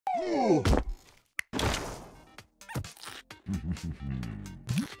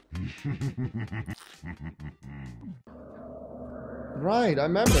Right, I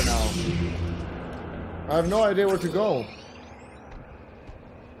remember now. I have no idea where to go.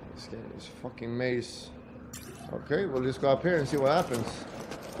 This game is fucking maze. Okay, we'll just go up here and see what happens.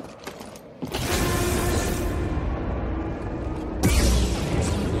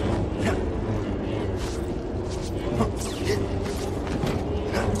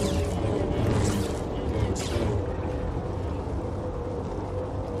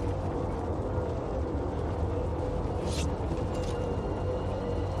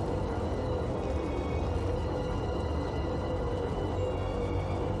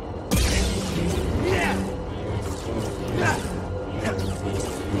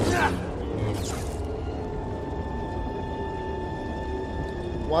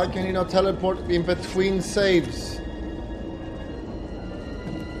 Why can you not teleport in between saves?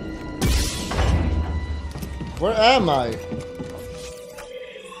 Where am I?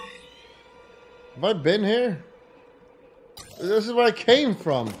 Have I been here? This is where I came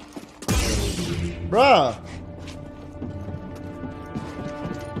from. Bruh.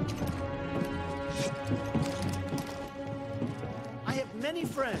 I have many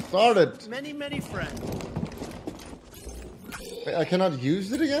friends. Started. Many friends. Wait, I cannot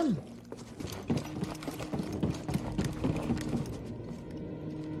use it again?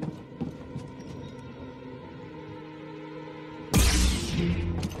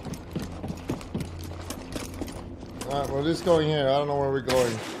 Alright, we're just going here. I don't know where we're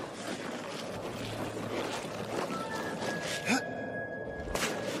going.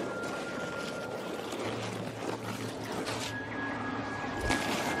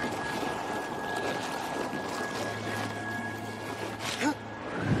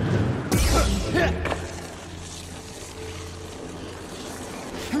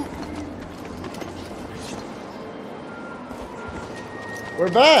 We're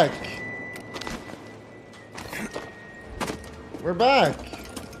back! We're back!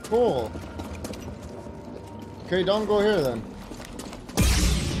 Cool. Okay, don't go here then.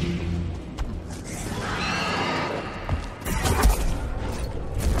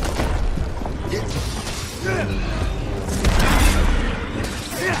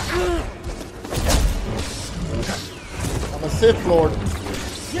 I'm a Sith Lord.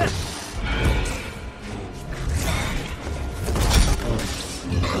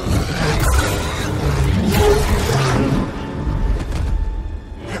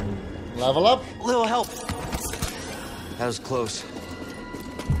 Level up. Little help. That was close.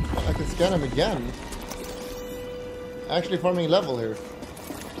 I can scan him again. Actually farming level here.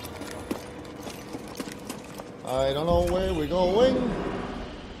 I don't know where we're going.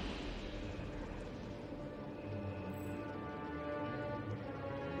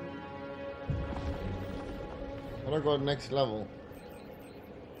 How do I go to the next level?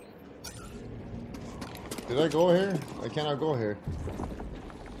 Did I go here? I cannot go here.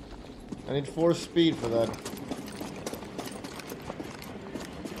 I need 4 speed for that.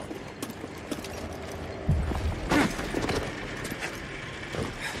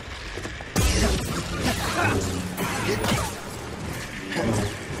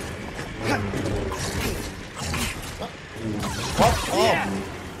 What? Oh.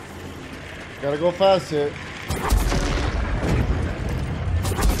 Gotta go fast here.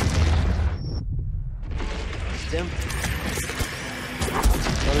 Stim.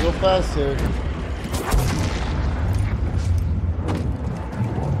 Gotta go fast here.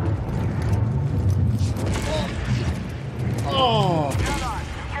 Oh!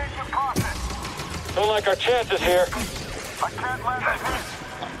 Don't like our chances here. I can't land it.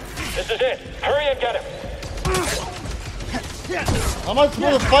 This is it. Hurry and get him. How am I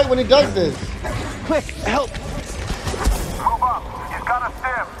supposed to fight when he does this? Quick, help! Move up. He's got a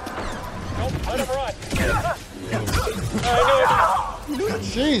stim. Nope, let him run. I knew it.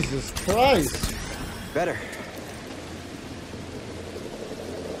 Jesus Christ. Better.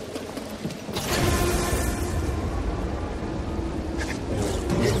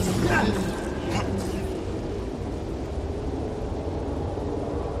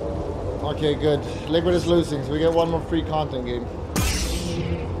 Okay, good. Liquid is losing, so we get one more free content game.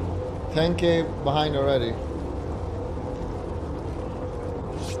 10k behind already.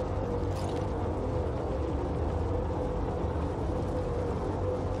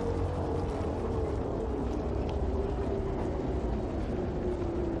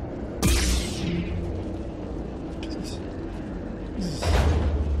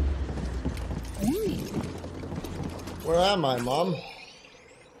 Where am I, Mom?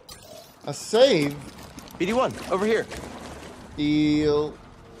 A save? BD1, over here. Eel.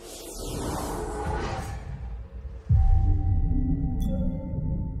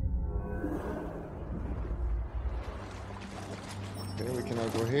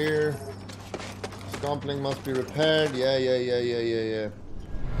 here. Scumpling must be repaired. Yeah.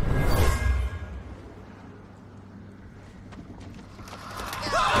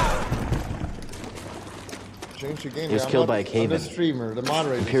 Change the game. He was killed by a cave-in. The streamer, the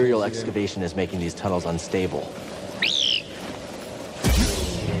moderator. Imperial excavation is making these tunnels unstable.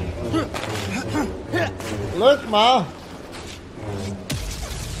 Look, Ma.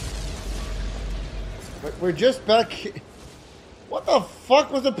 We're just back. What the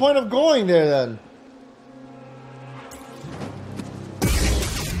fuck was the point of going there then?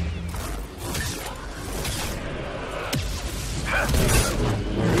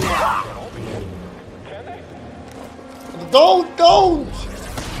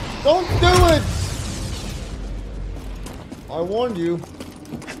 Don't do it! I warned you.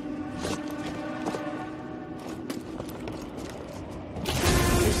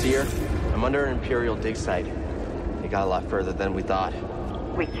 You see her? I'm under an Imperial dig site. It got a lot further than we thought.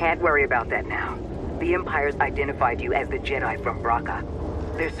 We can't worry about that now. The Empire's identified you as the Jedi from Bracca.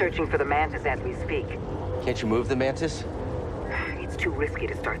 They're searching for the Mantis as we speak. Can't you move the Mantis? It's too risky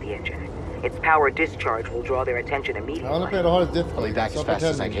to start the engine. Its power discharge will draw their attention I immediately. want to play the hardest I'll difficulty. be back as fast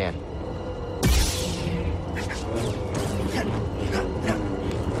as I can.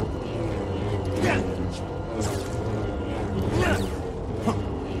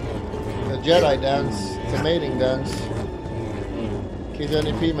 The Jedi dance. It's a mating dance. In case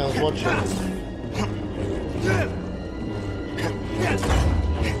any females watching.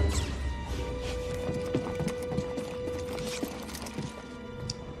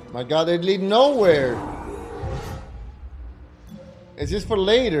 My god, they lead nowhere. It's just for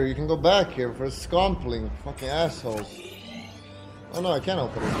later. You can go back here for a scumpling. Fucking assholes. Oh no, I can't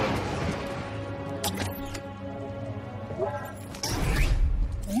open it.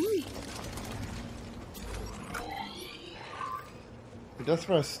 But that's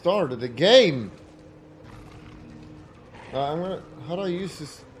where I started the game. I'm gonna. How do I use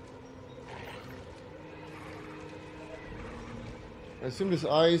this? I assume this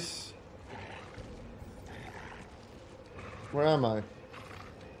ice. Where am I?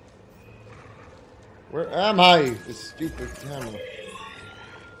 Where am I? This stupid camera.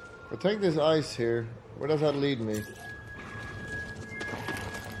 I'll take this ice here. Where does that lead me?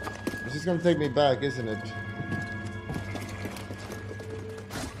 It's just gonna take me back, isn't it?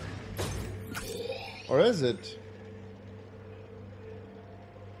 Or is it?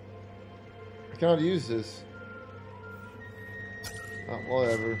 I cannot use this. Oh,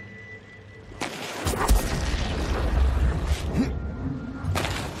 whatever.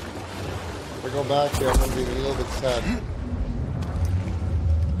 If I go back here, I'm gonna be a little bit sad.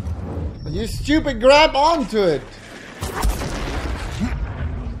 You stupid, grab onto it!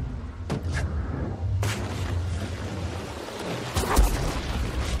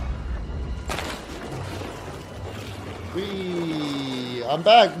 Whee! I'm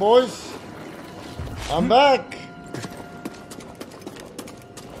back, boys! I'm back!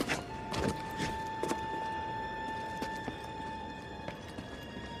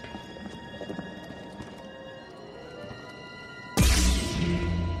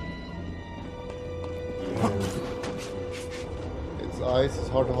 Ice is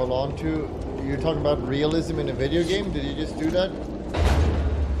hard to hold on to. You're talking about realism in a video game? Did you just do that?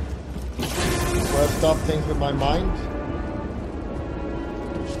 Where I stop things with my mind?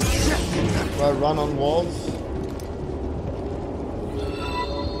 Where I run on walls?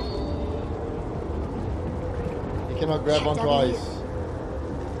 You cannot grab onto ice.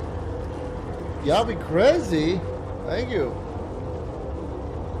 Yeah, be crazy. Thank you.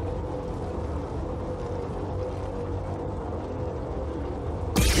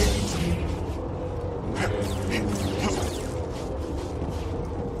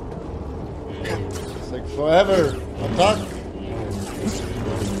 Forever. Attack.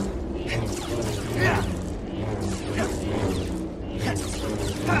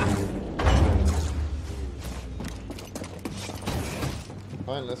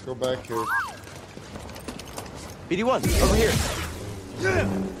 Fine, let's go back here. BD1, over here.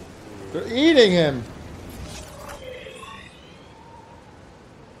 They're eating him.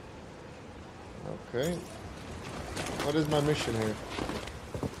 Okay. What is my mission here?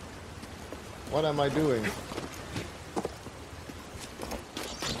 What am I doing?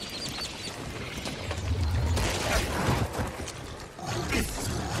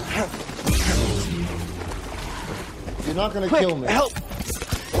 You're not gonna kill me. Help!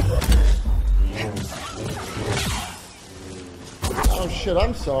 Oh shit,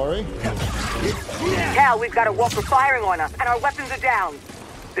 I'm sorry. Cal, we've got a Walker firing on us, and our weapons are down.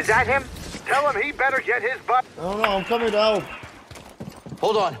 Is that him? Tell him he better get his butt. I don't know, I'm coming to help.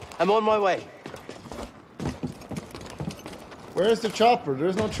 Hold on, I'm on my way. Where's the chopper?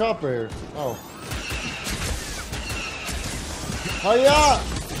 There's no chopper here. Oh. Hiya!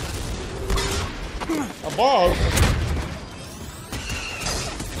 A ball?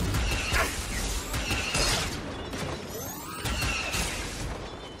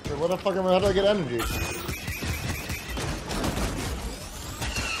 Wait, what the fuck am I? How do I get energy?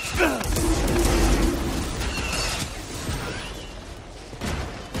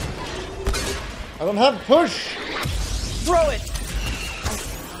 I don't have push! Throw it!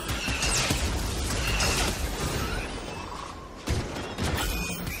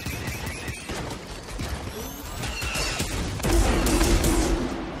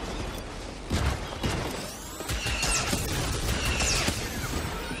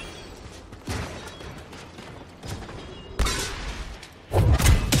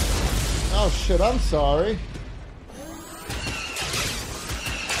 Oh shit, I'm sorry.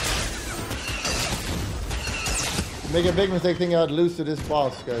 Make a big mistake thinking I'd lose to this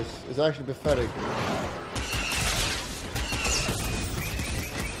boss, guys. It's actually pathetic.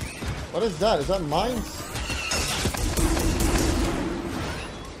 What is that? Is that mines?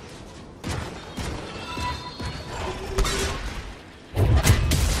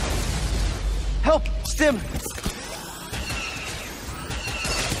 Help! Stim!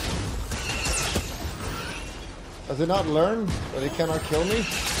 Does it not learn that it cannot kill me?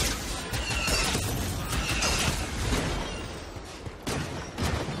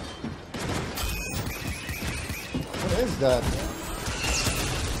 What is that?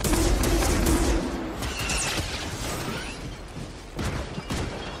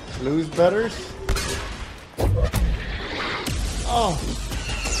 Lose betters? Oh!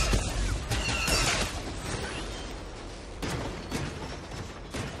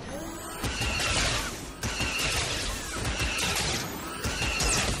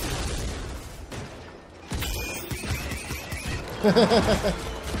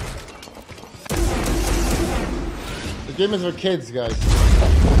 The game is for kids, guys.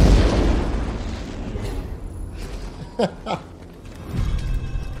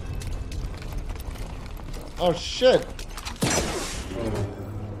 Oh shit!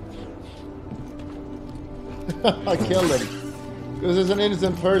 I killed him. This is an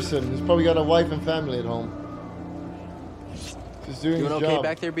innocent person. He's probably got a wife and family at home. Just doing his Doing job. okay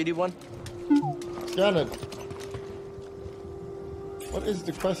back there, BD1? Scan it. What is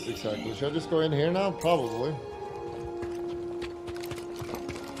the quest exactly? Should I just go in here now? Probably.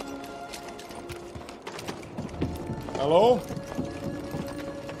 Hello?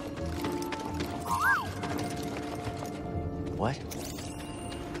 What?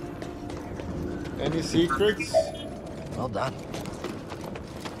 Any secrets? Well done.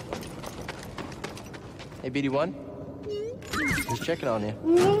 Hey, BD1? Just checking on you.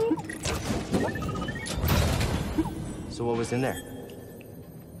 So what was in there?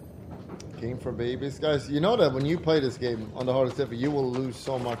 Game for babies. Guys, you know that when you play this game on the hardest difficulty, you will lose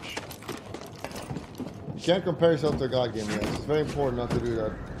so much. You can't compare yourself to a god game, guys. It's very important not to do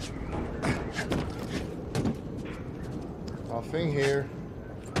that. Nothing here.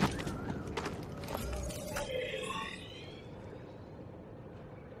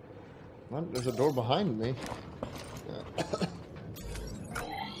 What? There's a door behind me. Yeah.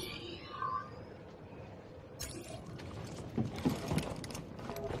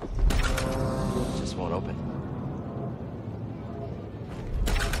 Just won't open.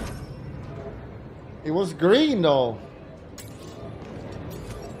 It was green though.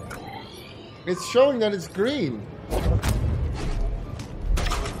 It's showing that it's green.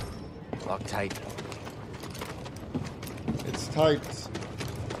 Lock tight. It's tight.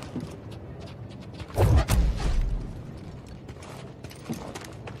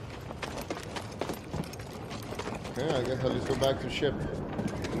 Okay, I guess I'll just go back to ship.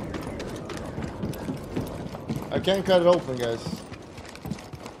 I can't cut it open, guys.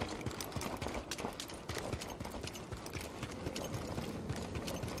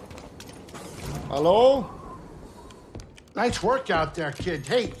 Hello? Nice work out there, kid.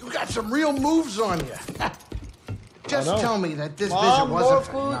 Hey, you got some real moves on you. Just know. tell me that this Mom, visit more wasn't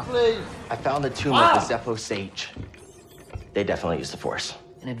for food, nothing. please. I found the tomb of the Zeppo sage. They definitely used the Force.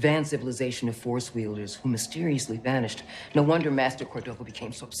 An advanced civilization of force wielders who mysteriously vanished. No wonder Master Cordova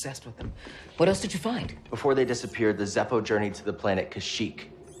became so obsessed with them. What else did you find? Before they disappeared, the Zeppo journeyed to the planet Kashyyyk.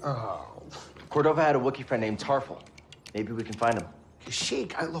 Oh, Cordova had a Wookiee friend named Tarful. Maybe we can find him.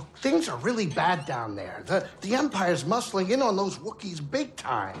 Sheik, look, things are really bad down there. The Empire's muscling in on those Wookiees big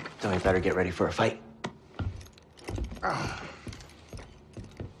time. Then we better get ready for a fight.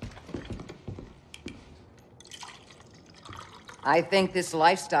 I think this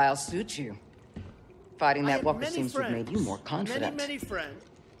lifestyle suits you. Fighting I that have walker many seems to have made you friends. more confident. Many friends.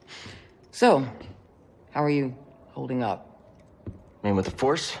 So, how are you holding up? I mean, with the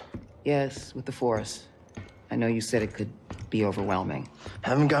Force? Yes, with the Force. I know you said it could be overwhelming.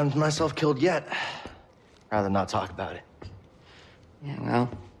 Haven't gotten myself killed yet. Rather not talk about it. Yeah, well,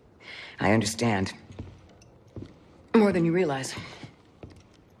 I understand. More than you realize.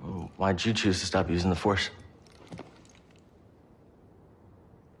 Why'd you choose to stop using the Force?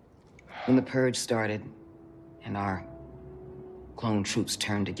 When the Purge started, and our clone troops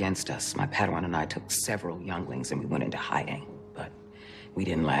turned against us, my Padawan and I took several younglings and we went into hiding. But we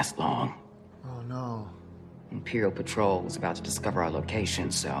didn't last long. Oh no. Imperial Patrol was about to discover our location,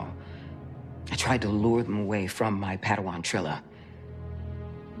 so I tried to lure them away from my Padawan Trilla.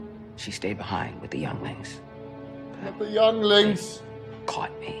 She stayed behind with the younglings. Not the younglings.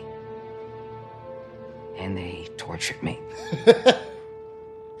 Caught me. And they tortured me.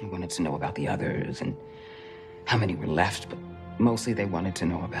 They wanted to know about the others and how many were left, but mostly they wanted to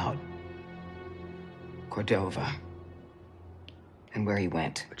know about Cordova and where he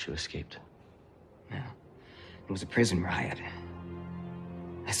went. But you escaped. Yeah. It was a prison riot.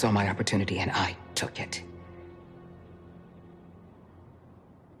 I saw my opportunity and I took it.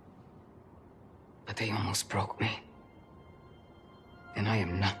 But they almost broke me. And I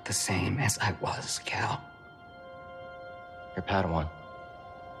am not the same as I was, Cal. Your Padawan.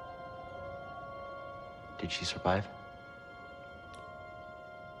 Did she survive?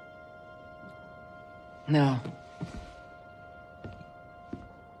 No.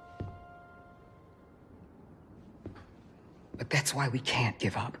 But that's why we can't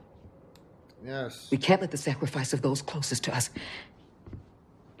give up. Yes. We can't let the sacrifice of those closest to us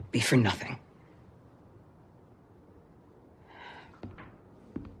be for nothing.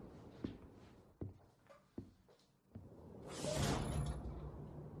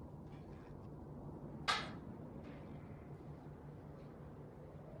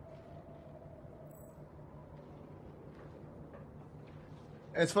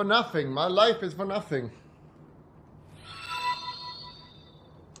 It's for nothing. My life is for nothing.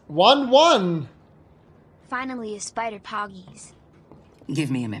 1-1. Finally, a spider poggies.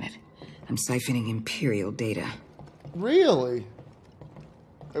 Give me a minute. I'm siphoning Imperial data. Really?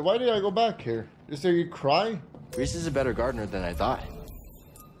 Hey, why did I go back here? Just so you cry? Reese is a better gardener than I thought.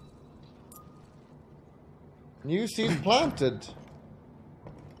 New seed planted.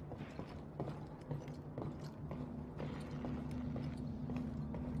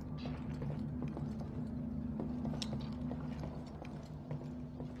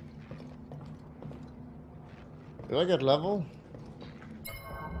 Did I get level?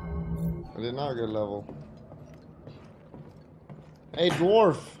 I did not get level. Hey,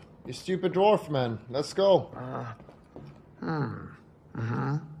 dwarf! You stupid dwarf, man. Let's go.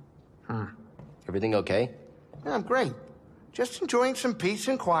 Everything okay? Yeah, I'm great. Just enjoying some peace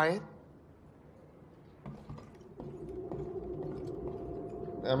and quiet.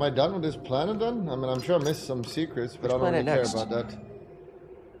 Am I done with this planet then? I mean, I'm sure I missed some secrets, but I don't really care about that.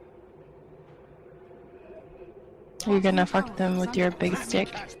 You're gonna fuck them with your big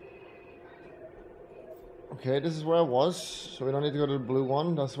stick. Okay, this is where I was, so we don't need to go to the blue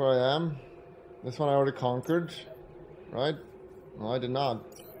one. That's where I am. This one I already conquered, right? No, I did not.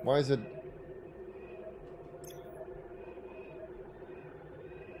 Why is it...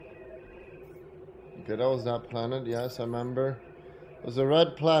 Okay, that was that planet. Yes, I remember. It was a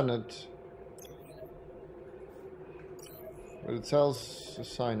red planet. But it tells a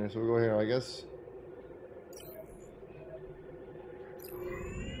signer, so we'll go here, I guess.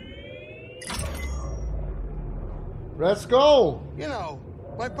 Let's go! You know,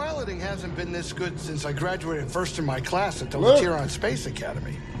 my piloting hasn't been this good since I graduated first in my class at the Look. Elaitoh Space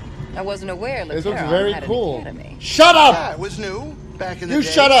Academy. I wasn't aware This looks Elaitoh very had an cool. academy. Shut up! Yeah, it was new back in the You day.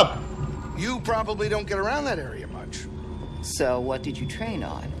 shut up! You probably don't get around that area much. So what did you train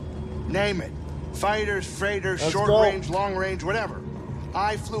on? Name it. Fighters, freighters, Let's short go. range, long range, whatever.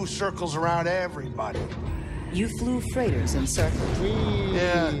 I flew circles around everybody. You flew freighters in circles. Whee.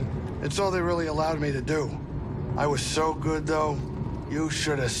 Yeah, it's all they really allowed me to do. I was so good, though. You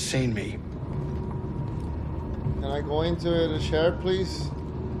should have seen me. Can I go into the share, please?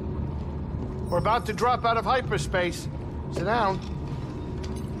 We're about to drop out of hyperspace. Sit down.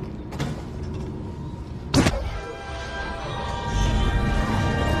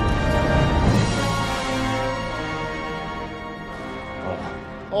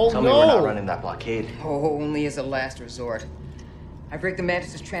 Oh Tell no! me we're not running that blockade. Oh, only as a last resort. I break the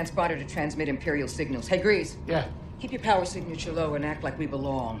Mantis' transponder to transmit Imperial signals. Hey, Grease. Yeah, Keep your power signature low and act like we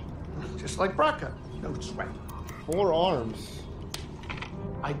belong. just like Braca. No sweat. 4 arms.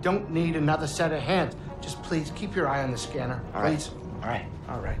 I don't need another set of hands. Just please keep your eye on the scanner. All right. Please. All right.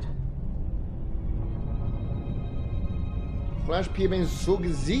 All right. Flash peeping so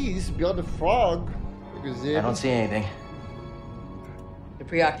disease beyond the frog. I don't see anything. You're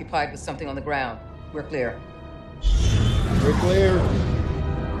preoccupied with something on the ground. We're clear. We're clear.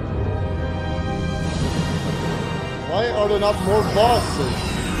 Why are there not more bosses?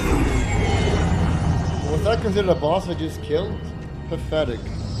 Was that considered a boss I just killed? Pathetic.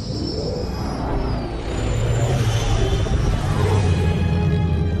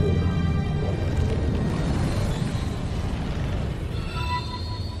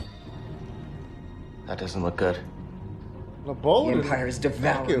 That doesn't look good. The boat. The Empire is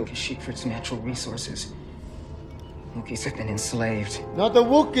devouring Thank you. Kashyyyk for its natural resources. Wookiees have been enslaved Not the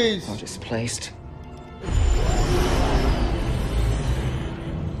Wookiees. or displaced.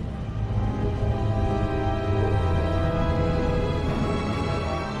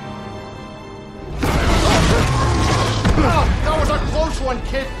 That was a close one,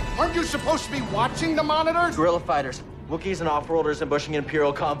 kid. Aren't you supposed to be watching the monitors? Guerrilla fighters, Wookiees and off-worlders ambushing an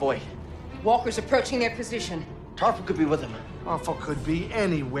Imperial convoy. Walkers approaching their position. Topher could be with them. Awful could be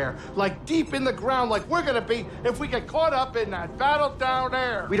anywhere. Like deep in the ground, like we're gonna be if we get caught up in that battle down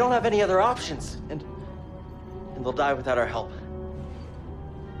there. We don't have any other options, and they'll die without our help.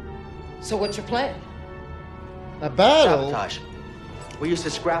 So what's your plan? A battle? Sabotage. We used to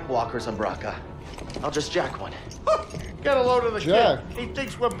scrap walkers on Bracca. I'll just jack one. Get a load of the Jack. kid. He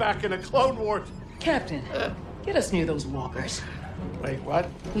thinks we're back in the Clone Wars. Captain, get us near those walkers. Wait, what?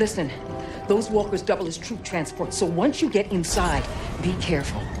 Listen, those walkers double as troop transport, so once you get inside, be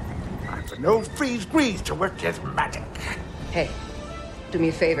careful. I've no freeze grease to work this magic. Hey, do me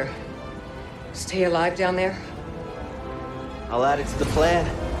a favor. Stay alive down there. I'll add it to the plan.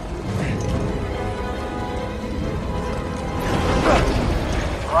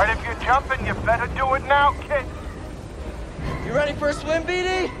 All right, if you're jumping, you better do it now, kid. You ready for a swim,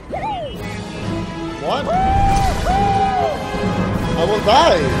 BD? What? I will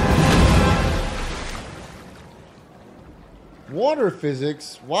die. Water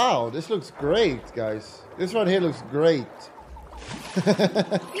physics. Wow, this looks great, guys. This right here looks great.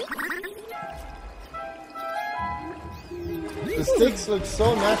 The sticks look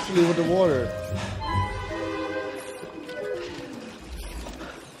so naturally with the water.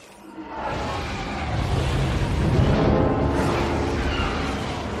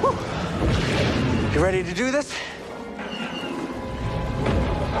 You ready to do this?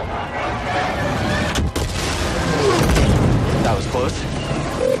 That was close.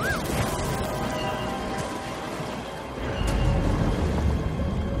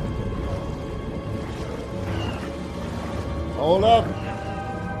 Hold up.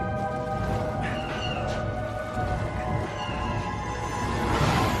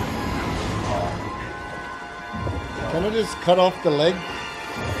 Can I just cut off the leg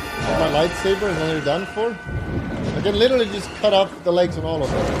with my lightsaber and then you're done for? I can literally just cut off the legs on all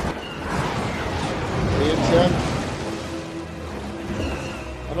of them. Champ.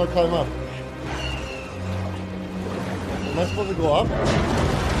 How do I climb up? Am I supposed to go up?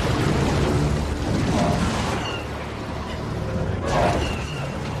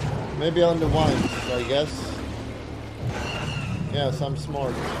 Maybe on the vines, I guess. Yes, I'm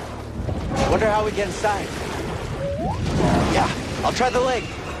smart. Wonder how we get inside. Yeah, I'll try the leg.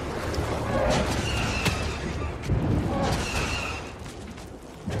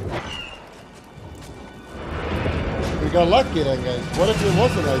 We got lucky then, guys. What if it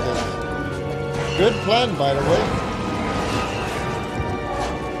wasn't like this? Good plan, by the way.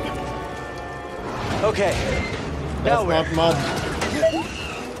 Okay. That's Now we're... not mud.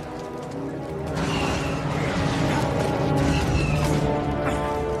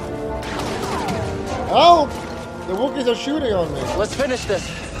 Oh! The Wookiees are shooting on me. Let's finish this.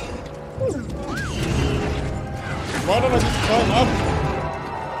 Why don't I just climb up?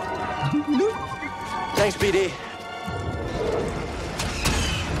 Thanks, BD.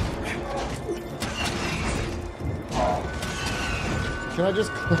 Can I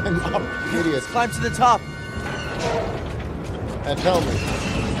just climb up, idiot? Climb to the top. And tell me.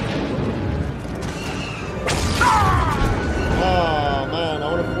 Oh man, I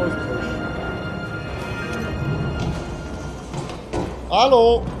want to force push.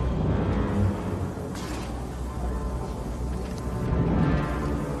 Hello.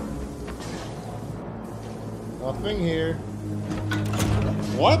 Nothing here.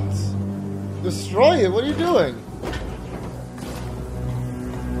 What? Destroy it? What are you doing?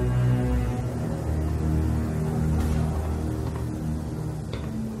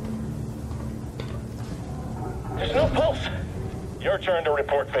 There's no pulse. You're Your turn to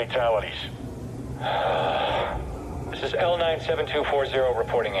report fatalities. This is L97240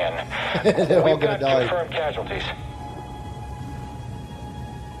 reporting in. They're all We've gonna got die. confirmed casualties.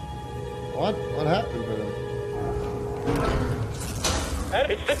 What? What happened to them?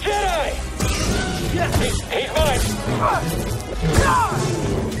 And it's the Jedi! He's mine!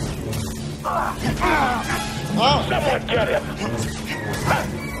 Oh! Someone get him!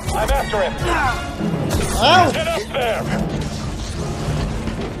 I'm after him! Ow! Get up there!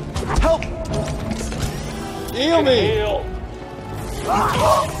 Help! Heal me! Heal!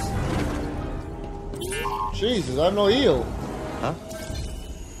 Jesus, I have no heal. Huh?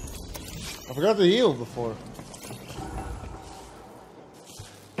 I forgot to heal before.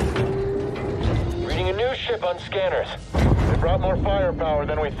 Reading a new ship on scanners. They brought more firepower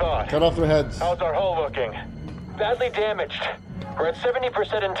than we thought. Cut off their heads. How's our hull looking? Badly damaged. We're at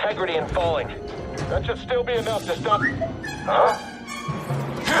 70% integrity and falling. That should still be enough to stop... Huh?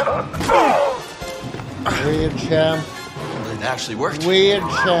 Weird champ. It actually worked. Weird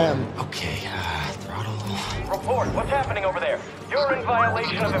champ. Okay, throttle. Report, what's happening over there? You're in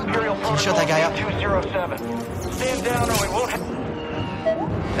violation of Imperial Protocol Shut that guy up. 207. Stand down or we won't have...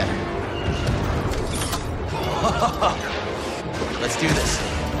 Better. Let's do this.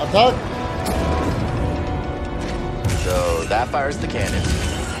 Attack. So that fires the cannon.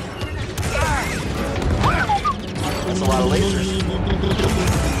 That's a lot of lasers.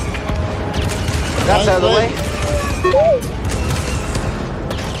 That's out of the way.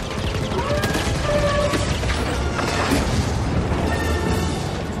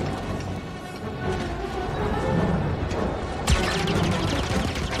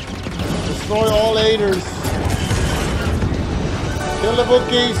 Destroy all aiders. Kill the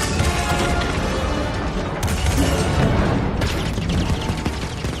Wookies.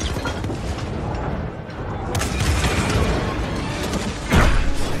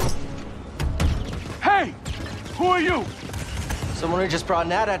 Hey! Who are you? Someone who just brought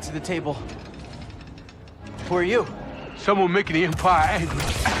an AT-AT to the table. Who are you? Someone making the Empire angry.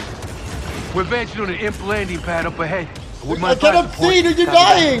 We're advancing on an imp landing pad up ahead. I cannot see, dude, you're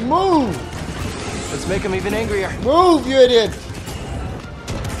dying! Move! Let's make him even angrier. Move, you idiot!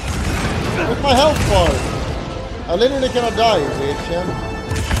 Where's my health bar? I literally cannot die, you weird champ.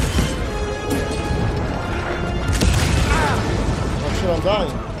 Oh shit, I'm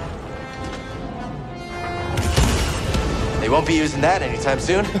dying. They won't be using that anytime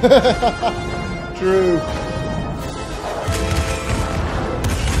soon. True.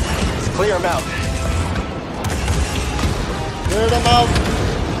 Let's clear them out. Clear them out.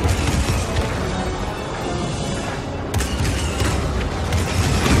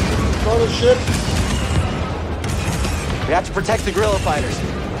 Destroy the ship. We have to protect the guerrilla fighters.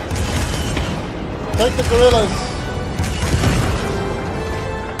 Take the gorillas.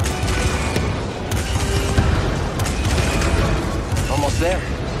 Almost there.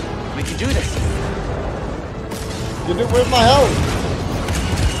 We can do this. You do, where's my health?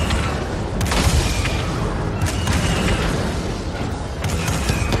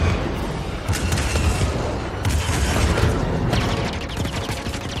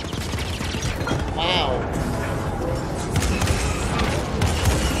 Wow.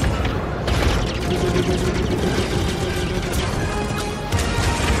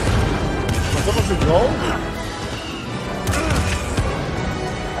 Is that supposed to go?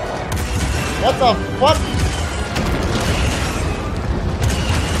 What the fuck?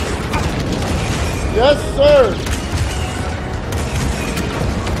 Yes, sir.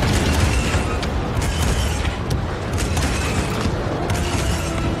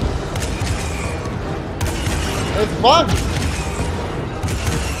 It's bugged.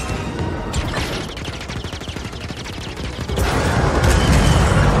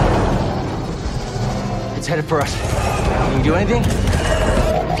 It's headed for us. Can you do anything?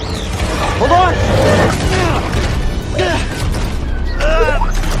 Hold on!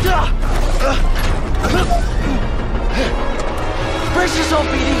 Brace yourself,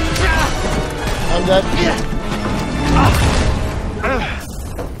 BD! I'm dead.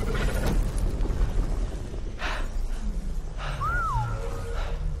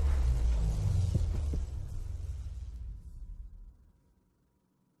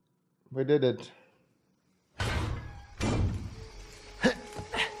 We did it.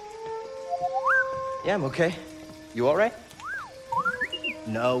 Yeah, I'm okay. You all right?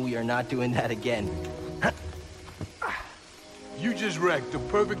 No, we are not doing that again. You just wrecked a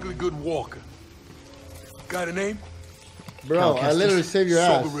perfectly good walker. Got a name? Bro, I literally saved your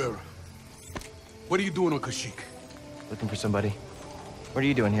ass. What are you doing on Kashyyyk? Looking for somebody. What are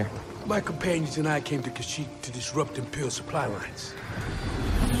you doing here? My companions and I came to Kashyyyk to disrupt Imperial supply lines.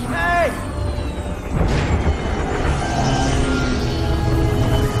 Hey!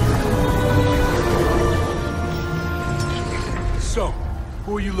 So,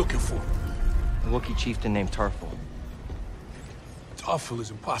 who are you looking for? A Wookiee chieftain named Topher. Topher is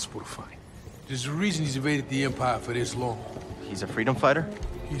impossible to find. There's a reason he's evaded the Empire for this long. He's a freedom fighter?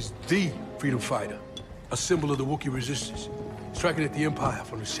 He's the freedom fighter, a symbol of the Wookiee resistance, striking at the Empire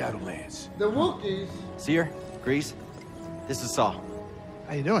from the Shadowlands. The Wookiees. Seer, Grease, this is Saw.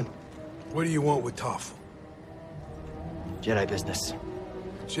 How you doing? What do you want with Topher? Jedi business.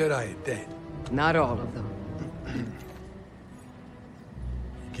 Jedi are dead. Not all of them.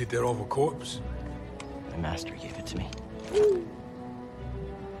 Get that off a corpse? My master gave it to me.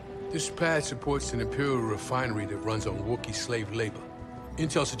 This pad supports an Imperial refinery that runs on Wookiee slave labor.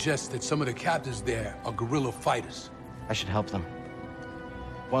 Intel suggests that some of the captives there are guerrilla fighters. I should help them.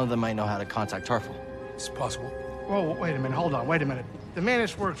 One of them might know how to contact Topher. It's possible. Whoa, wait a minute, hold on, wait a minute. The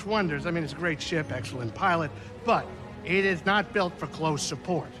Venice works wonders. I mean, it's a great ship, excellent pilot, but it is not built for close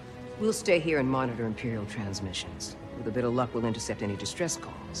support. We'll stay here and monitor Imperial transmissions. With a bit of luck, we'll intercept any distress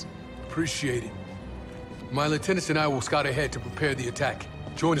calls. Appreciate it. My lieutenants and I will scout ahead to prepare the attack.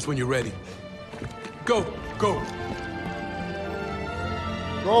 Join us when you're ready. Go! Go!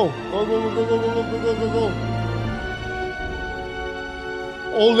 Go! Go, go, go, go, go, go, go, go, go, go.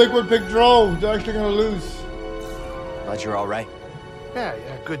 Old Liquid picked Drow. They're actually gonna lose. Glad you're all right. Yeah,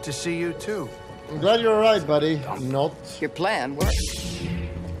 good to see you too. I'm glad you're alright, buddy. Not. Your plan worked.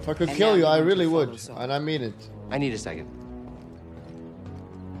 If I could And kill now you, I you really can would. follow Saw. And I mean it. I need a second.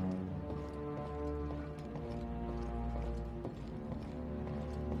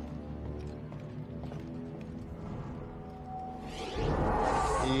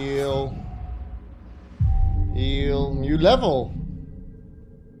 Heal. Heal. New level.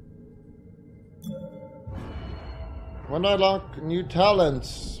 When I unlock new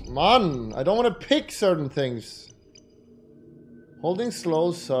talents. Man, I don't want to pick certain things. Holding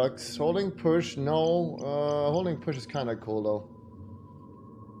slow sucks. Holding push, no. Holding push is kind of cool though.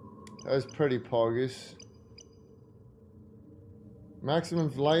 That was pretty poggies.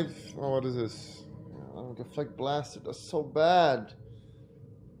 Maximum life. Oh, what is this? Oh, deflect blasted. That's so bad.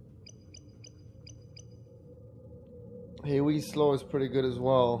 Hey, we slow is pretty good as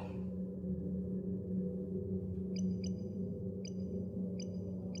well.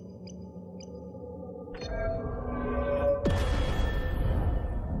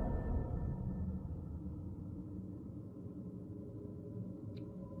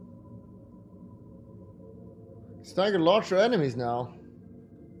 Staggered launcher enemies now.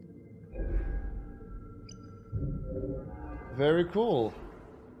 Very cool.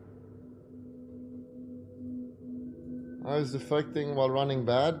 I was deflecting while running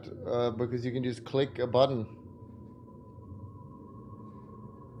bad because you can just click a button.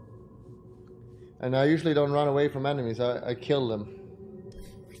 And I usually don't run away from enemies, I kill them.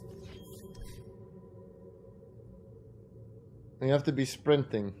 And you have to be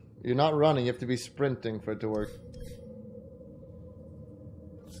sprinting. You're not running, you have to be sprinting for it to work.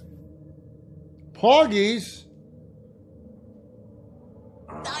 Poggies!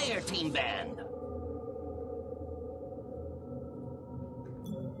 Dire team band.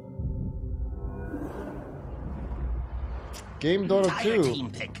 Game Daughter Dire 2. team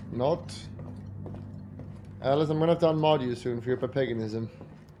pick. Not. Alice, I'm gonna have to unmod you soon for your paganism.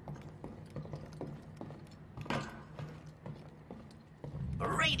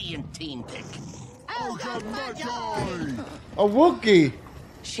 Radiant team pick. A Wookiee!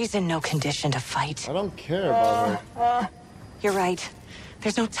 She's in no condition to fight. I don't care about her. You're right.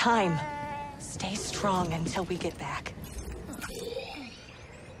 There's no time. Stay strong until we get back.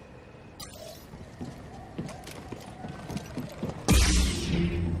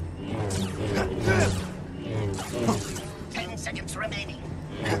 Seconds remaining.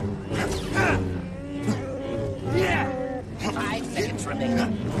 5 seconds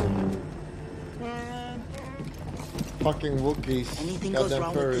remaining. Fucking Wookiees. Anything goes Goddamn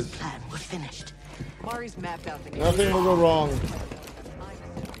wrong with furs. this plan, we're finished. Mari's mapped out the Nothing will go wrong.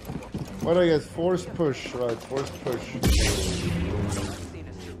 What do I get? Force push. Right, force push.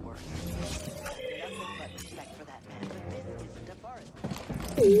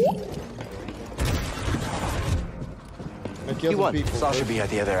 I killed some people. Saw should be at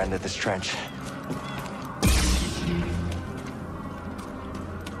the other end of this trench.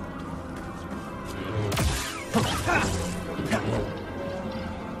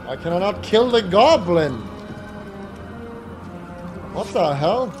 I cannot kill the goblin! What the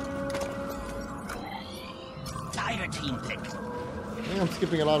hell? Dire team pick. think I'm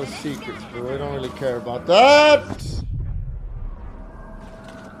skipping a lot of secrets, but I don't really care about that.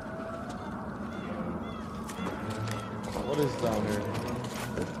 What is down here?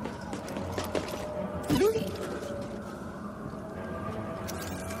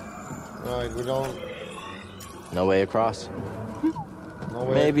 Right, we don't... No way across. No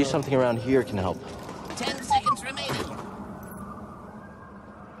way Maybe across. something around here can help. 10 seconds remaining.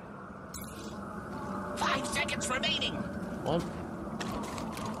 5 seconds remaining. What?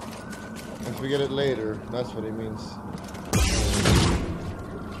 If we get it later, that's what he means.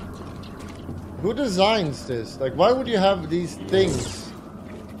 Who designs this? Like, why would you have these things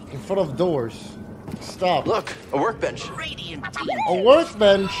in front of doors? Stop. Look, a workbench. Radiant team. A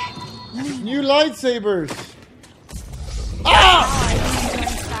workbench. New lightsabers. Ah! I'm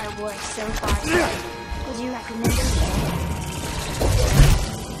enjoying Star Wars so far. Would you recommend it?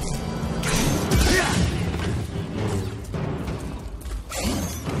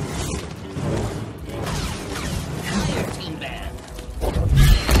 Fire team band.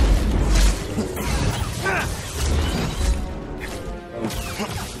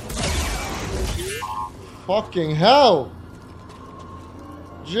 Fucking hell.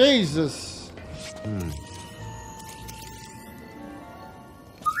 Jesus.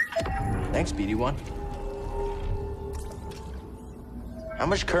 Thanks, BD1. How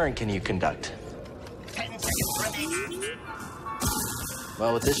much current can you conduct? 10 seconds remaining.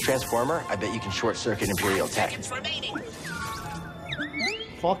 Well, with this transformer, I bet you can short-circuit Imperial tech. Seconds remaining.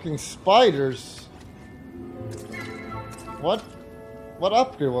 Fucking spiders. What? What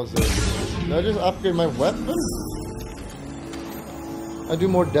upgrade was it? Did I just upgrade my weapon? I do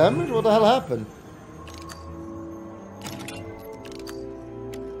more damage? What the hell happened?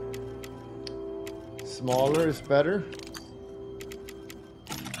 Smaller is better.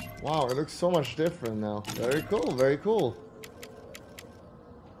 Wow, it looks so much different now. Very cool, very cool.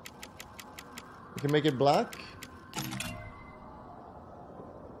 We can make it black.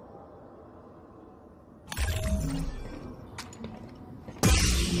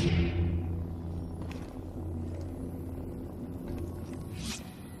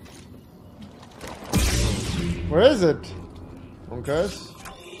 Where is it? Okay.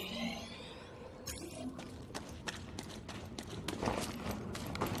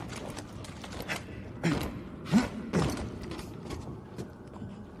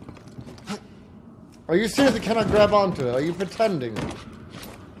 Are you serious? Can I grab onto it? Are you pretending?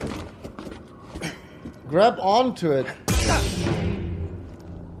 Grab onto it.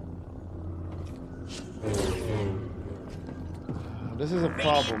 This is a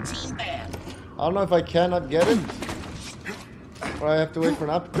problem. I don't know if I cannot get it, or I have to wait for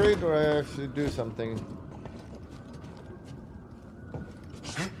an upgrade, or I have to do something.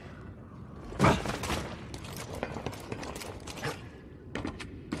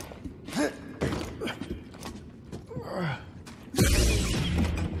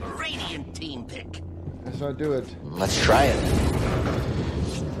 Radiant team pick. That's how I do it. Let's try it.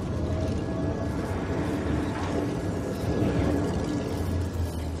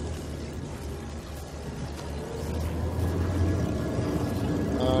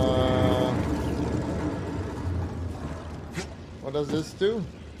 What does this do?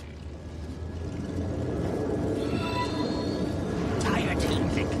 Tire team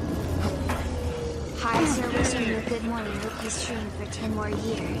pick. Hi, sir. Wishing you a good morning Wookiee stream for 10 more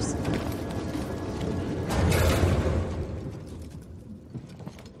years.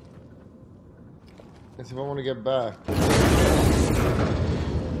 Let's see if I want to get back.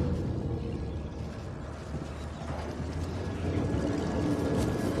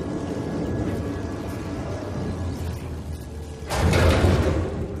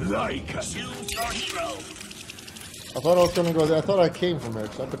 Choose your hero. I thought I was gonna go there. I thought I came from here,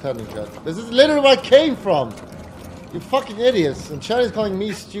 so I'm pretending, chat. This is literally where I came from! You fucking idiots! And chat is calling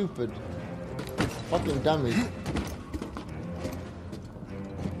me stupid. Fucking dummy.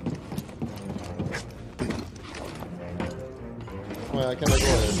 Wait, I cannot go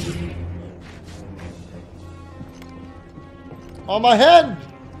ahead. Oh, my head!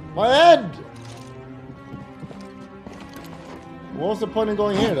 My head! What was the point in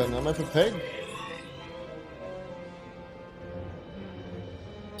going here then? Am I for peg?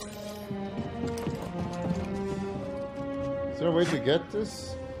 Is there a way to get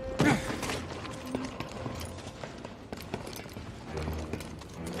this?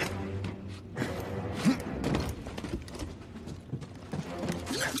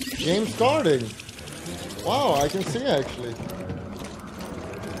 Game starting. Wow, I can see actually.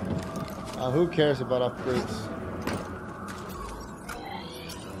 Who cares about upgrades?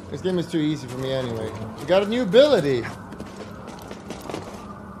 This game is too easy for me anyway. We got a new ability.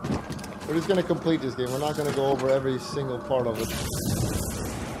 We're just gonna complete this game. We're not gonna go over every single part of it.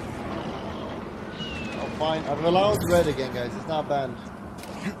 Oh, fine. I've allowed red again, guys. It's not banned.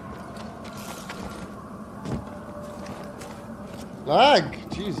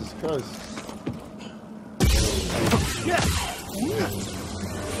 Lag! Jesus Christ.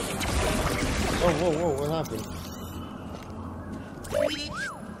 Oh, whoa, whoa, what happened?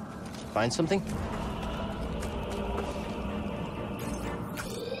 Find something?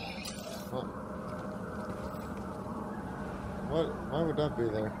 What? Why would that be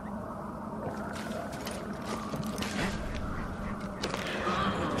there?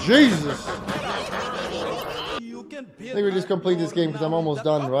 Jesus! I think we just complete this game because I'm almost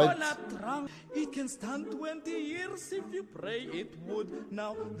done, right? It can stand 20 years if you pray it would.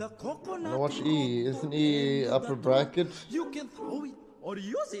 Now the coconut. Now watch E. Isn't E upper bracket? You can throw it or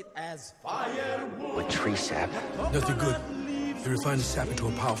use it as firewood. With tree sap. Nothing good. They refine the sap into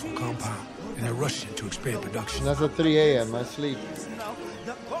a powerful compound, and they rush it to expand production. And that's at 3 a.m. I sleep.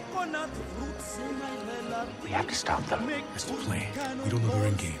 We have to stop them. That's the plan. We don't know they're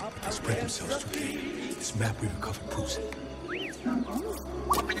in game, but they spread themselves too thin. This map we recovered proves it.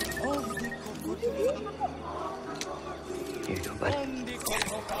 Here you go, bud.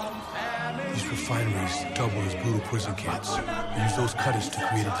 These refineries double as brutal prison camps. We use those cutters to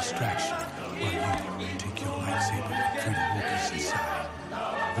create a distraction, while you take your lightsaber and free the Wookies inside.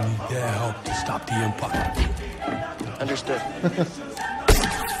 We need their help to stop the Empire. Understood.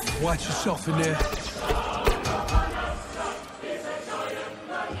 Watch yourself in there.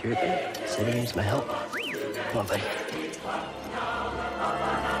 You hear them? Say he needs my help. Come on, buddy.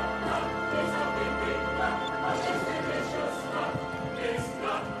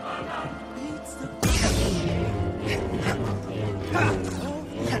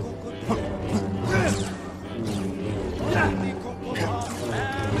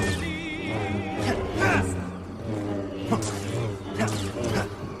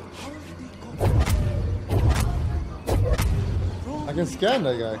 I can scan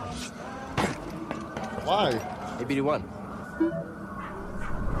that guy. Why? ABD-1.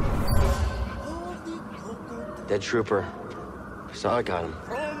 Dead trooper. Saw got him.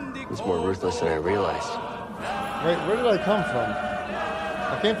 He's more ruthless than I realized. Wait, where did I come from?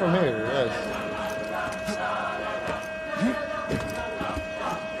 I came from here, yes.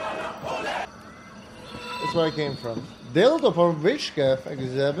 That's where I came from. Dildo from Vishka, thank you,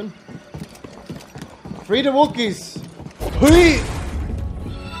 Zevin. Free the Wookiees! Hui!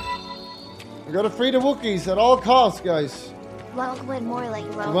 We gotta free the Wookiees at all costs, guys. Welcome more like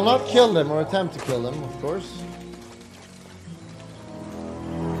We will not kill them or attempt to kill them, of course.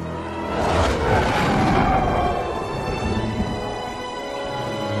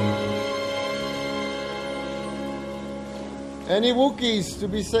 Any Wookiees to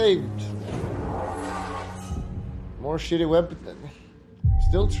be saved? More shitty weapon.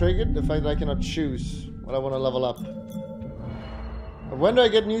 Still triggered the fact that I cannot choose what I want to level up. When do I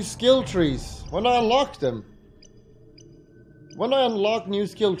get new skill trees? When do I unlock them? When do I unlock new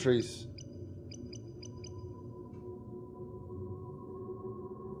skill trees?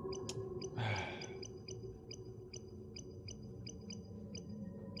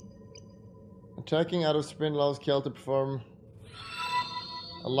 Attacking out of sprint allows Kel to perform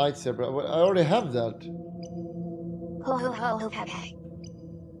a lightsaber. I already have that. Ho ho ho ho ho.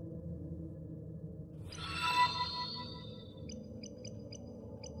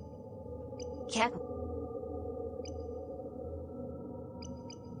 Cat.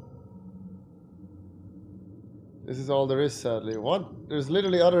 This is all there is, sadly. What? There's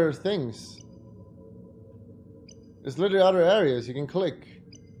literally other things. There's literally other areas you can click.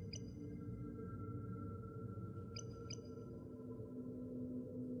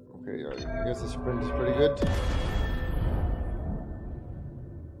 Okay, I guess the sprint is pretty good.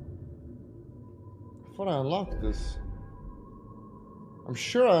 I thought I unlocked this. I'm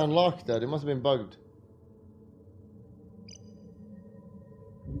sure I unlocked that. It must have been bugged.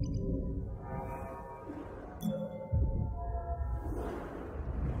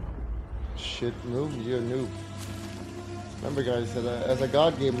 Shit, noob, you're a noob. Remember, guys, that as a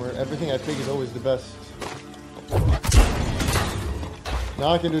god gamer, everything I pick is always the best. Now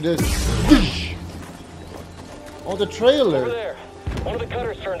I can do this. Oh, the trailer. Over there. One of the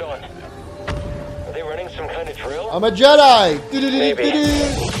cutters turned on. Are they running some kind of drill? I'm a Jedi! Maybe.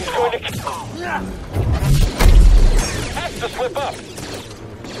 He's going to... Has to slip up.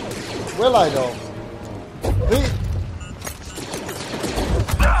 Will I though? Move in.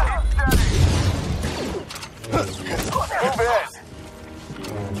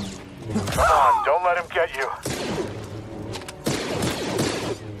 Come on, don't let him get you.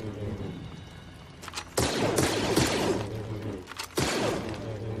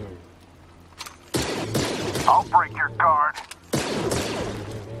 your guard.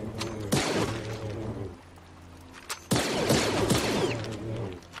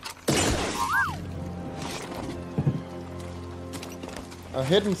 A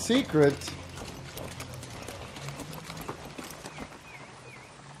hidden secret.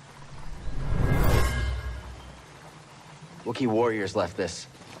 Wookiee warriors left this.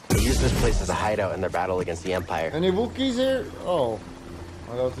 They used this place as a hideout in their battle against the Empire. Any Wookiees here? Oh.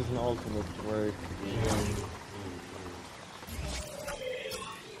 Oh, that was just an alternate way.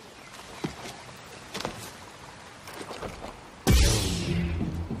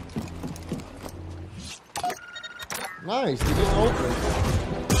 Nice, you didn't open it.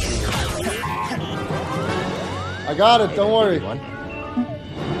 I got it, don't worry.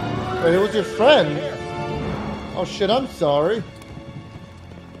 Wait, it was your friend? Oh shit, I'm sorry.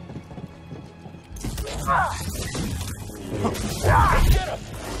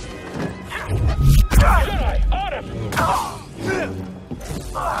 Jedi, on him!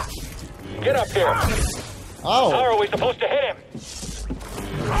 Get up here. Oh. How are we supposed to hit him?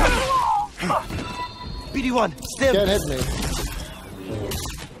 BD1, stim. Can't hit me.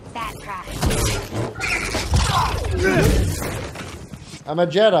 That crash. I'm a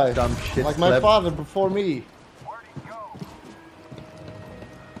Jedi. Dumb shit like my slip. father before me.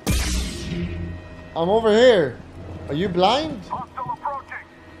 I'm over here. Are you blind?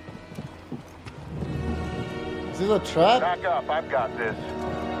 Is this a trap? Back up, I've got this.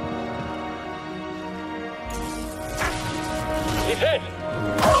 He's hit.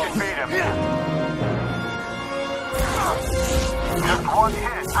 You beat him. Just one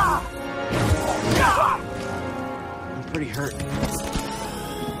hit. I'm pretty hurt.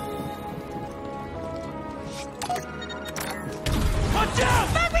 Watch out!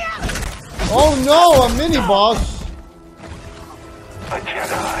 Oh no, a mini boss. A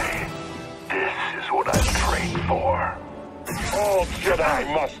Jedi. This is what I've trained for. All Jedi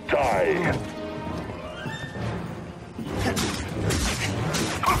must die.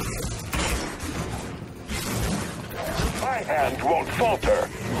 My hand won't falter.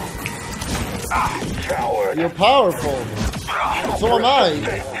 Coward. You're powerful. So am I.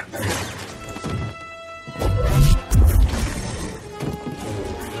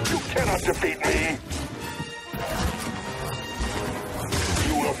 You cannot defeat me.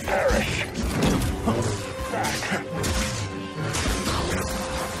 You will perish. Back.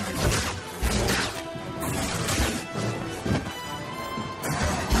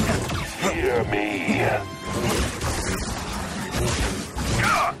 Hear me.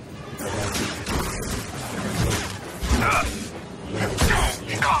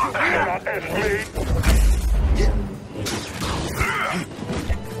 Cannot end me.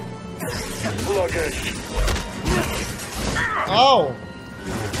 Sluggish. Oh.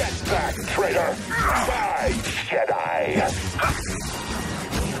 Get back, traitor. Die, Jedi.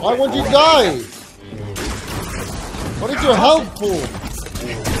 Why won't you die? What is your health pool?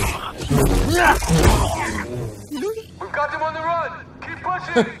 We've got them on the run. Keep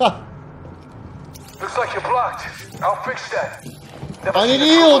pushing. Looks like you're blocked. I'll fix that. Never I need seen a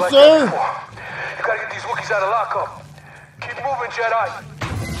heal, trouble like sir. that before. You gotta get these Wookiees out of lockup. Keep moving, Jedi.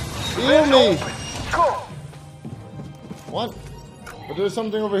 Heal me. Go. What? But there's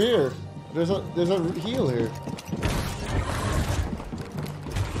something over here. There's a heal here.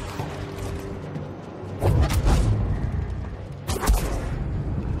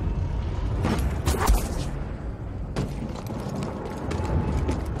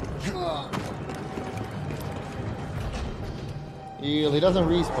 Heal. He doesn't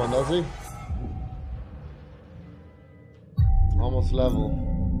respawn, does he? Almost level.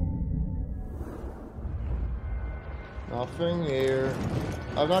 Nothing here.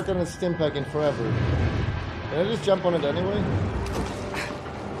 I'm not gonna stim pack in forever. Can I just jump on it anyway?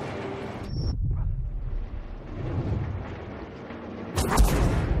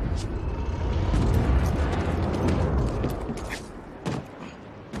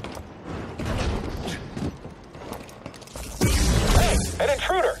 Hey, an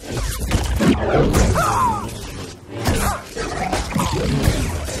intruder!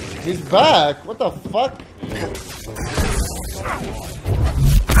 He's back! What the fuck?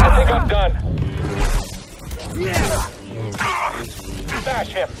 I think I'm done. Smash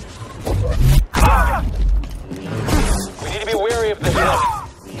him. We need to be wary of this ship.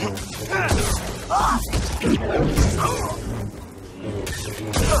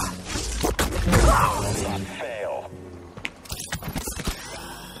 Fail.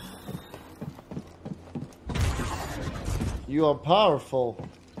 You are powerful.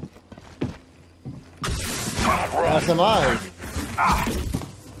 As am I.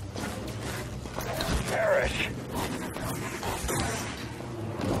 Perish.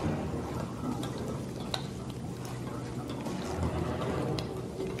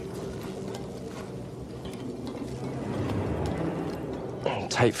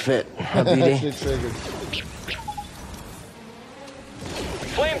 Tight fit, huh, BD? Actually triggered.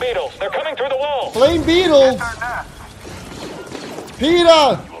 Flame beetles, they're coming through the wall. Flame beetles!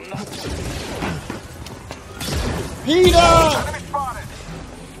 Peter! Peter!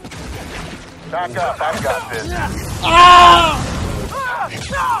 Back up, I've got this. Ah!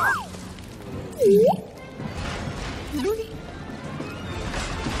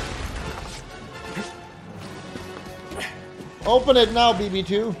 Open it now,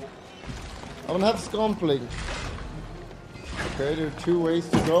 BB2. I don't have scumpling. Okay, there are 2 ways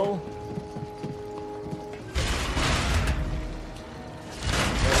to go.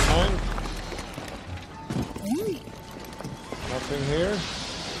 Never mind. Nothing here.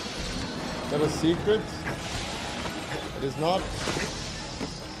 Is that a secret? It is not.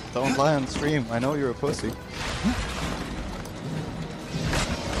 Don't lie on stream. I know you're a pussy.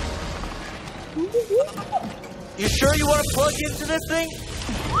 You sure you want to plug into this thing?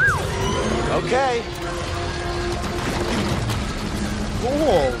 Okay.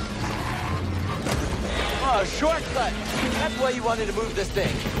 Cool. Oh, shortcut. That's why you wanted to move this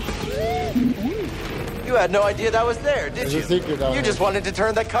thing. You had no idea that was there, did There's you? a secret down You there. just wanted to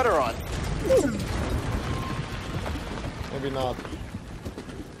turn that cutter on. Maybe not.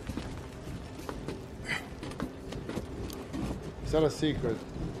 Is that a secret?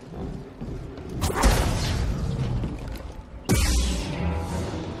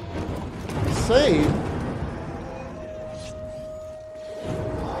 Save?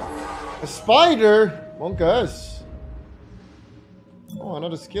 A spider? Won't guess. Oh,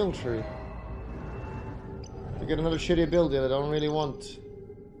 another skill tree. To get another shitty ability that I don't really want.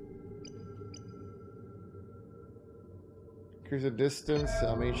 Increase the distance.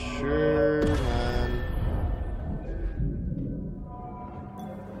 I mean, sure, man.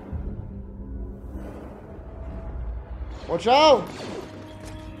 Watch out!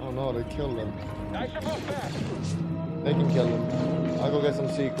 Oh no, they killed them. They can kill them. I'll go get some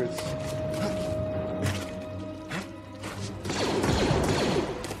secrets.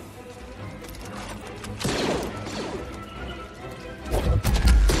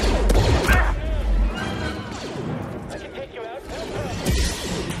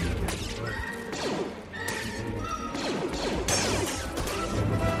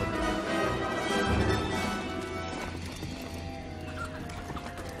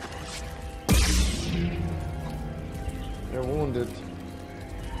 They're wounded.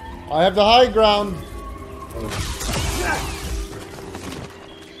 I have the high ground.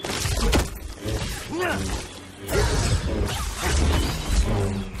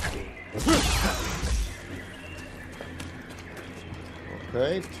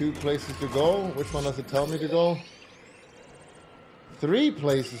 Okay, 2 places to go. Which one does it tell me to go? 3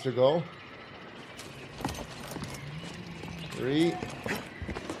 places to go. 3.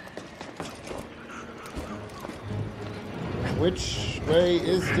 Which way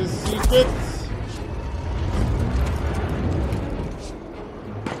is the secret?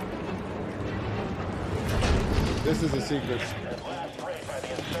 This is the secret.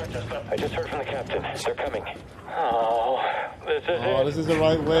 I just heard from the captain. They're coming. Oh, this is it. This is the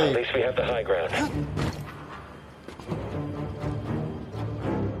right way. At least we have the high ground.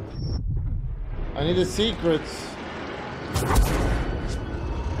 I need the secrets.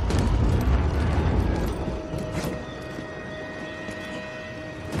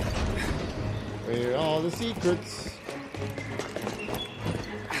 Where are all the secrets?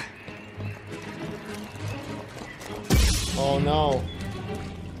 Oh no.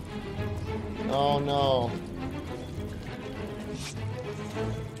 Oh no.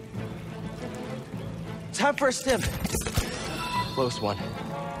 Time for a stim. Close one.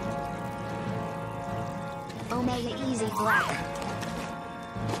 Omega Easy Black.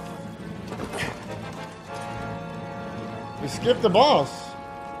 We skipped the boss.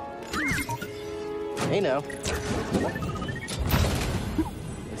 Hey now.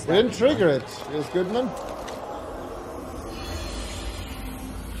 We didn't trigger it. Feels good, man.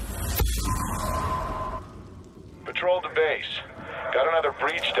 Patrol the base. Got another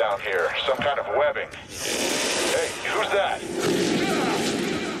breach down here. Some kind of webbing. Hey, who's that?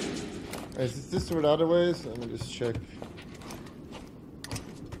 Is this where the other way is? Let me just check.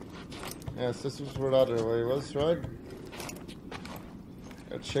 Yes, this was where the other way was, right?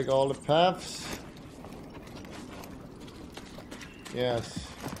 Gotta check all the paths. Yes,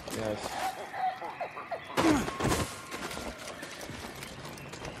 yes.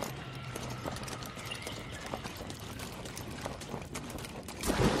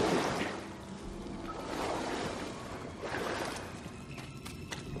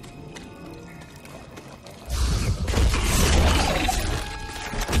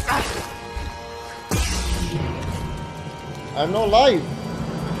 I have no life.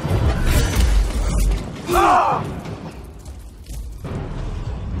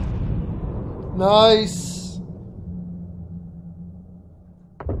 Nice.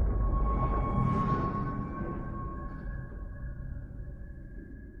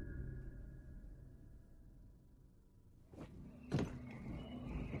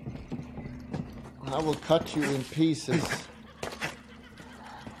 I will cut you in pieces.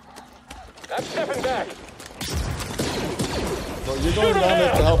 I'm stepping back. So you're going down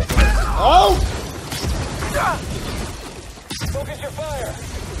there to help. Oh! Focus your fire.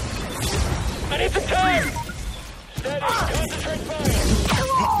 I need some time. Steady. Concentrate fire.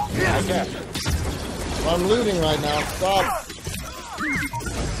 I guess. I'm looting right now. Stop.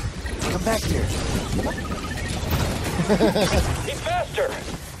 Come back here. He's faster.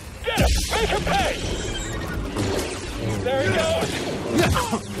 Get him. Make him pay. There he goes.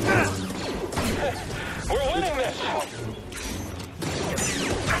 We're winning this.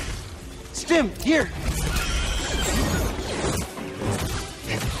 Stim, here.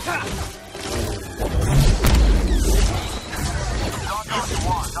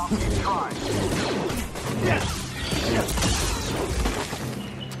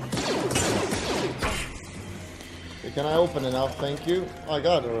 Okay, can I open it now? Thank you. Oh, I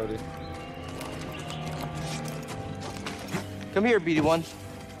got it already. Come here, BD1.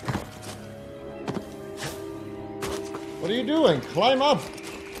 What are you doing? Climb up.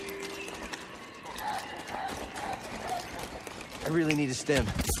 I really need a stim.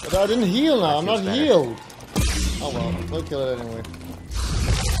 But I didn't heal now. I'm not Feels better. healed. Oh well. We'll kill it anyway.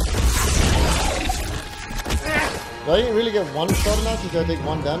 Do I really get one shot in that? Because I take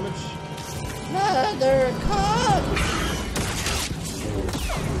 1 damage? Mother God!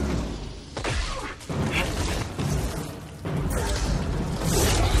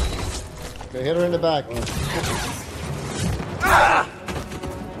 Okay, hit her in the back.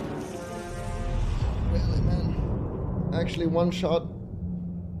 Really, man. Actually, 1 shot.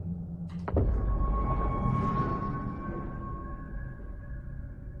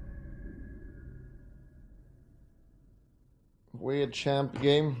 Weird champ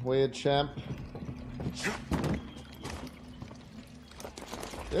game. Weird champ.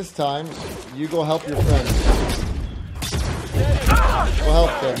 This time, you go help your friends. Go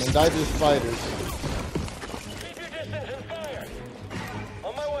help them and die to the spiders. Keep your distance and fire.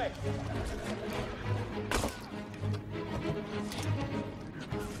 On my way.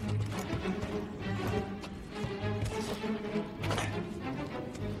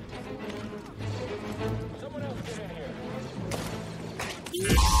 Someone else get in here.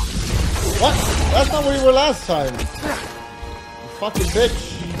 What? That's not where you were last time. You fucking bitch.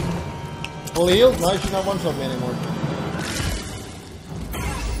 Full healed? Now you should not one-shot me anymore.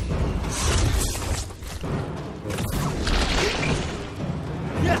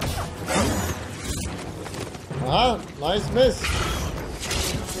 Ah, nice miss.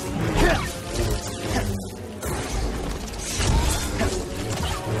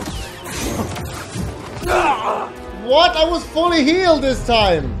 What? I was fully healed this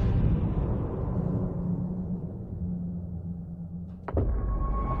time.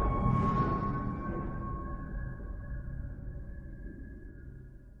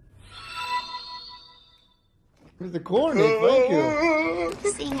 Here's the coordinate, thank you.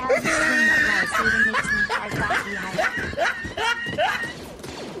 Seeing how the stream that lies even makes me hard back behind.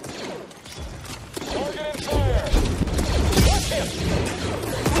 Target and fire. Watch him.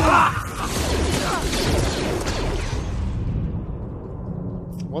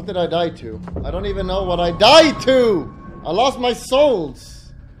 What did I die to? I don't even know what I died to! I lost my souls!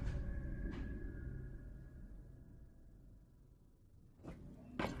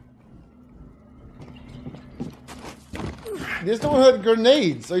 This don't hurt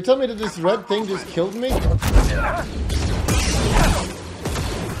grenades. Are you telling me that this red thing just killed me?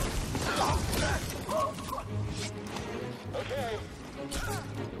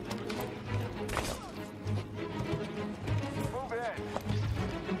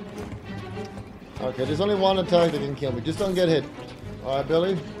 Okay, there's only one attack that can kill me. Just don't get hit. Alright,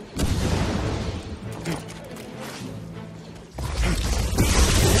 Billy.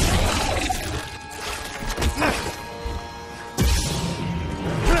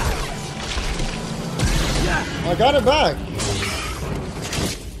 I got it back.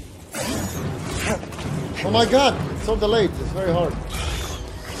 Oh my god, it's so delayed. It's very hard.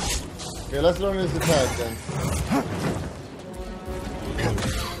 Okay, let's learn this attack then.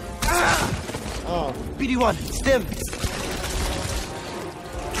 Oh. BD1, stim.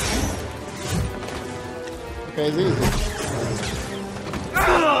 Okay, it's easy.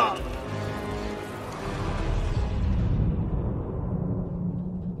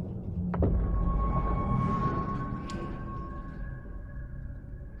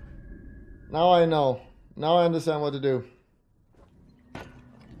 Now I know. Now I understand what to do.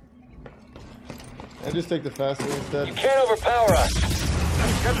 I just take the fast way instead. You can't overpower us.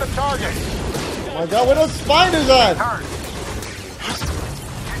 Get the target. Oh my god, where those spiders at?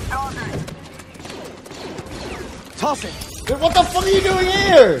 Toss it. Dude, what the fuck are you doing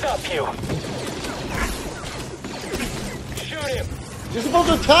here? Stop you. Shoot him. You're supposed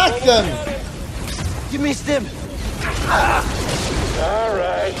to attack them. Give me stim. All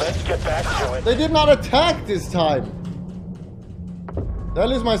right, let's get back to it. They did not attack this time. Did I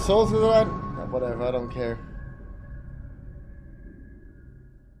lose my soul through that? Whatever, I don't care.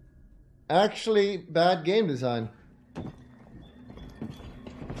 Actually, bad game design.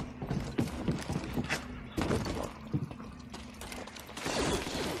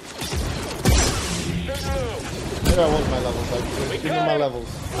 Maybe I want my levels, actually. Give me my levels.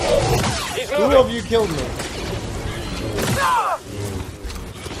 2 of you killed me.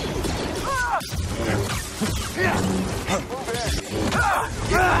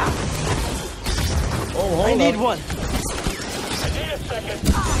 Oh, hold I need on. one. I need a second.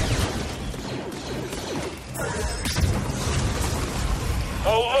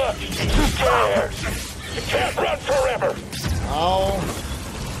 Oh, look. He's scared. You can't run forever. Ow.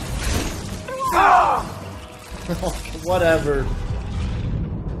 Whatever.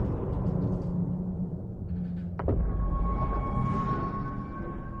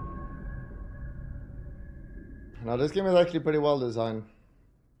 Now this game is actually pretty well designed.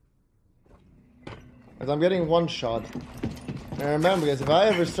 As I'm getting one shot. And remember guys, if I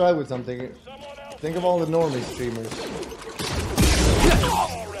ever strike with something, think of all the normie streamers.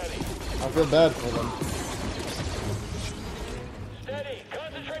 I feel bad for them. Steady.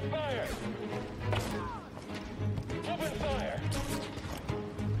 Concentrate fire. Open fire.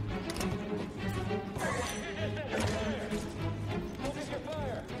 Focus your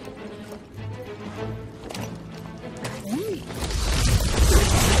fire.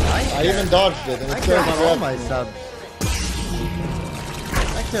 I even dodged it and I it care killed about my all rep. my subs.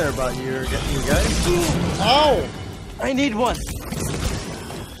 I care about you guys. Ow! I need one.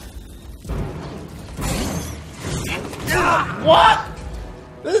 What?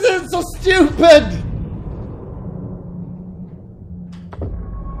 This is so stupid!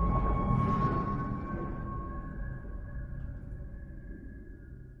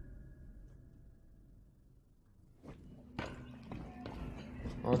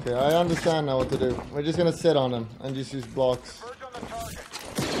 Okay, I understand now what to do. We're just gonna sit on him and just use blocks.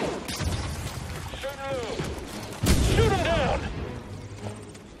 Shoot him down.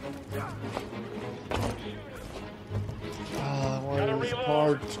 Ah, where is this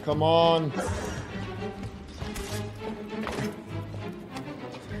part? Come on.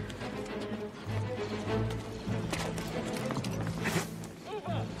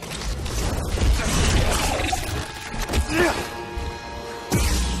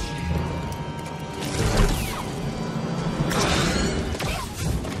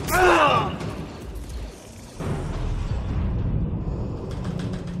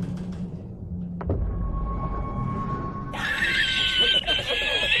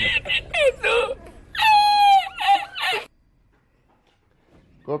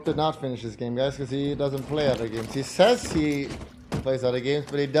 Gorp did not finish this game, guys, because he doesn't play other games. He says he plays other games,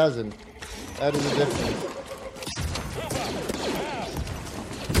 but he doesn't. That is the difference.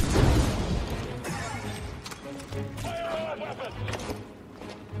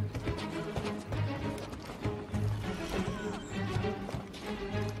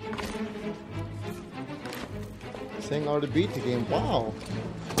 Saying R to beat the game. Wow.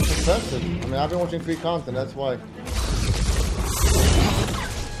 That's impressive. I mean, I've been watching free content, that's why.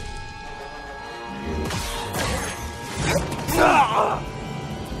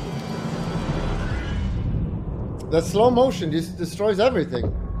 The slow motion just destroys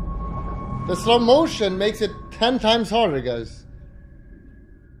everything. The slow motion makes it 10 times harder, guys.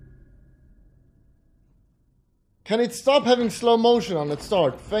 Can it stop having slow motion on its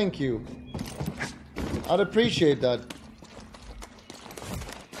start? Thank you. I'd appreciate that.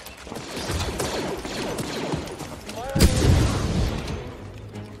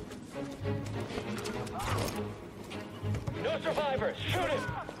 No survivors. Shoot him.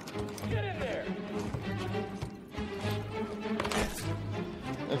 Get in there.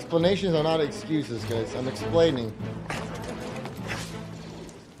 Explanations are not excuses, guys. I'm explaining.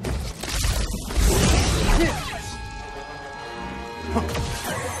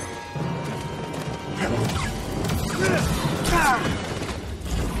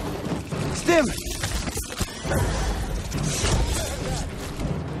 Stim!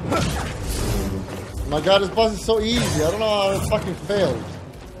 My god, this boss is so easy. I don't know how it fucking failed.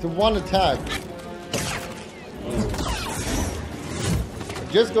 to one attack.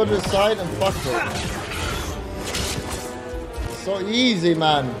 Just go to the side and fuck her. So easy,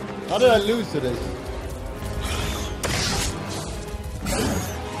 man. How did I lose to this?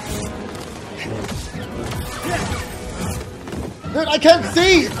 Dude, I can't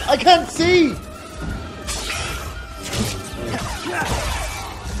see! I can't see!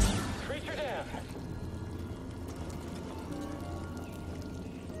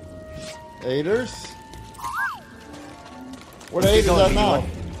 Aiders? Where are the aiders at now?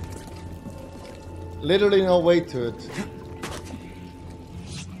 Literally no way to it.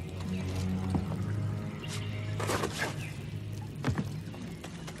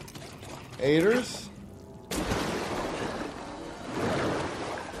 Aiders?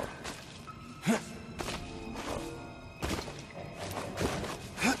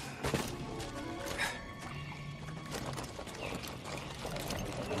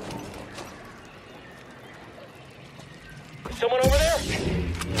 Someone over there?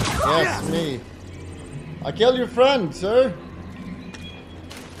 Yes, me. I killed your friend, sir.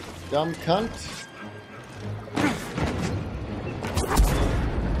 Dumb cunt.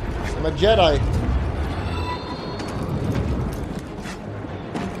 I'm a Jedi. I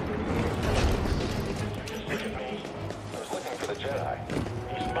was looking for the Jedi.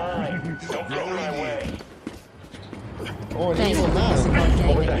 He's mine. Don't get in my way. Oh, an Thank evil you man. for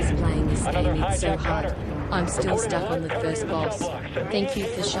playing this game. It's so hard. I'm still stuck on the first boss. Thank you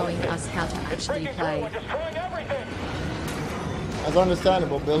for showing us how to actually play. That's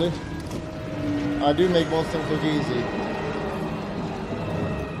understandable, Billy. I do make most things look easy.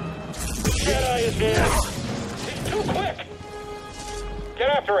 Jedi is dead. He's too quick. Get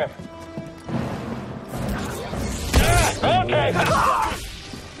after him. Okay.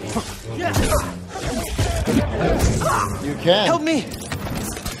 You can. Help me.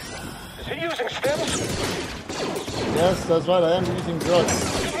 Is he using stims? Yes, that's right. I am using drugs.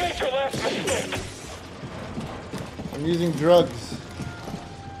 You made your last mistake. I'm using drugs.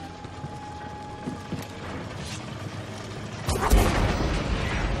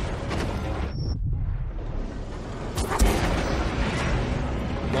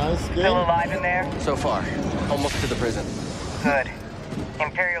 Nice game. Still alive in there? So far. Almost to the prison. Good.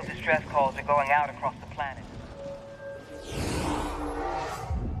 Imperial distress calls are going out across the planet.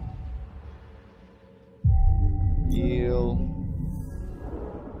 Deal.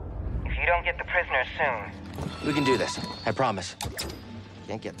 If you don't get the prisoners soon... We can do this. I promise.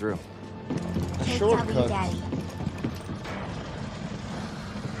 Can't get through. Shortcut. Daddy.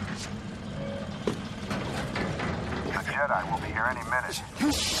 The Jedi will be here any minute.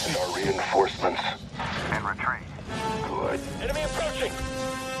 And our reinforcements. In retreat. Good. Enemy approaching.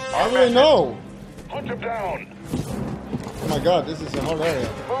 How do they know? Punch him down. Oh my god, this is a hard area.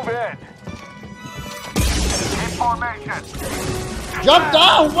 Move in. In formation. Jump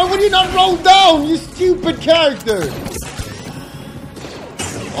down! Why would you not roll down, you stupid character?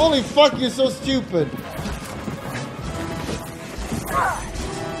 Holy fuck, you're so stupid.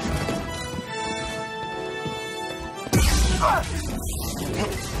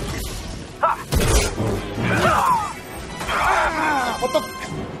 What the?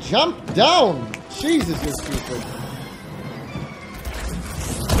 Jump down! Jesus, you're stupid.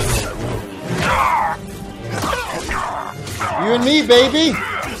 You and me, baby!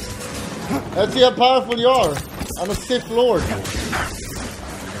 Let's see how powerful you are. I'm a Sith Lord.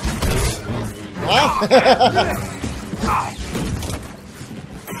 Huh?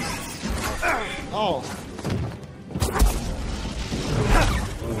 Oh.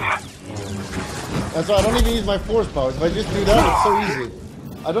 That's why I don't even use my force powers. If I just do that, it's so easy.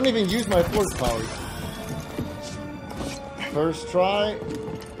 I don't even use my force powers. First try.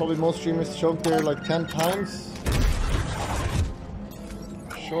 Probably most streamers choke there like 10 times.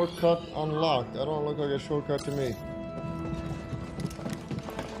 Shortcut unlocked. I don't look like a shortcut to me.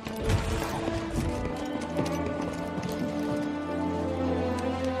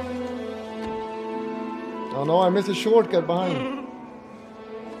 Oh no, I missed a shortcut behind.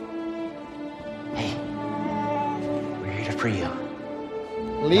 Hey. We're here to free you.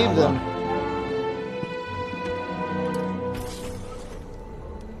 Leave them.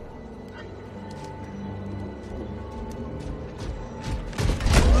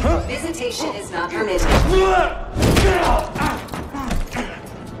 Visitation is not permitted.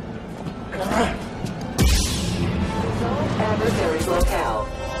 Adversary's locale.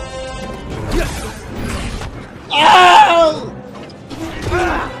 Ow!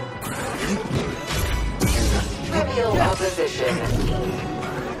 Trivial opposition.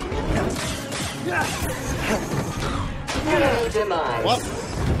 Enemy demise. What?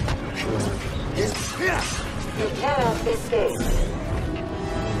 You cannot escape.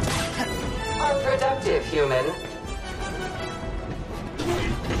 Unproductive, human.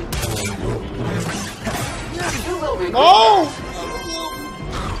 You will regret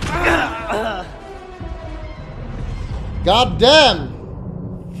God damn!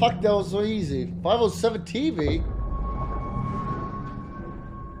 Fuck, that was so easy. 507 TV?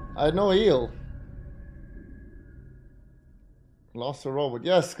 I had no heal. Lost a robot.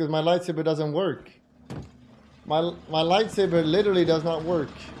 Yes, because my lightsaber doesn't work. My lightsaber literally does not work.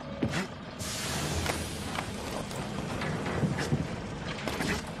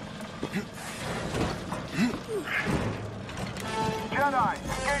 Jedi,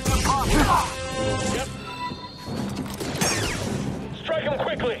 engage the pump. Yep. Strike him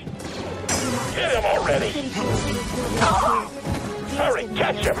quickly. Hit him already. Hurry,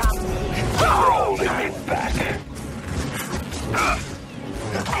 catch him. Rolling it back.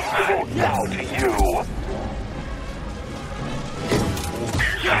 Oh, now to you.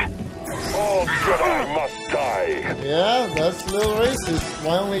 All Jedi must die. Yeah, that's a little racist.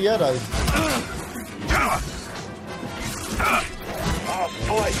 Why only Jedi? I'll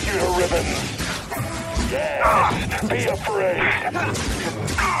slice you to ribbons. Yes, be afraid.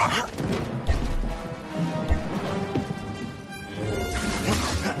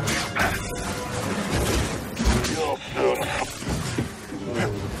 You'll soon.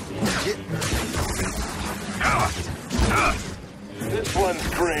 This one's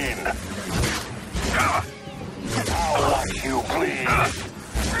green. I'll watch you bleed.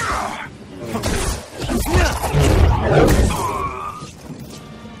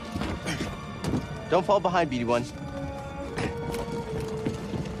 Don't fall behind, BD1.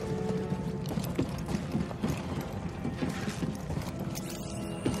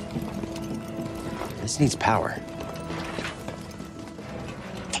 This needs power.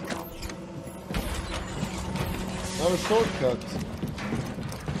 Not a shortcut.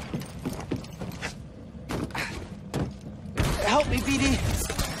 Help me, BD!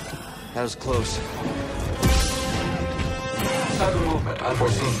 That was close. Sudden movement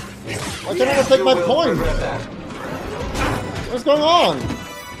unforeseen. Why can't I not take my point? What's going on?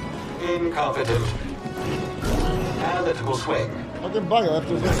 Incompetent. Analytical swing. Fucking bug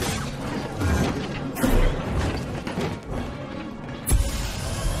after this.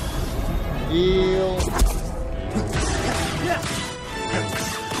 Heal.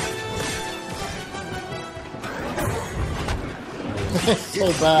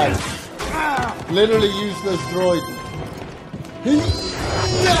 So bad. Literally useless droid.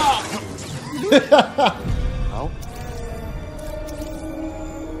 Oh.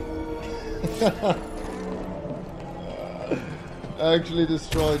 Actually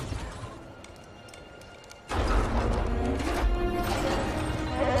destroyed.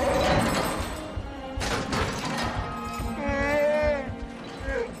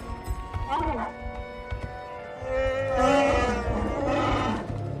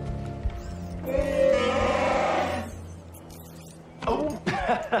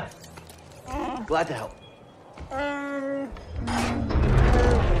 Glad to help.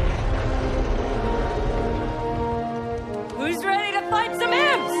 Who's ready to fight some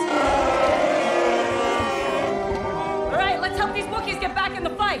imps? All right, let's help these Wookiees get back in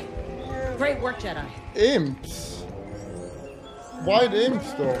the fight. Great work, Jedi. Imps? Why the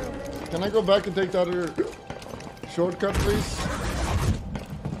imps though? Can I go back and take that other shortcut, please?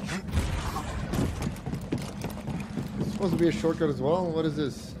 It's supposed to be a shortcut as well? What is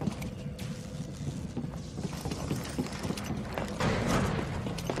this?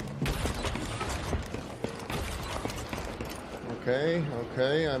 Okay,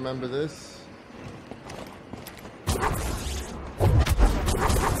 okay, I remember this.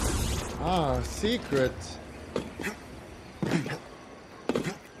 Ah, secret.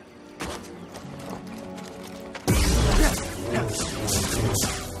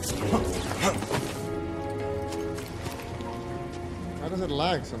 How does it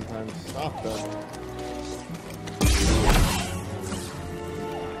lag sometimes? Stop that.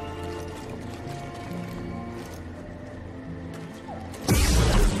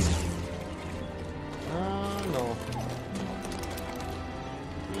 No.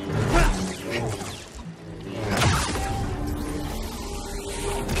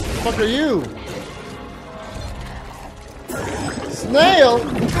 What the fuck are you? Snail?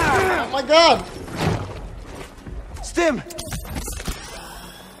 Oh my god! Stim!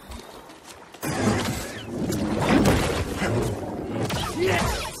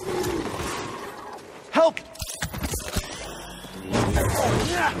 Help!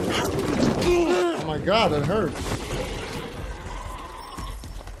 Oh my god, it hurts.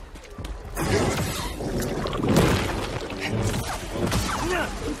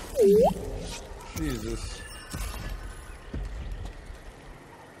 Jesus.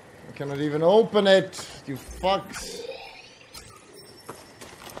 I cannot even open it, you fucks.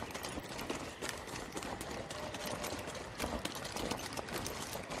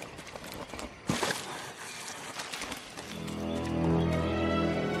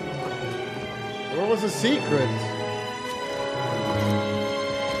 Where was the secret?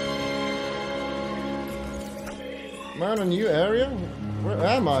 Am I in a new area? Where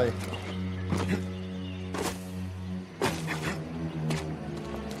am I?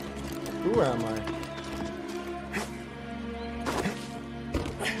 Who am I?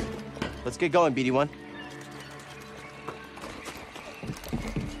 Let's get going, BD1.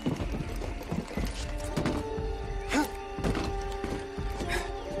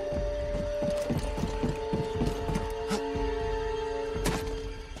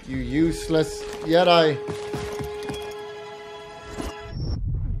 You useless Jedi.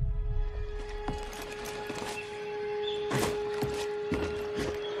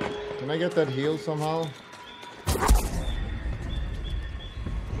 Can I get that heal somehow?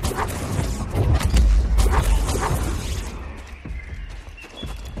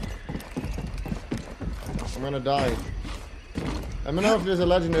 I'm gonna die. Let me know if there's a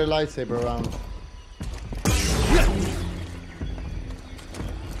legendary lightsaber around.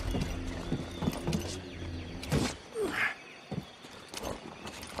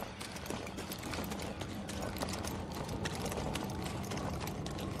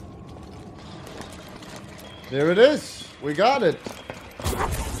 There it is. We got it. The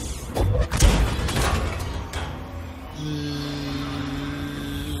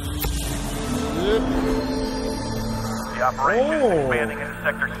operation is expanding into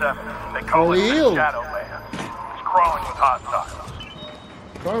Sector 7. They call it the Shadowlands. It's crawling with hostiles.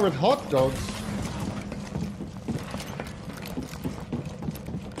 Crawling with hot dogs?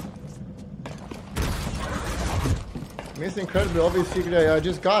 Missed incredibly obvious secret area. I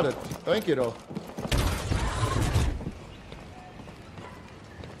just got it. Thank you, though.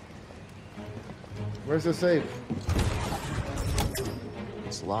 Where's the safe?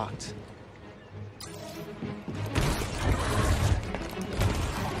 It's locked.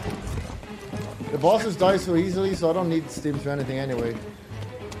 The bosses die so easily, so I don't need stims for anything anyway.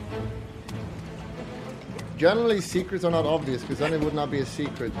 Generally, secrets are not obvious, because then it would not be a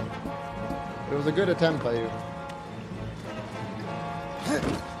secret. It was a good attempt by you.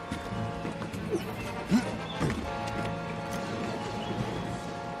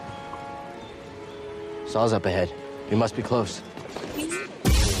 Saw's up ahead. We must be close. We'll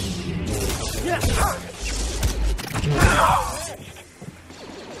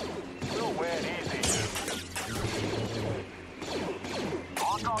win easy.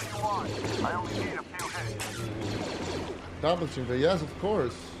 Lock all you want. I only need a few hits. Double shooter, yes, of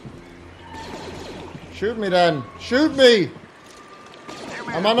course. Shoot me then. Shoot me!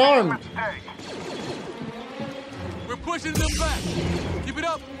 I'm unarmed. We're pushing them back. Keep it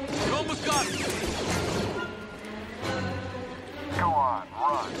up. You almost got it. Go on,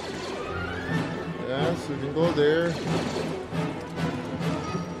 run. Yes, we can go there.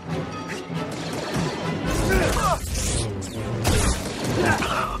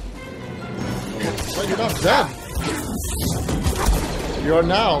 Well, you're not dead. You are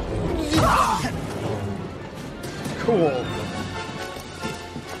now. Cool.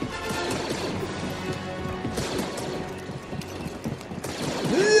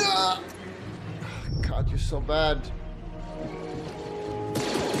 God, you're so bad.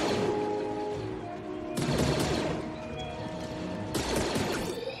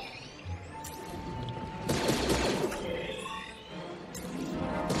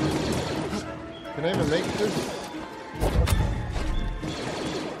 Can I even make this?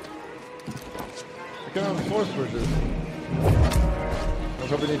 I cannot force push this. I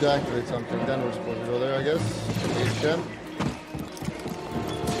probably need to activate something, then we're supposed to go there, I guess. HM.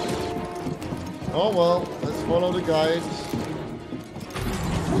 Oh well, let's follow the guides.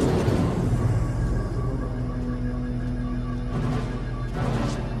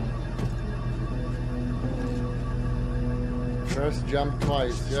 First jump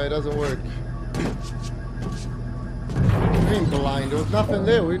twice. Yeah, it doesn't work. Green blind. There was nothing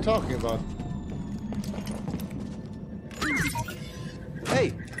there. What are you talking about?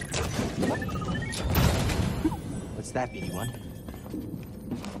 Hey! What's that, BD1?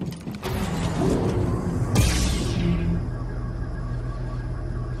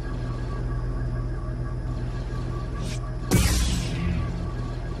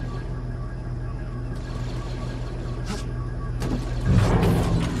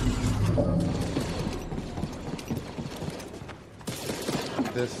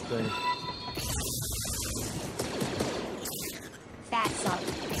 this thing. That's up.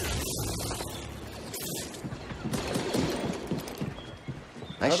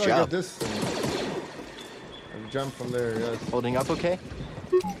 Nice How do I job. get this thing? I jump from there, yes. Holding up okay?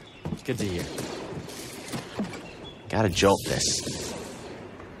 Good to hear. Gotta jolt this.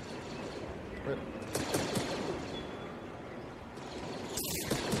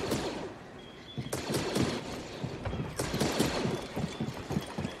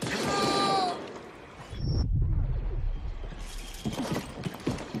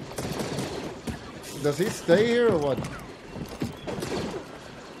 Does he stay here or what?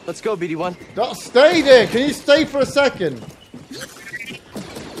 Let's go, BD1. Don't stay there! Can you stay for a second?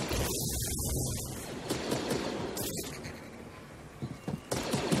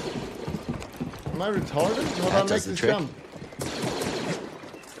 Am I retarded? How do I make this jump?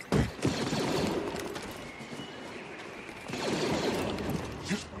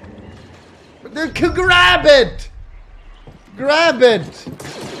 Grab it! Grab it!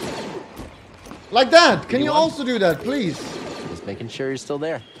 Like that! Can you also do that, please? Just making sure you're still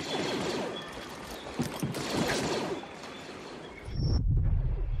there.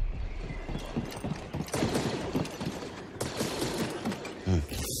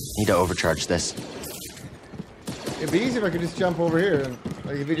 Need to overcharge this. It'd be easy if I could just jump over here and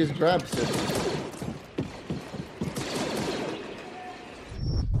like if he just grabs it.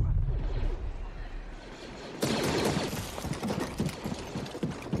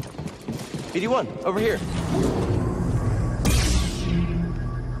 BD1, over here.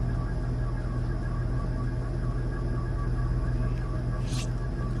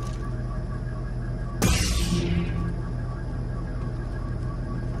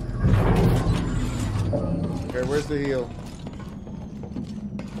 Okay, where's the heel?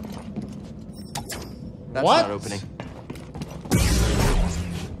 That's what? not opening.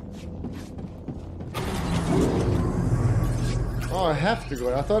 Oh, I have to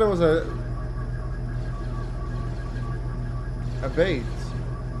go. I thought it was a bait.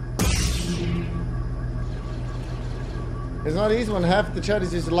 It's not easy when half the chat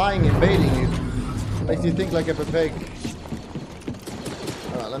is just lying and baiting you. Makes you think like a pig.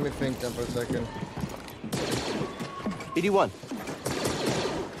 Alright, let me think then for a second. BD1.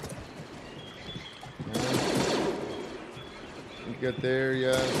 Get there,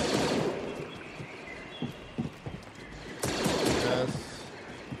 yes. Yes.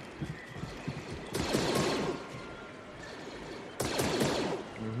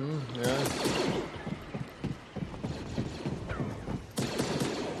 Yes.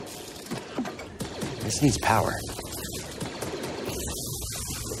 This needs power.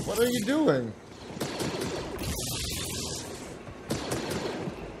 What are you doing?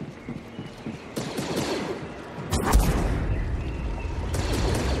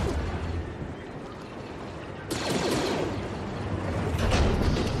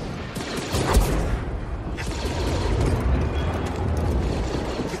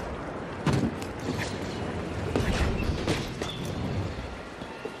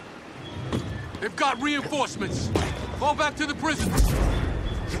 They've got reinforcements. Fall back to the prison.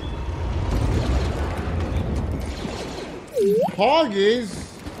 Hoggies?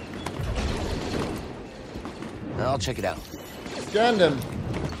 I'll check it out. Scan them.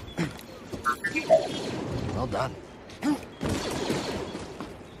 Well done.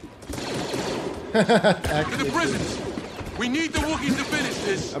 To the prisons. We need the Wookiees to finish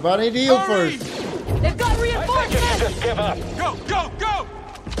this. About any deal Hurry! first. They've got reinforcements! Just give up. Go, go, go!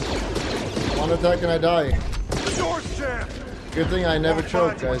 One attack and I die. The door's jammed. Good thing I never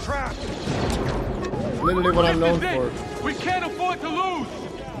choke, guys. Literally what I'm known for. We can't afford to lose.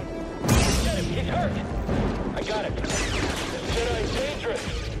 He's hurt. I got it. This Jedi's dangerous.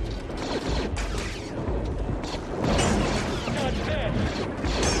 Not dead.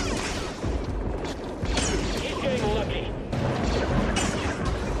 He's getting lucky.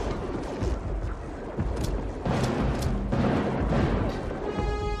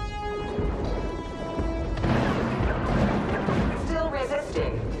 Still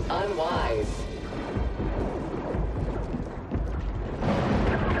resisting. Unwise.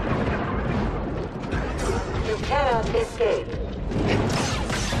 You cannot escape.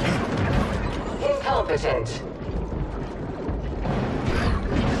 Incompetent.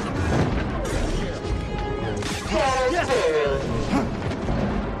 Counter-spirit.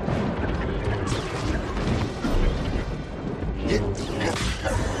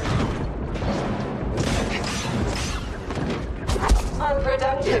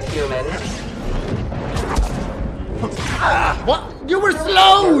 Unproductive, human. What? You were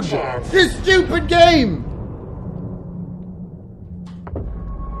slowed! This stupid game!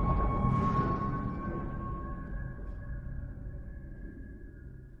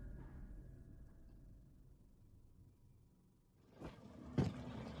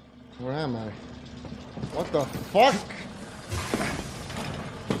 Where am I? What the fuck?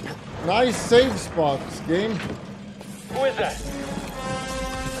 Nice save spots, game. Who is that?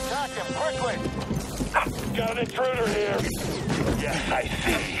 Attack him quickly! Got an intruder here. Yes, I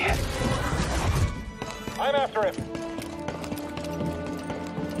see. I'm after him.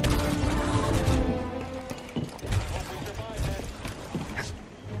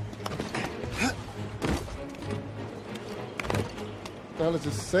 What the hell is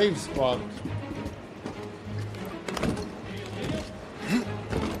a save spot?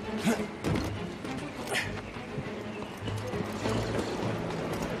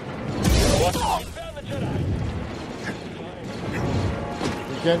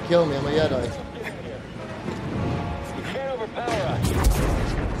 You can't kill me, I'm a Jedi. You can't overpower us.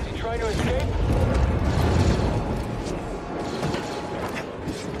 Is he trying to escape?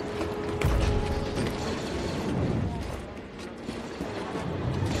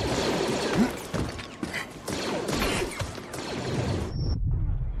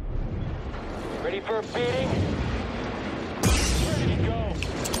 Ready for a beating? Ready to go.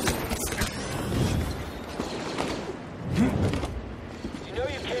 You know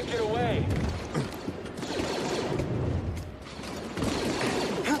you can't get away.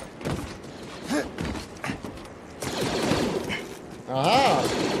 Aha!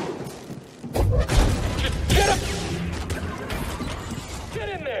 Get him! Get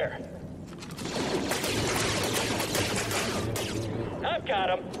in there! I've got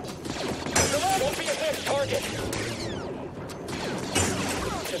him. Don't be a next target.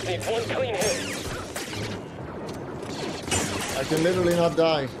 Just need one clean hit. I can literally not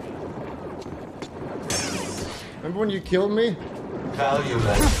die. Remember when you killed me?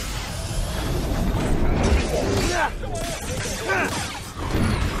 Valueless.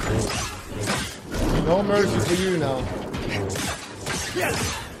 No mercy for you now.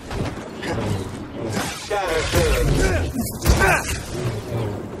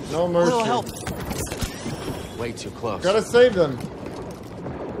 No mercy. Little help. Way too close. Gotta save them.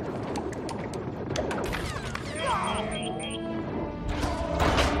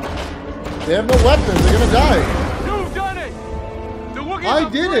 They have no weapons, they're gonna die. You've done it! The Wookiees I are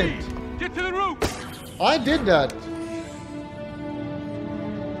did free. it! Get to the roof! I did that.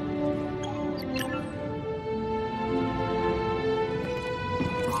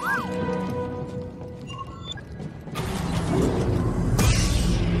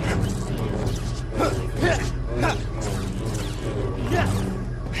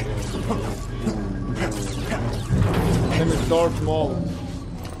 Name is Darth Maul.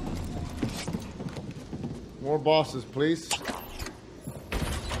 More bosses, please.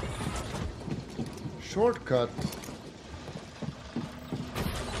 Shortcut.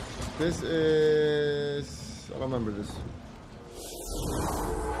 This is... I don't remember this.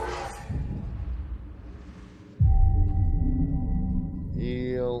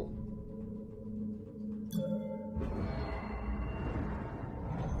 Heal.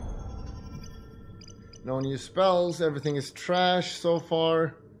 No new spells. Everything is trash so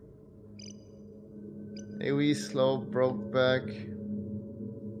far. AoE slow, broke back.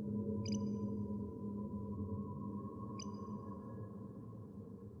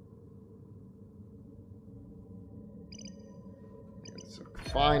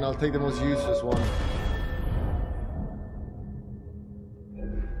 Fine, I'll take the most useless one.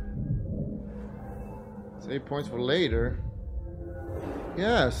 Save points for later.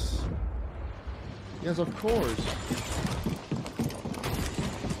 Yes. Yes, of course.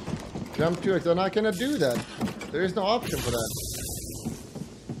 Jump 2x, and I cannot do that. There is no option for that.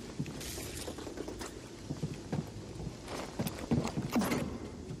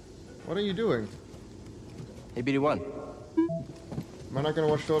 What are you doing? Hey, BD1. Am I not gonna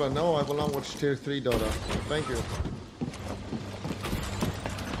watch Dota? No, I will not watch Tier 3 Dota. Thank you.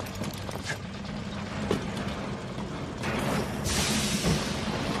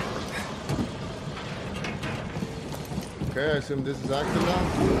 Okay, I assume this is active now.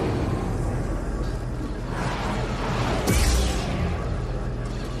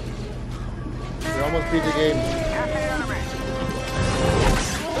 We almost beat the game.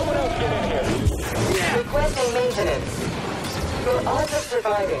 Someone else get in here. Requesting maintenance. Your odds of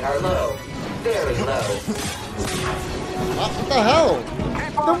surviving are low. Very low. What the hell?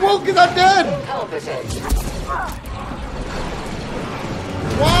 The Wookiees are dead! Incompetent.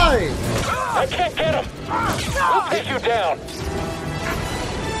 Why? I can't get him! We'll take you down!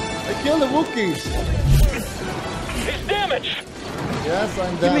 I killed the Wookiees! He's damaged! Yes,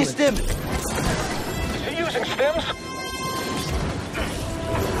 I'm damaged. Give me stim! Is he using stims?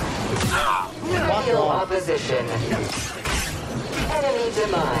 Trivial opposition. Enemy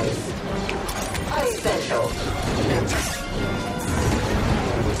demise. Unessential.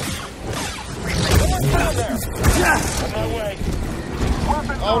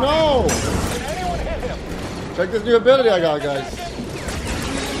 Oh no! Check this new ability I got, guys.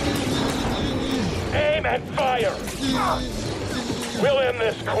 Aim and fire. We'll end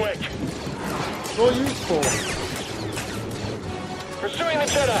this quick. So useful. Pursuing the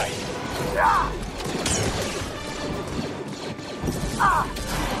Jedi. I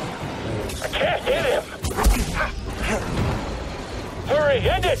can't hit him. Hurry,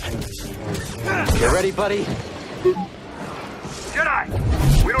 end it. Get ready, buddy. Jedi!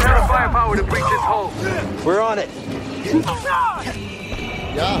 We don't have the firepower to breach this hole. We're on it.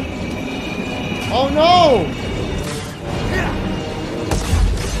 Yeah. Oh no!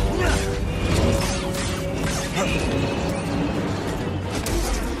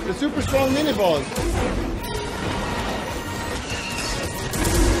 The super strong mini boss.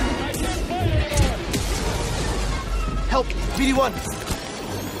 Help! BD1!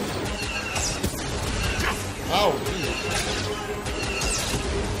 Ow.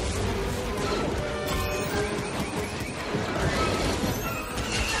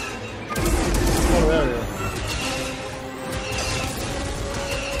 Oh, area.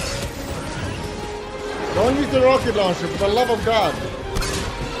 Don't use the rocket launcher, for the love of God.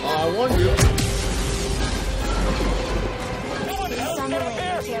 I warned you.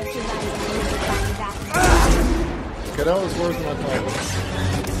 Okay, that was worse than I thought.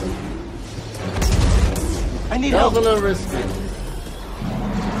 I need help. help. That was a little risky.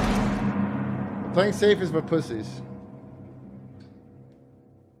 Playing safe is for pussies.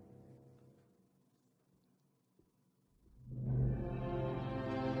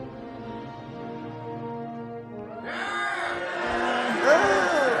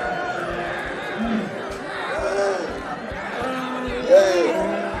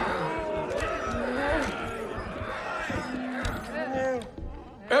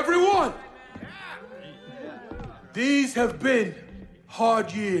 Everyone! These have been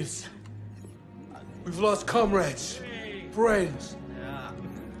hard years. We've lost comrades, friends,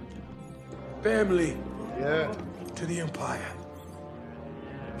 family to the Empire.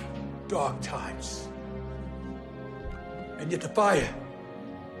 Dark times. And yet the fire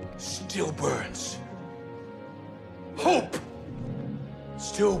still burns. Hope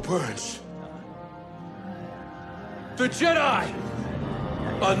still burns. The Jedi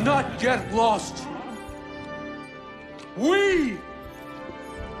are not yet lost. We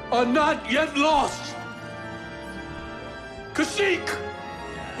are not yet lost. Kashyyyk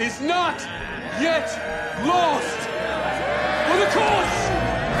is not yet lost. For the cause!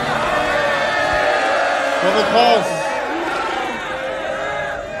 For the cause!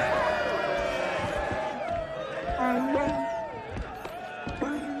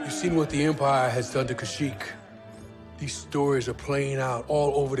 You've seen what the Empire has done to Kashyyyk. These stories are playing out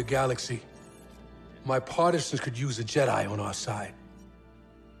all over the galaxy. My partisans could use a Jedi on our side.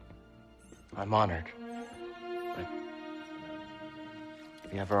 I'm honored. But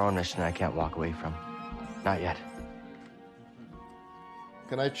we have our own mission I can't walk away from. Not yet.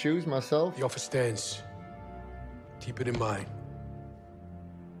 Can I choose myself? The offer stands. Keep it in mind.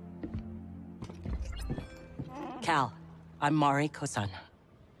 Cal, I'm Mari Kosan,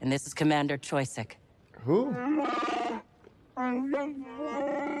 and this is Commander Choyyssyk. Who?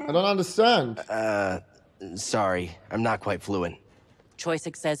 I don't understand. Sorry. I'm not quite fluent.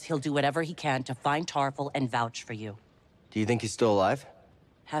 Choyyssyk says he'll do whatever he can to find Tarful and vouch for you. Do you think he's still alive?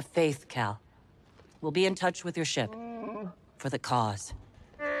 Have faith, Cal. We'll be in touch with your ship. For the cause.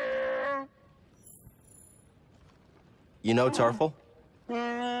 You know Tarful?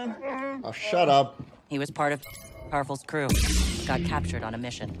 Oh, shut up. He was part of Tarful's crew. Got captured on a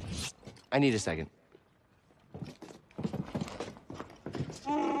mission. I need a second.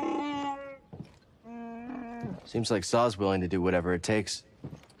 Seems like Saw's willing to do whatever it takes.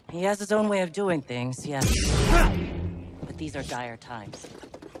 He has his own way of doing things, yes. But these are dire times.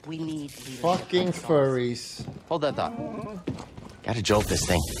 We need leadership. Fucking furries. Hold that thought. Gotta jolt this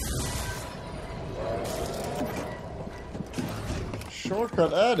thing.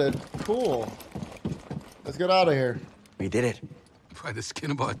 Shortcut added. Cool. Let's get out of here. We did it. By the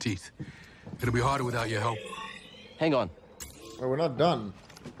skin of our teeth. It'll be harder without your help. Hang on. Oh, we're not done.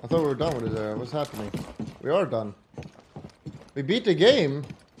 I thought we were done with it. What's happening? We are done. We beat the game.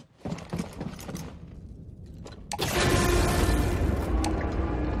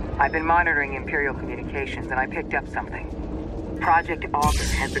 I've been monitoring Imperial communications, and I picked up something. Project Augur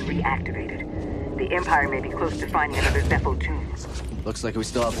has been reactivated. The Empire may be close to finding another Zepho tomb. Looks like we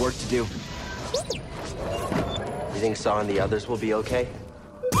still have work to do. think Saw and the others will be okay?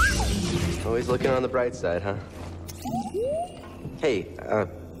 Always looking on the bright side, huh? Hey,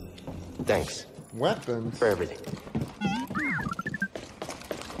 thanks. Weapons? For everything.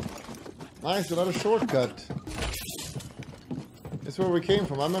 Nice, another shortcut. This is where we came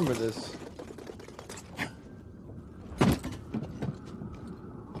from, I remember this.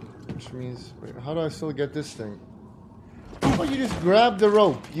 Which means, wait, how do I still get this thing? How about you just grab the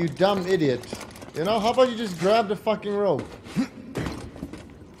rope, you dumb idiot? You know, how about you just grab the fucking rope?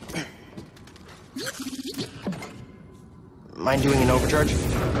 Mind doing an overcharge?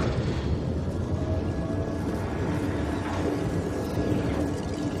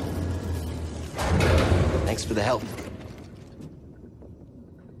 Thanks for the help.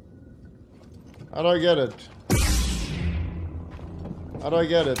 How do I get it? How do I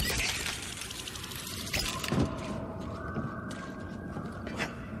get it?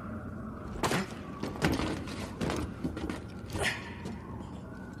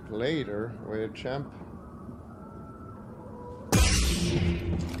 Later, wait, champ.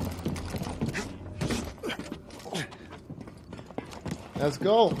 Let's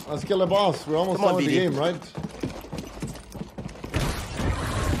go. Let's kill the boss. We're almost done with the game, right?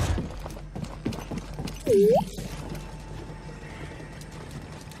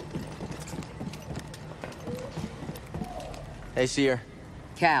 Hey, Seer.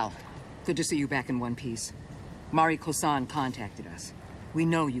 Cal, good to see you back in one piece. Mari Kosan contacted us. We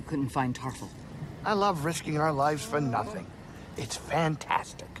know you couldn't find Tarful. I love risking our lives for nothing. It's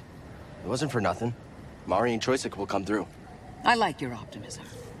fantastic. It wasn't for nothing. Mari and Choysic will come through. I like your optimism.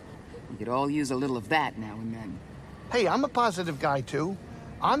 We could all use a little of that now and then. Hey, I'm a positive guy, too.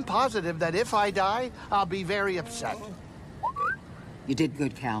 I'm positive that if I die, I'll be very upset. You did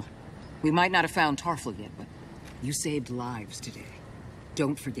good, Cal. We might not have found Tarful yet, but you saved lives today.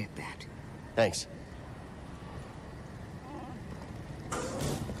 Don't forget that. Thanks.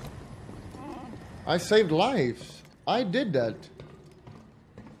 I saved lives. I did that.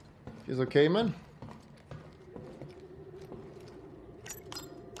 He's okay, man?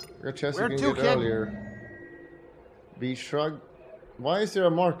 Got chest you can get earlier. B shrug. Why is there a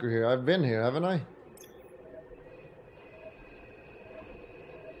marker here? I've been here, haven't I?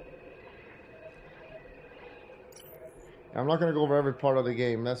 I'm not gonna go over every part of the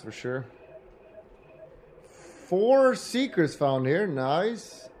game, that's for sure. 4 secrets found here,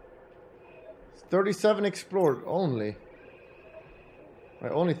 nice. 37 explored only.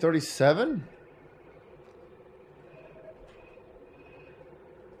 Wait, only 37?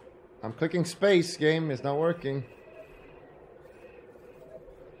 I'm clicking space, game, it's not working.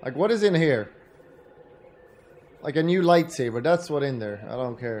 Like, what is in here? Like a new lightsaber, that's what in there. I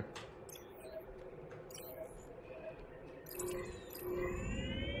don't care.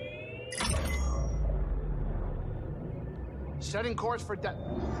 Setting course for Wait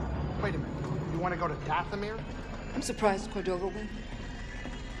a minute. You want to go to Dathomir? I'm surprised Cordova went.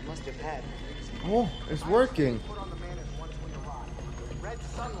 Must have had. Oh, it's working. Red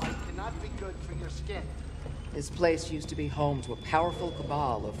sunlight cannot be good for your skin. This place used to be home to a powerful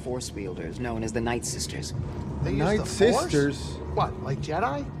cabal of Force wielders known as the Night Sisters. They Night use the Force? Sisters? What, like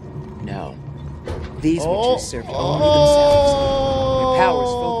Jedi? No. These witches served only themselves. Their powers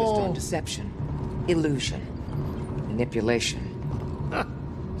focused on deception, illusion, manipulation.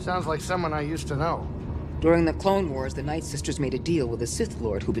 Sounds like someone I used to know. During the Clone Wars, the Night Sisters made a deal with a Sith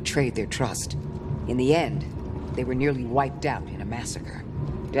Lord who betrayed their trust. In the end, they were nearly wiped out in a massacre.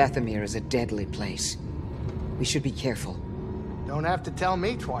 Dathomir is a deadly place. We should be careful. Don't have to tell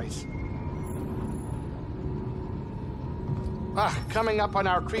me twice. Coming up on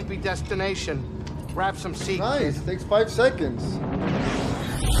our creepy destination. Grab some seats. Nice, it takes 5 seconds.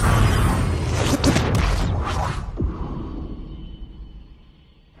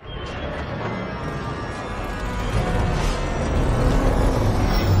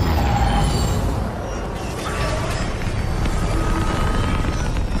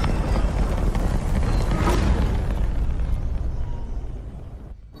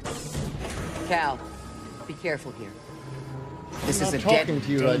 Cal, be careful here. This is I'm a not talking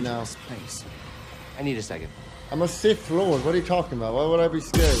to you right now. Place. I need a second. I'm a Sith Lord. What are you talking about? Why would I be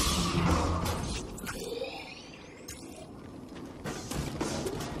scared?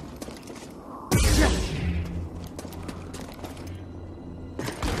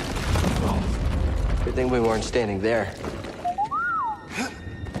 Good thing we weren't standing there.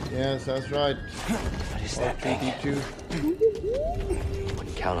 Yes, that's right. What is that thing?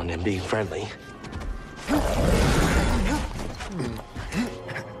 Wouldn't count on him being friendly.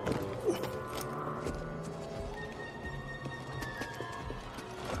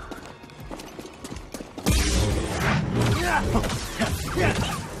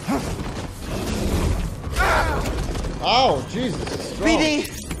 Ow, Jesus. BD!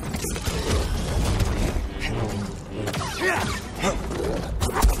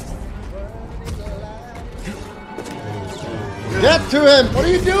 Get to him! What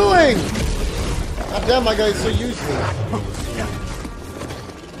are you doing? God damn, my guy is so useless.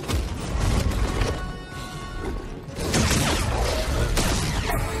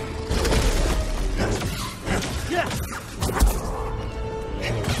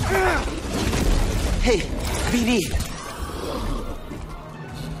 Hey, BD!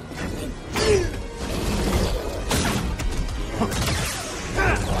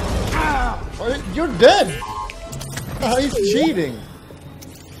 Oh, you're dead! Oh, he's cheating.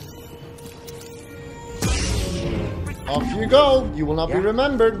 Off you go. You will not be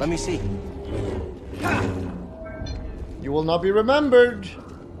remembered. Let me see. You will not be remembered.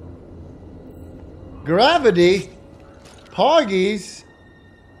 Gravity? Poggies?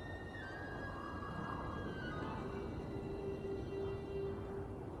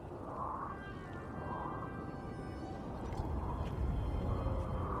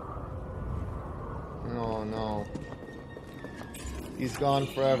 Oh no. He's gone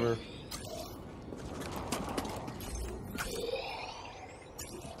forever.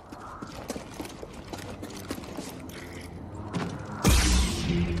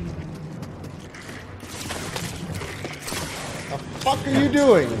 The fuck are you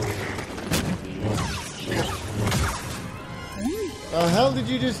doing? The hell did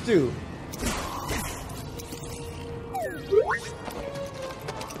you just do?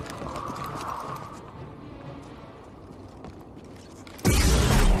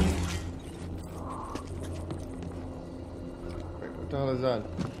 What the hell is that?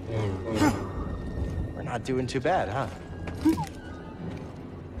 We're not doing too bad, huh?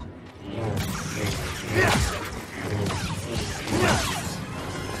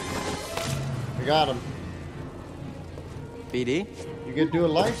 I got him. BD? You get to do a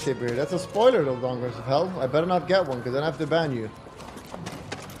lightsaber here. That's a spoiler, though, Congress of Hell. I better not get one, because then I have to ban you.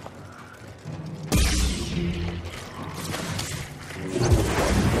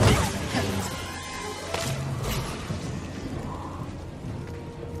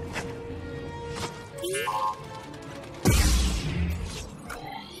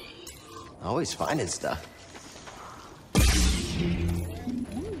 Always finding stuff.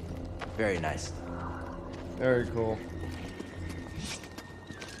 Very nice. Very cool.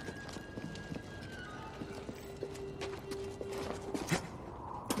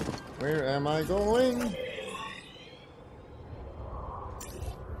 Where am I going?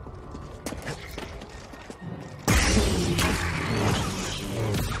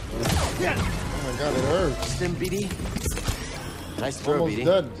 Oh my god, it hurts. Stim, BD. Nice throw, Almost BD.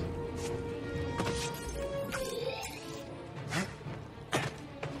 dead.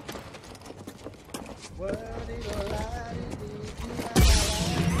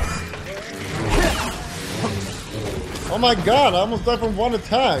 Oh my god, I almost died from one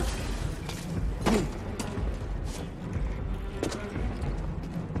attack.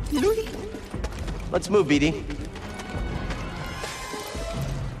 Let's move, BD.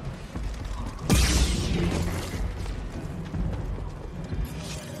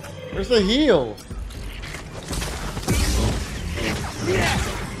 Where's the heal?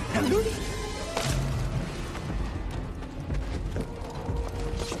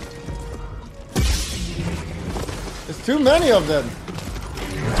 There's too many of them.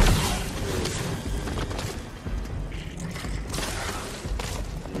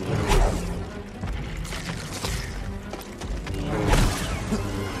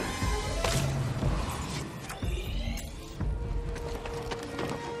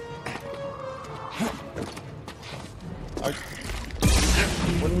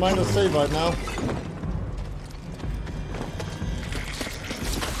 Wouldn't mind a save right now.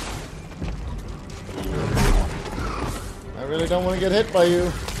 I really don't want to get hit by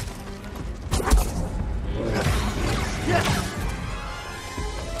you.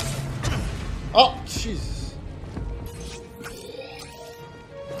 Oh, Jesus.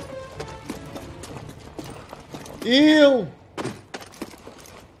 Ew.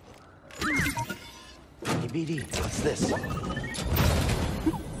 Hey, BD, what's this?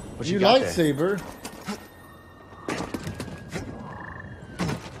 What You got lightsaber.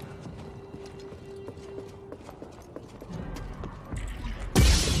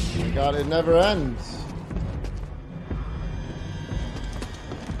 Oh my god, it never ends.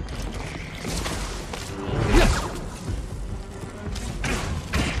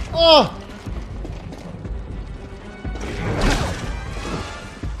 Oh!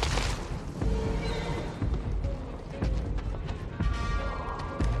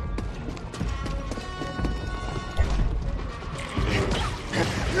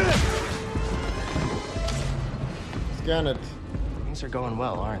 Scan it. Things are going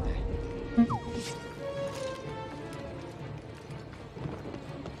well, aren't they?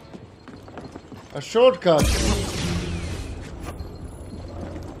 A shortcut.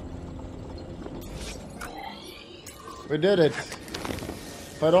 We did it.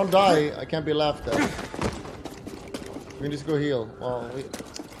 If I don't die, I can't be laughed at. We can just go heal. Well,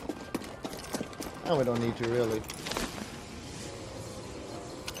 we don't need to really.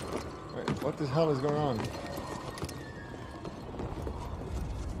 Wait, what the hell is going on?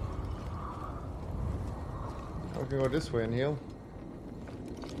 We can go this way and heal.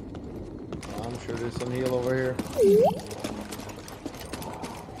 I'm sure there's some heal over here.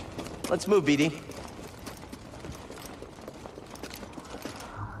 Let's move, BD.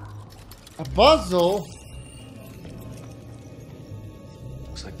 A puzzle?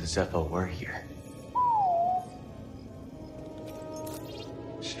 Looks like the Zeppo were here.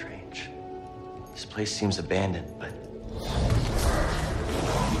 Strange. This place seems abandoned, but...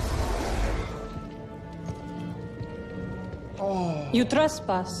 Oh. You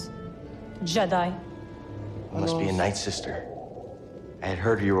trespass, Jedi. You must be a Night Sister. I had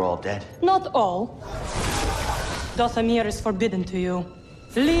heard you were all dead. Not all. Dathomir is forbidden to you.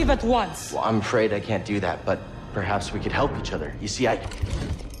 Leave at once. Well, I'm afraid I can't do that, but perhaps we could help each other. You see,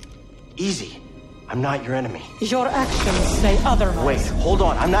 Easy. I'm not your enemy. Your actions say otherwise. Wait, hold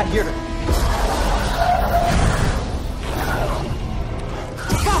on. I'm not here to...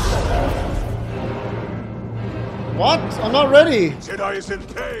 What? I'm not ready. Jedi is in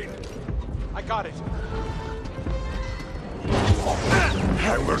pain. I got it.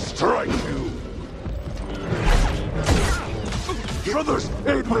 I will strike you. Brothers,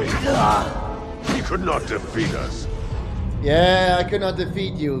 aid me. You could not defeat us. Yeah, I could not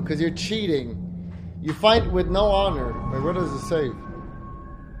defeat you because you're cheating. You fight with no honor. Wait, what does it say?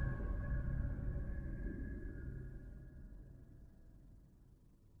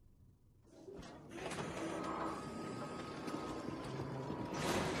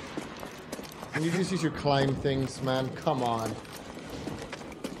 Can you just use your climb things, man? Come on.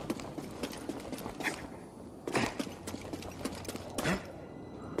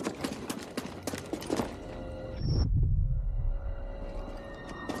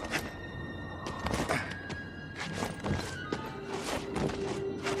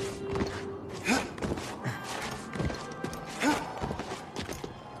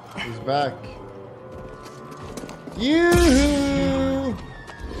 He's back. Yoo-hoo!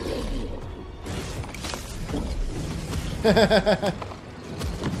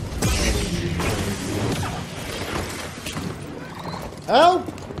 Help!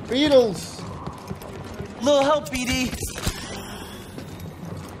 Beetles! Little help, BD!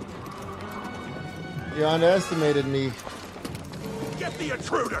 You underestimated me. Get the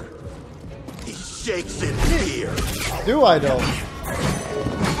intruder! He shakes in fear. Do I though?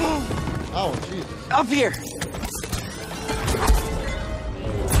 Oh, Jesus. Up here!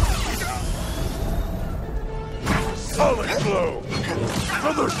 Solid blow!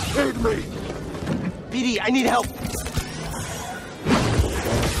 Brothers, aid me! BD, I need help!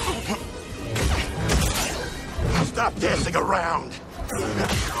 Stop dancing around!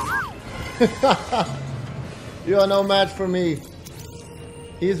 You are no match for me.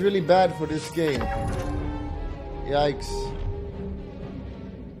 He is really bad for this game. Yikes.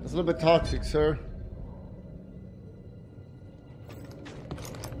 That's a little bit toxic, sir.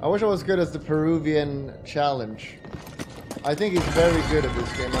 I wish I was good as the Peruvian challenge. I think he's very good at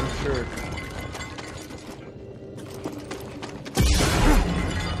this game, I'm sure.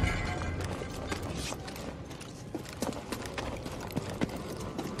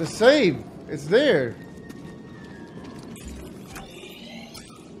 The save! It's there!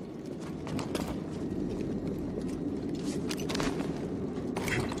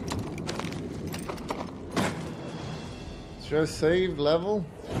 Just save level?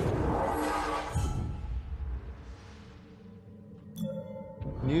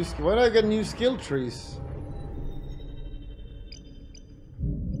 New skill. Why do I get new skill trees?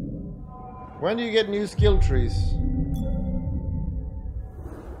 When do you get new skill trees?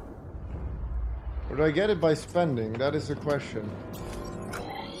 Or do I get it by spending? That is the question.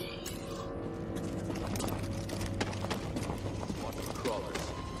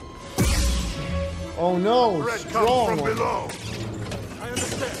 Oh no, strong one. Below. I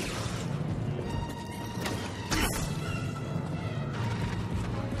understand.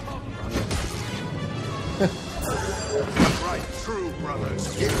 Right, true brothers.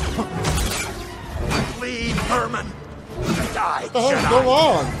 Leave Herman. Die, What the hell's Jedi. going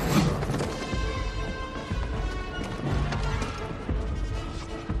on?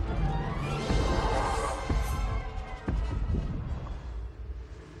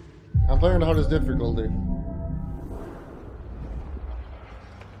 playing on the hardest difficulty.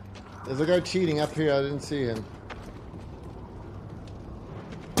 There's a guy cheating up here, I didn't see him.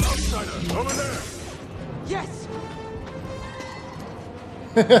 Outsider, over there! Yes!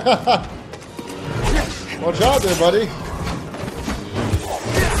 Watch out there, buddy.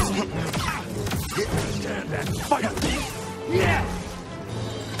 Stand and fight! Yeah!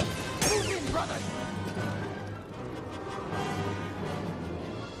 Move in, brother!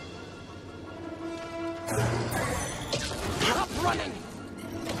 Stop running!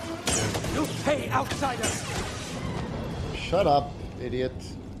 You pay, outsider! Shut up, idiot.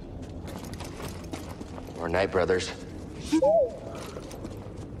 Or Night Brothers.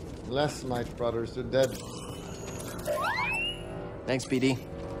 Less Night Brothers, they're dead. Thanks, BD.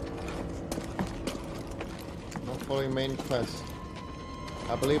 Not following main quest.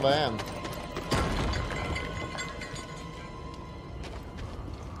 I believe I am.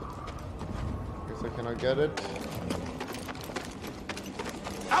 Guess I cannot get it.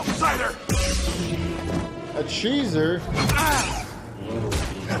 Outsider! A cheeser?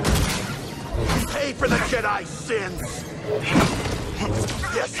 Pay for the Jedi sins!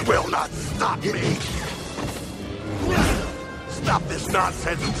 This will not stop me! Stop this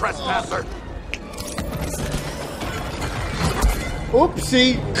nonsense, trespasser!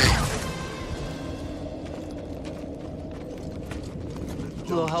 Oopsie! A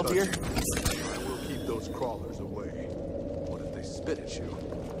little help here? We'll keep those crawlers away. What if they spit at you?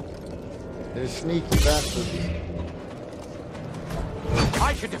 They're sneaky bastards.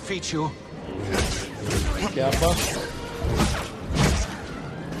 I can defeat you. Kappa.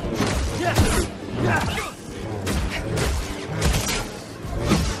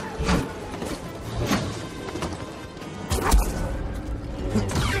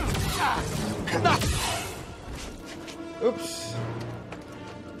 Oops.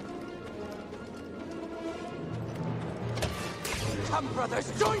 Come,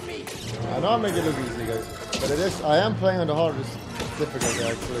 brothers, join me! I know I'm making it look easy, guys. But it is, I am playing on the hardest difficulty,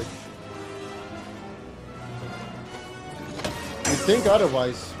 actually. You'd think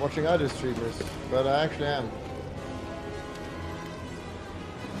otherwise, watching other streamers, but I actually am.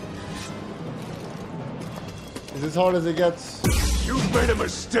 Is as hard as it gets. You've made a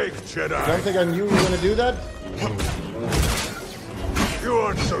mistake, Jedi! I don't think I knew you were gonna do that. You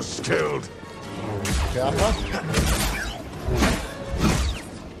aren't so skilled! Kappa.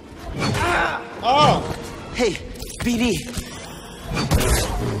 Ah! Hey, BD!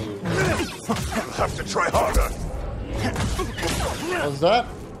 You'll have to try harder! What's that?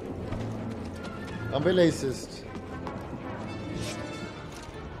 Don't be racist.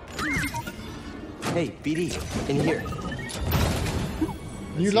 Hey, BD, in here.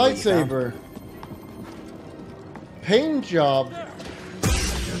 New lightsaber. Paint job.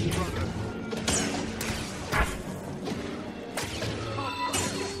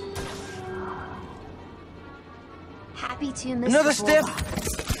 Happy to miss Another the step.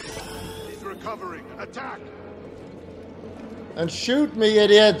 He's recovering. Attack! And shoot me,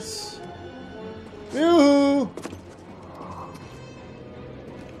 idiots! Yoo-hoo!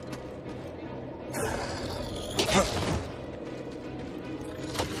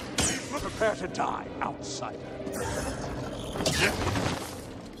 Prepare to die, outsider.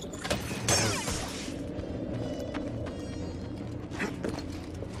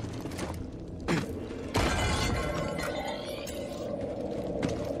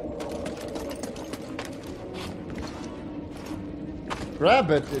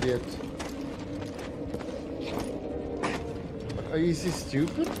 Grab it, idiot. Are you so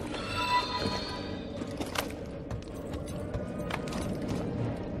stupid?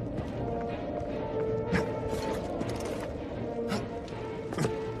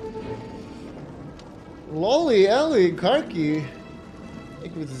 Lolly, Ellie, Karki.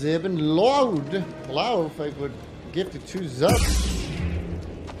 Ik would zeggen loud. Loud if I would give the 2 zups.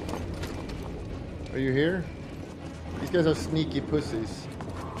 Are you here? These guys are sneaky pussies.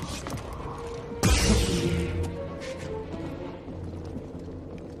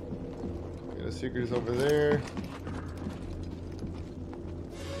 Okay, the secret's over there.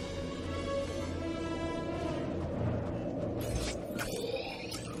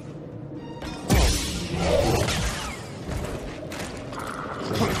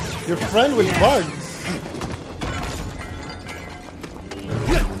 Your friend with bugs.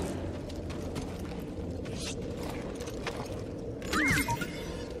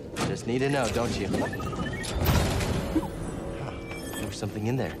 Just need to know, don't you? There's something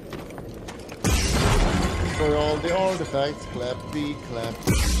in there. For all the artifacts, clap B, clap.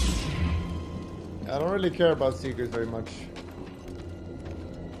 I don't really care about secrets very much.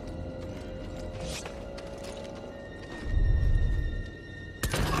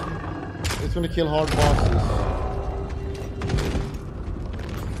 Just want to kill hard bosses.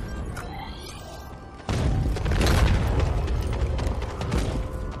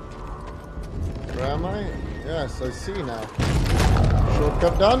 Where am I? Yes, I see now.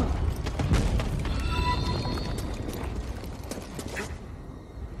 Shortcut done.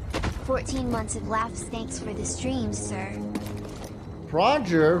 $14 of laughs. Thanks for the stream, sir.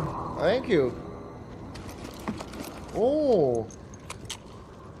 Roger, thank you. Oh.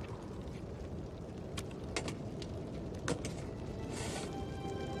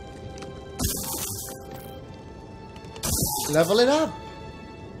 Level it up.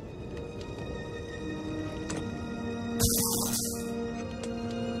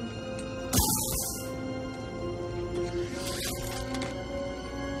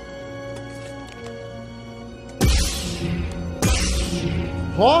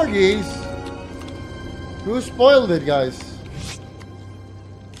 Porgies? Who spoiled it, guys?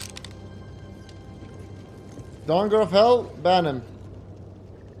 Donger of Hell? Ban him.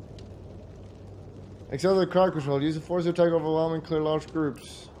 Accelerate crowd control. Use the force to attack overwhelming, clear large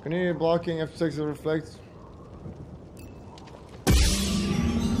groups. Continue blocking F6 to reflect.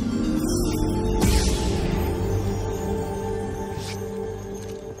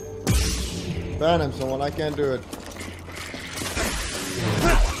 Ban him, someone. I can't do it.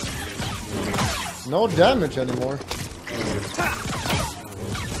 No damage anymore.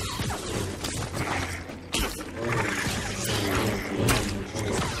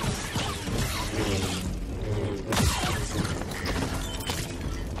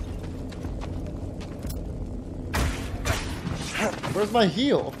 Where's my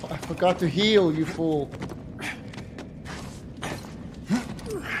heal? I forgot to heal, you fool.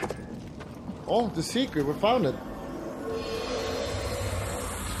 Oh, the secret. We found it.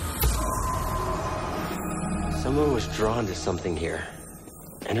 Someone was drawn to something here.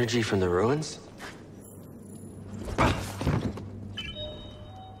 Energy from the ruins?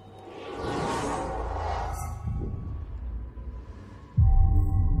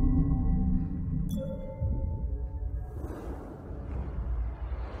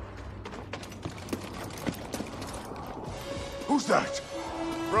 Who's that?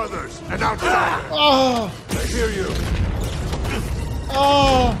 Brothers, an outsider. Oh! I hear you.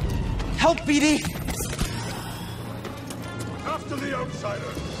 Oh! Help, BD! After the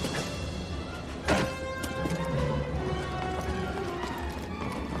outsider.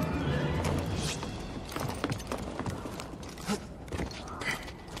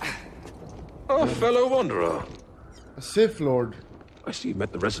 A fellow wanderer. A Sith Lord. I see you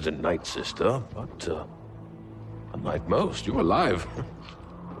met the resident Night Sister, but unlike most, you're alive.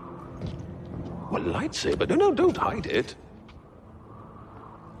 Well, lightsaber? No, don't hide it.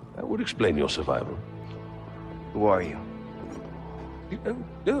 That would explain your survival. Who are you?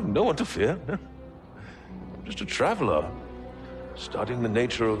 No one to fear. Just a traveler, studying the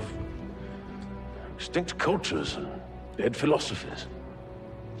nature of extinct cultures and dead philosophies.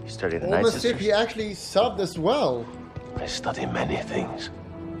 You study the Night Almost Sisters? if he actually subbed as well. I study many things.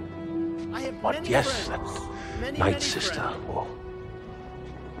 I have But many yes, friends. that Many Night Sister, friends. well,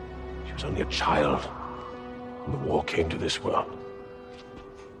 she was only a child when the war came to this world.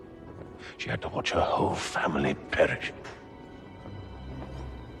 She had to watch her whole family perish.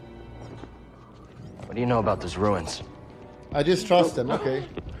 What do you know about those ruins? I just trust him, okay.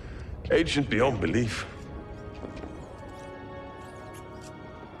 Ancient beyond belief.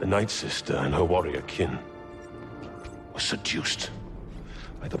 The Night Sister and her warrior kin were seduced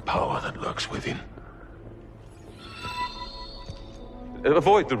by the power that lurks within.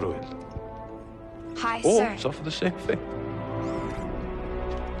 Avoid the ruin, Hi, or sir. suffer the same fate.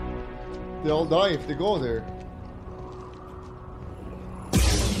 They all die if they go there.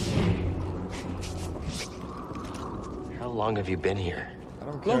 How long have you been here? I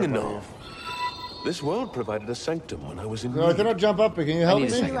don't care Long about enough. This world provided a sanctum when I was in you. No, I cannot jump up. Can you help me?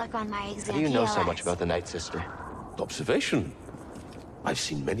 Good luck on my exam. How do you know so PLS. much about the Night Sister? Observation. I've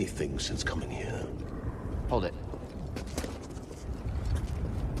seen many things since coming here. Hold it.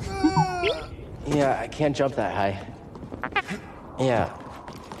 Yeah, I can't jump that high. Yeah,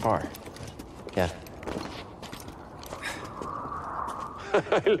 far. Yeah.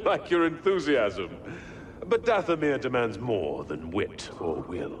 I like your enthusiasm. But Dathomir demands more than wit or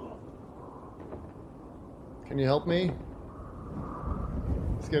will. Can you help me?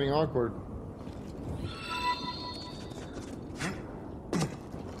 It's getting awkward.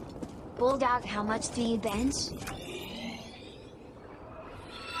 Bulldog, how much do you bench?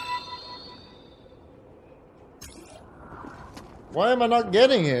 Why am I not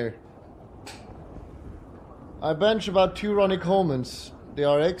getting here? I bench about 2 Ronnie Colemans.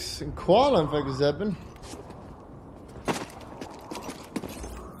 DRX en kwalen faktiskt Zebben.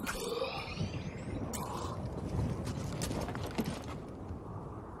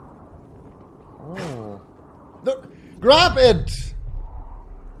 Oh. Look, grab it!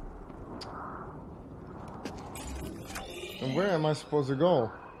 And where am I supposed to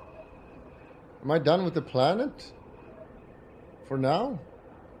go? Am I done with the planet? For now?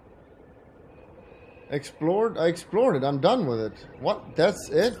 Explored? I explored it. I'm done with it. What? That's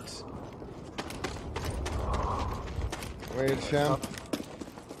it? Wait, champ.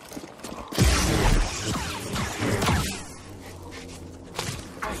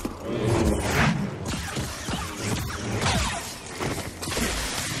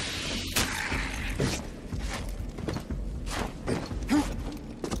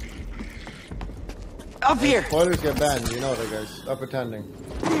 Up here! Spoilers get banned, you know that, guys. Stop pretending.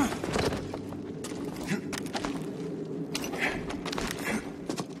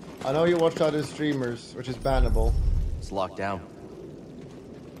 I know you watched other streamers, which is bannable. It's locked down.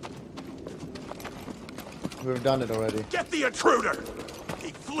 We've done it already. Get the intruder!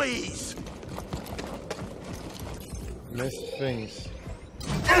 He flees! Missed things.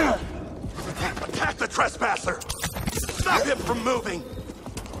 Attack the trespasser! Stop him from moving!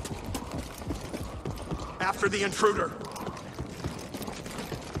 After the intruder.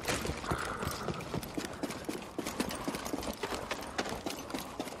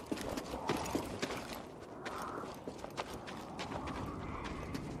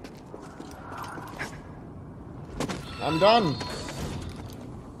 I'm done.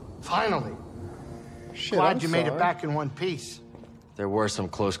 Finally. Shit, Glad you made it back in one piece. There were some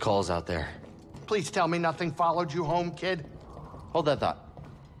close calls out there. Please tell me nothing followed you home, kid. Hold that thought.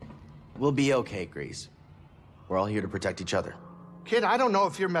 We'll be okay, Grease. We're all here to protect each other. Kid, I don't know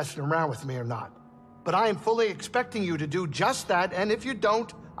if you're messing around with me or not, but I am fully expecting you to do just that, and if you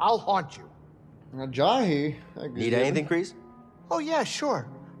don't, I'll haunt you. Jahi. Need anything, Grease? Oh yeah, sure.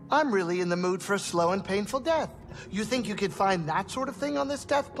 I'm really in the mood for a slow and painful death. You think you could find that sort of thing on this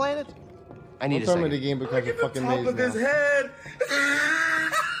death planet? I need Don't a tell me second. the game becomes a fucking maze Top of his now. head.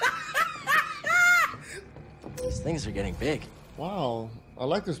 These things are getting big. Wow. I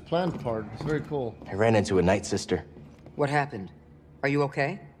like this plant part. It's very cool. I ran into a Night Sister. What happened? Are you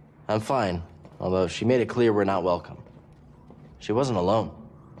okay? I'm fine, although she made it clear we're not welcome. She wasn't alone.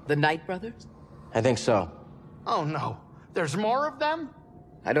 The Knight Brothers? I think so. Oh no. There's more of them?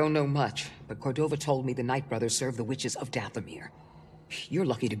 I don't know much, but Cordova told me the Knight Brothers serve the witches of Dathomir. You're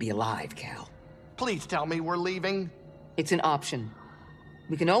lucky to be alive, Cal. Please tell me we're leaving. It's an option.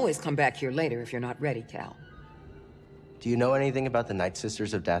 We can always come back here later if you're not ready, Cal. Do you know anything about the Night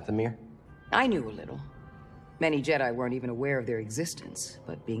Sisters of Dathomir? I knew a little. Many Jedi weren't even aware of their existence,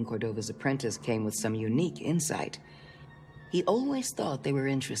 but being Cordova's apprentice came with some unique insight. He always thought they were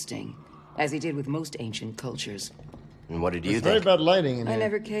interesting, as he did with most ancient cultures. And what did you It's think? very bad lighting in here. I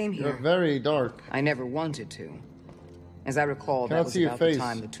never came here. You're very dark. I never wanted to. As I recall, Cannot that was see your about the face.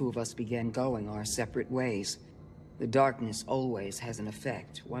 time the two of us began going our separate ways. The darkness always has an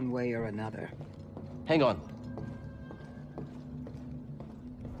effect, one way or another. Hang on.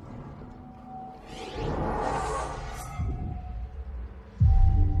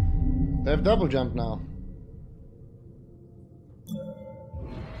 They have double jump now.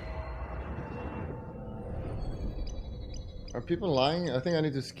 Are people lying? I think I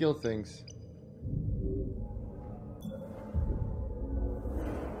need to skill things.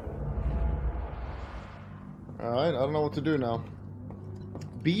 Alright, I don't know what to do now.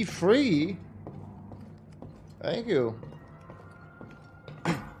 Be free? Thank you.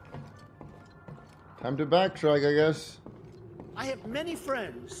 Time to backtrack, I guess. I have many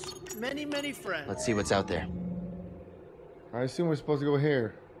friends. Many friends. Let's see what's out there. I assume we're supposed to go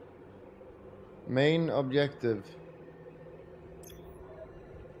here. Main objective.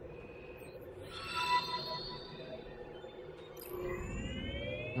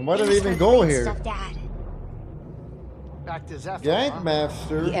 And why did I even go here? Back to Zephyr.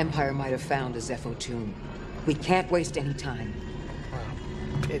 Gangmaster. The Empire might have found a Zepho tomb. We can't waste any time.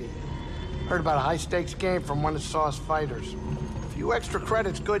 Pity. Heard about a high-stakes game from one of Saw's fighters. A few extra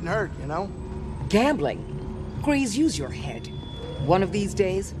credits couldn't hurt, you know? Gambling. Grease, use your head. One of these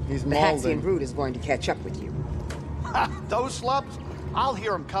days, He's the mauling. Haxian brood is going to catch up with you. Ha! Those slubs? I'll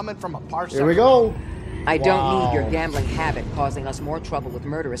hear them coming from a parsec. Here we go. I don't need your Wow. gambling habit causing us more trouble with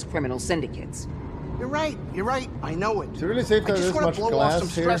murderous criminal syndicates. You're right. I know it. Is it really safe to I have just this want to much blow off some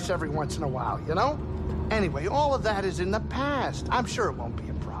glass here? stress every once in a while, you know? Anyway, all of that is in the past. I'm sure it won't be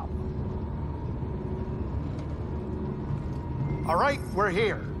a problem. All right, we're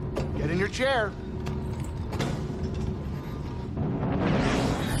here. Get in your chair.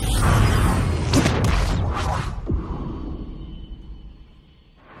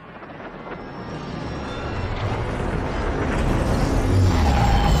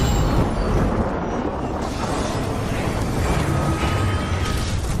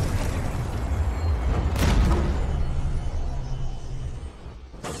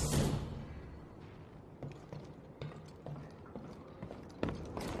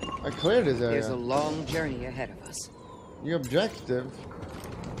 I cleared this area. There's a long journey ahead of us. The objective.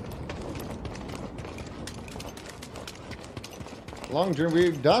 Long journey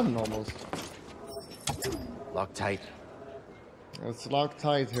we've done almost. Lock tight. Let's lock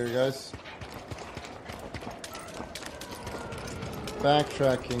tight here, guys.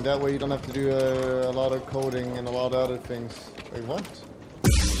 Backtracking. That way you don't have to do a lot of coding and a lot of other things. Wait, what?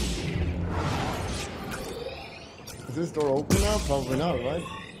 Is this door open now? Probably not, right?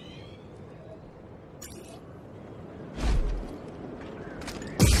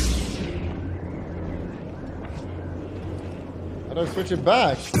 How do I switch it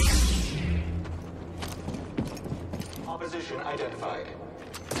back? Opposition identified.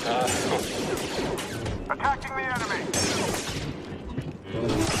 Attacking the enemy!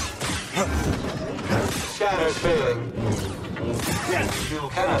 Scanners failing. You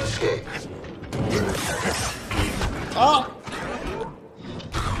cannot escape. Oh!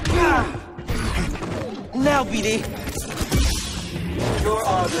 Now, BD! Your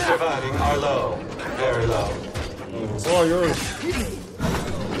odds of surviving are low. Very low. Oh, yours.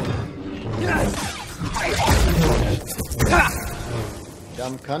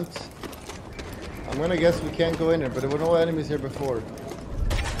 Dumb cunt. I'm gonna guess we can't go in here, but there were no enemies here before.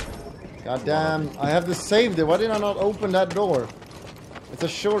 God damn, I have to save it. Why did I not open that door? It's a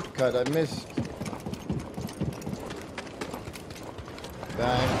shortcut, I missed.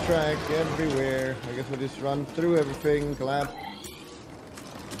 Backtrack everywhere. I guess we'll just run through everything, clap.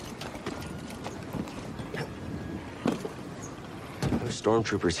 No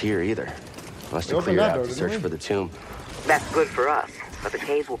stormtroopers here either. Must We have opened cleared that out door, to didn't search we? for the tomb. That's good for us, but the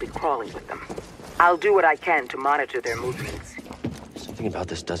caves will be crawling with them. I'll do what I can to monitor their movements. Something about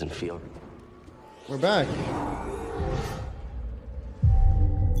this doesn't feel... We're back.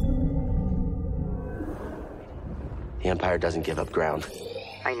 The Empire doesn't give up ground.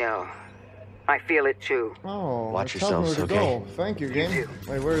 I know. I feel it too. Oh, Watch tell me yourselves, where to okay? go. Thank you, game.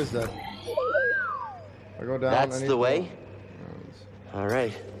 Wait, where is that? I go down. That's I need the to way? All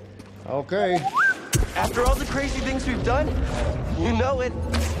right. Okay. After all the crazy things we've done, you know it.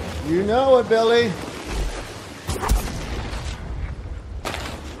 You know it, Billy.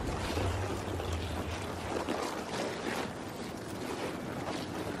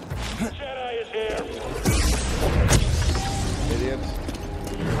 Jedi is here. Idiot.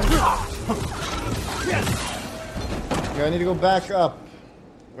 Okay, I need to go back up,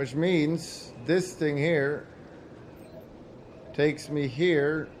 which means this thing here takes me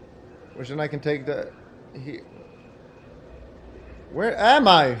here, which then I can take the here. Where am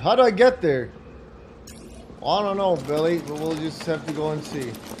I? How do I get there? I don't know, Billy, but we'll just have to go and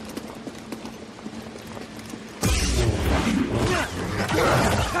see.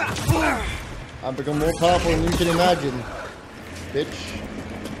 I've become more powerful than you can imagine, bitch.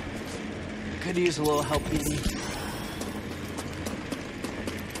 Could use a little help, BD.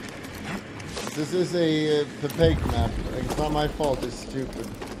 This is a fake map. It's not my fault, it's stupid.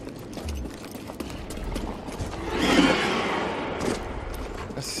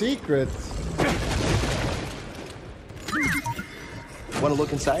 A secret? Want to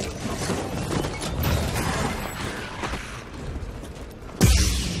look inside?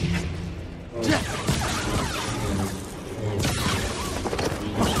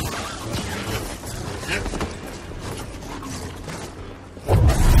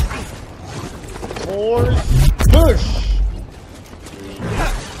 Force push!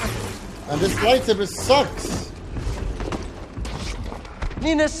 And this lightsaber sucks!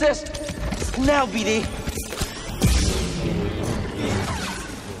 Need an assist! Now, BD!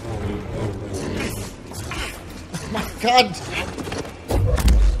 My God!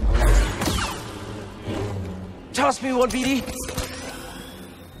 Toss me one, BD!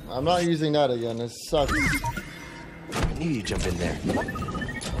 I'm not using that again, it sucks. I knew you'd jump in there.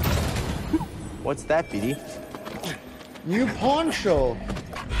 What's that, BD? New poncho!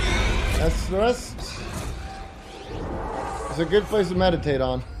 That's the rest. It's a good place to meditate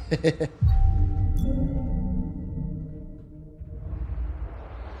on.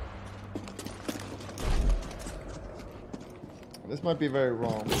 This might be very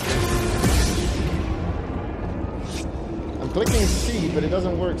wrong. I'm clicking C, but it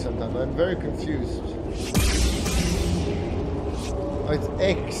doesn't work sometimes. I'm very confused. Oh, it's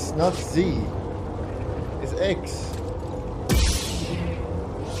X, not Z. It's X.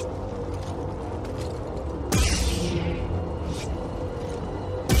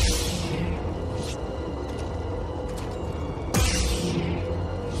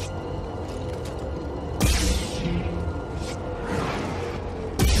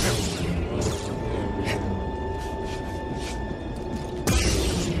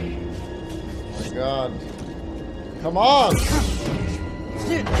 god. Come on!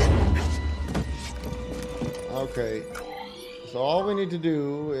 Okay. So all we need to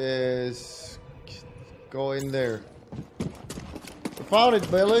do is go in there. We found it,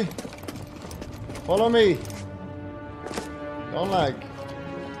 Billy. Follow me. Don't lag.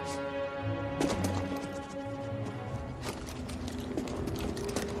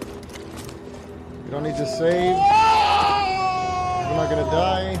 You don't need to save. We're not gonna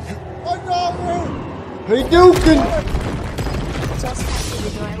die. Oh no! Hey, Dukin! Just have to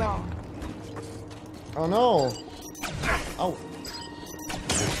do my roll. Oh no! Oh.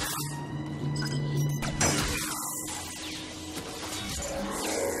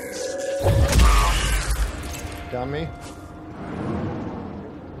 Dummy.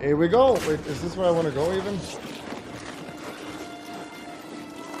 Here we go. Wait, is this where I want to go even?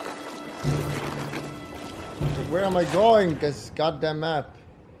 Where am I going? This goddamn map.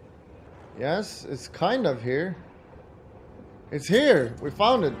 Yes, it's kind of here. It's here. We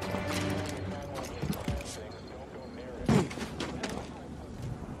found it.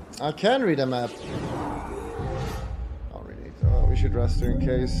 I can read a map. I'll read it. Oh, we should rest her in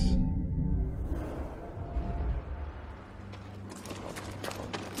case.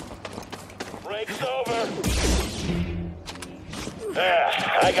 Break's over. There,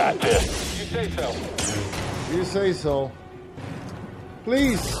 I got this. You say so. You say so.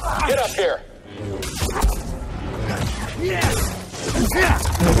 Please. Get up here.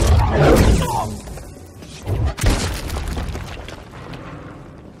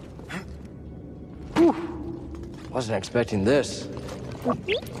 Wasn't expecting this.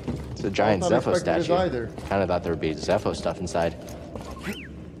 It's a giant Zepho statue. Kinda thought there would be Zepho stuff inside.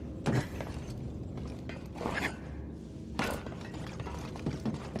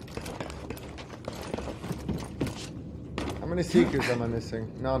 How many seekers am I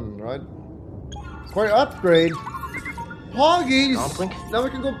missing? None, right? For upgrade. Hoggies! Now we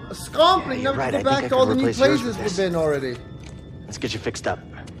can go scompling. Now we can go back to all the new places we've been already. Let's get you fixed up.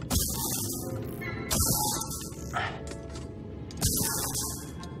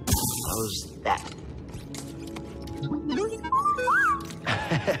 Close that.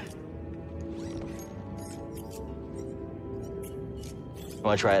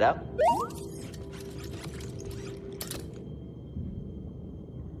 Want to try it out?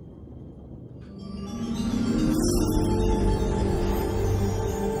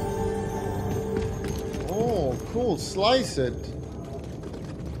 Oh, cool. Slice it.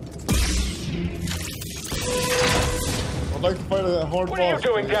 I'd like to fight a hard boss. What are you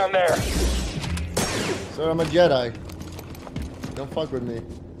doing down there? Sir, I'm a Jedi. Don't fuck with me.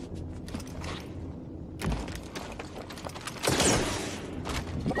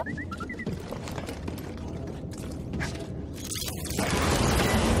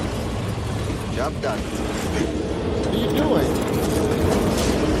 Job done. What are you doing?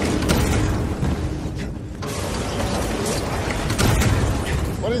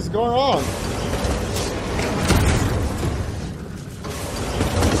 What is going on?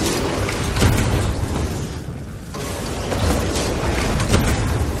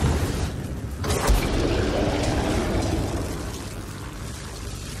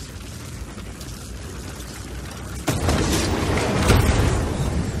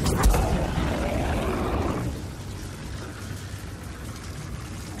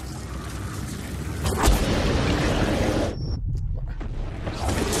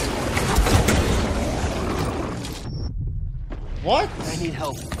 What? I need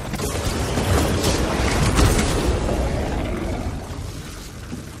help.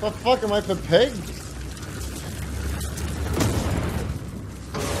 The fuck am I, the pig?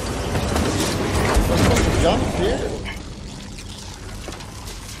 Jump here?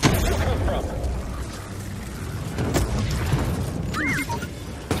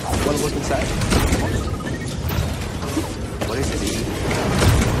 Want to look inside? What is it?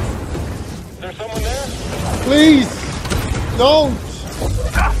 Is there someone there? Please! Don't!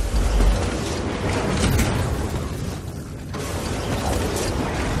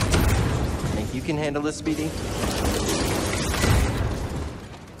 Think you can handle this, Speedy?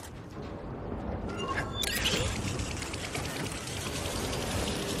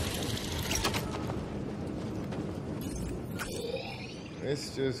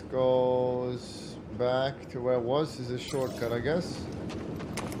 This just goes back to where it was. This is a shortcut, I guess.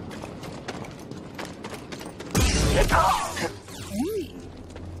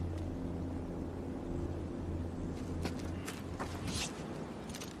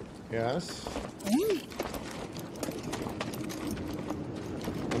 Yes.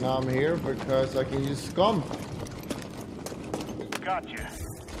 And now I'm here because I can use scum. Gotcha.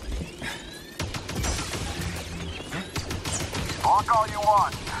 Walk all you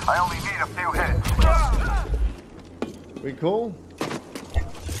want. I only need a few hits. We cool?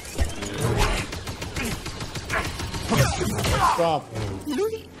 Stop.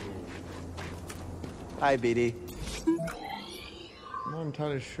 Hi, BD. I'm not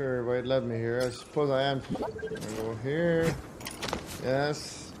entirely sure why it led me here. I suppose I am. I'm gonna go here.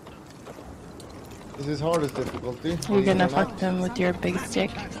 Yes. This is hardest difficulty. You're gonna fuck them with your big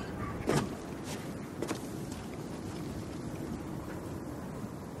stick.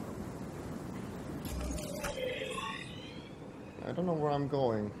 I don't know where I'm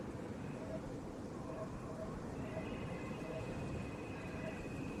going.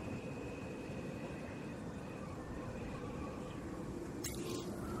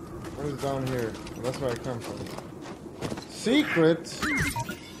 What is down here? Well, that's where I come from. Secret?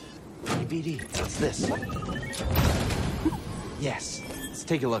 Hey, BD, what's this? Yes, let's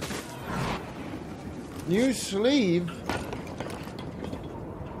take a look. New sleeve?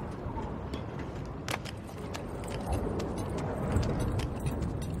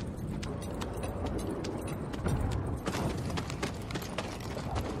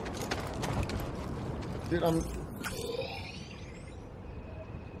 Dude, I'm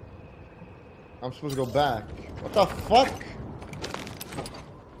supposed to go back. What the fuck?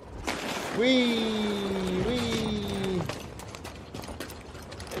 Wee!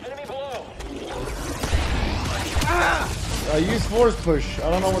 Enemy below. I use force push. I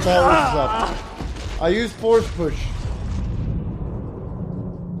don't know what the hell this is up. I use force push.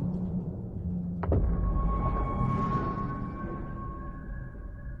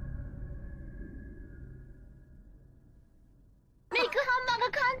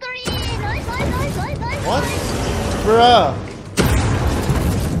 What? Bruh!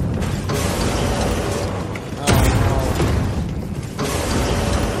 Oh no.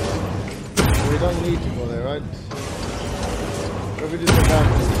 We don't need to go there, right? Or we just go back.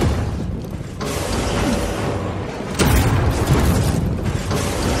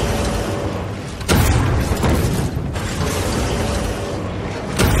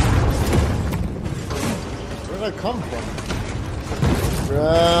 Where did I come from?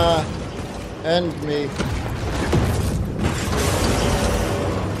 Bruh. End me.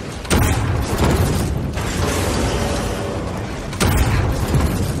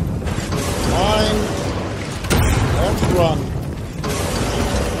 Fine. Let's run.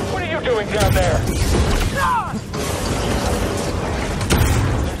 What are you doing down there? Is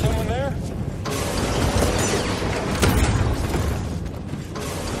there someone there?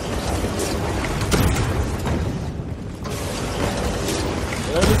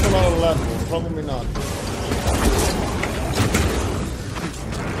 There is a lot of level. Probably not.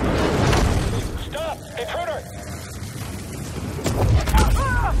 Stop! Intruder!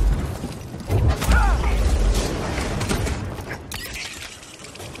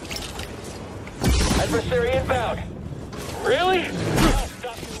 Adversary inbound. Really?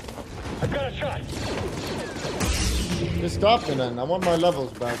 Stop. I've got a shot. Just stop me then. I want my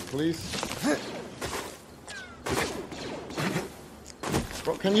levels back, please.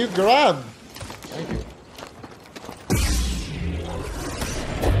 Bro, can you grab? Thank you.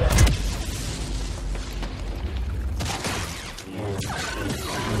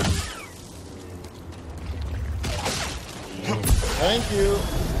 Thank you.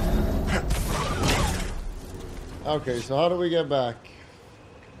 Okay, so how do we get back?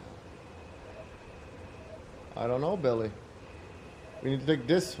 I don't know, Billy. We need to take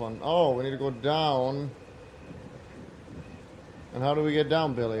this one. Oh, we need to go down. And how do we get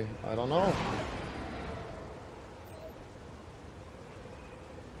down, Billy? I don't know.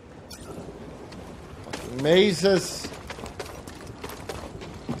 Fucking mazes.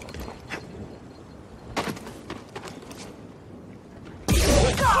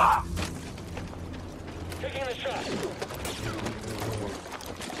 Taking the shot.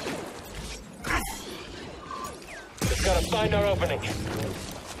 Just gotta find our opening.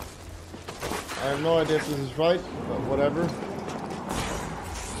 I have no idea if this is right, but whatever.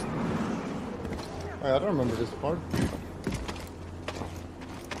 I don't remember this part.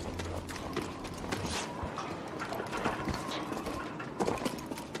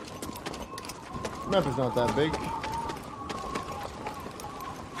 The map is not that big.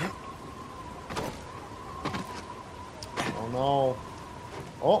 Oh no.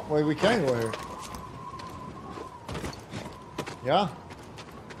 Oh, wait, we can go here. Yeah?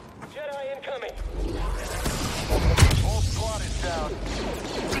 Jedi incoming. Whole squad is down.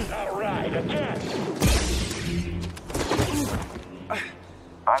 All right, again.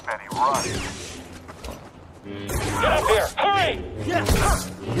 I bet he runs. Get up here! Hurry!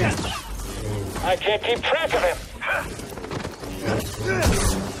 I can't keep track of him.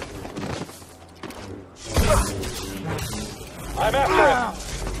 I'm after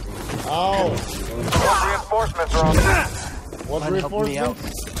him. Ow. What reinforcements are on me? What Mind helping me out?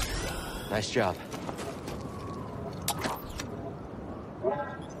 reinforcements? Nice job.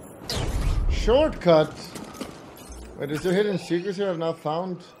 Shortcut. Wait, is there hidden secrets here I've not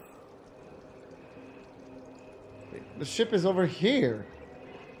found? The ship is over here.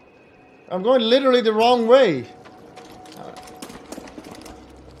 I'm going literally the wrong way.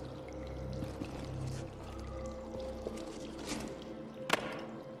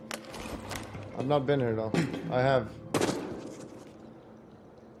 I've not been here though. I have.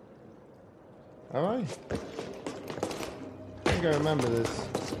 Alright. I think I remember this.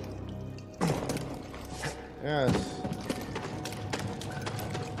 Yes.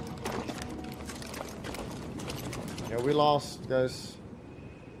 Yeah, we lost, guys.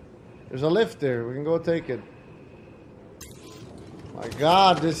 There's a lift there. We can go take it. My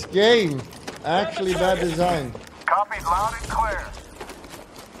God, this game. Actually bad design. Copied loud and clear.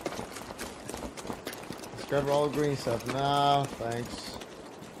 Let's grab all the green stuff. Nah, thanks.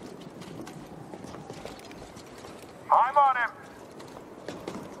 I'm on him.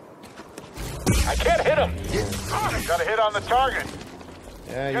 I can't hit him. Got a hit on the target.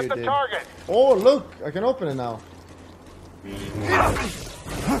 Yeah, you Get the did. target. Oh, look. I can open it now.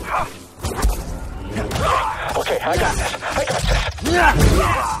 Okay, I got this.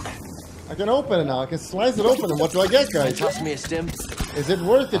 I can open it now. I can slice it open. And what do I get, guys? Toss me a stim. Is it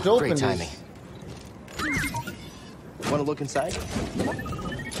worth it to open Great timing. this? Want to look inside?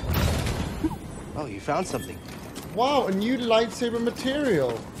 Oh, you found something. Wow, a new lightsaber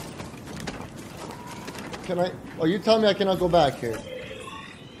material. Can I? Oh, you tell me I cannot go back here.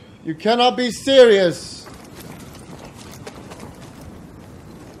 You cannot be serious.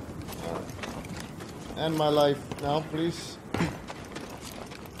 End my life now, please.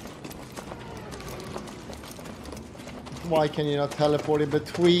 Why can you not teleport in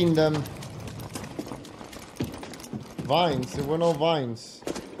between them? Vines? There were no vines.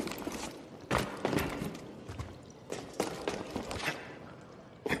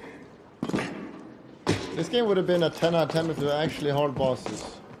 This game would have been a 10 out of 10 if they were actually hard bosses.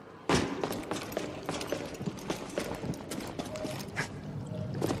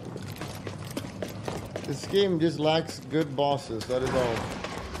 This game just lacks good bosses, that is all.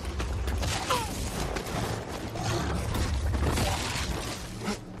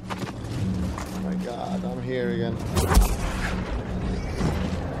 Oh my God, I'm here again.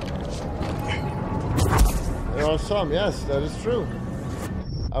 There are some, yes, that is true.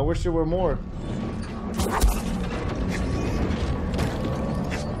 I wish there were more.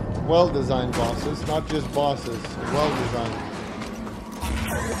 Well-designed bosses, not just bosses, well-designed.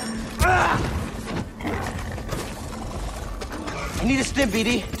 I need a stim,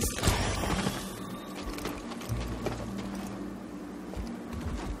 BD.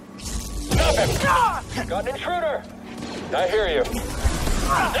 Stop him! Got an intruder! I hear you.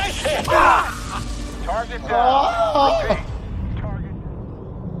 Nice hit! Target down. Repeat. Target.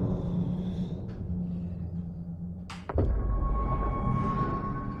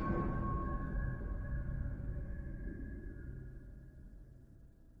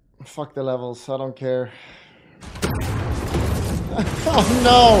 Fuck the levels, I don't care. Oh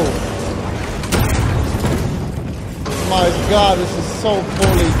no! My God, this is so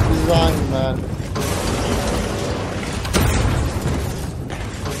poorly designed, man.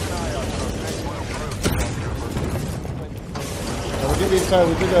 Now, to be fair,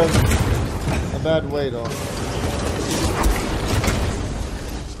 we took a bad way though.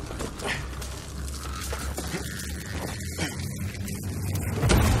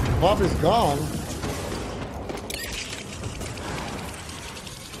 Bob is gone.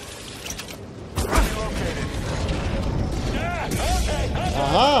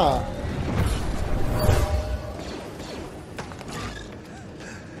 Aha!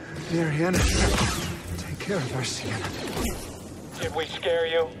 Dear Hannah, take care of our Sienna. Did we scare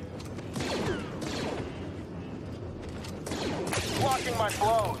you? Blocking my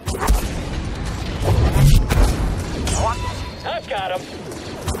blows. I've got him.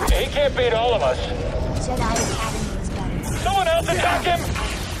 He can't beat all of us. Jedi Academy is better. Someone else attack him!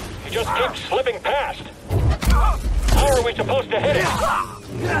 He just keeps slipping past. How are we supposed to hit him?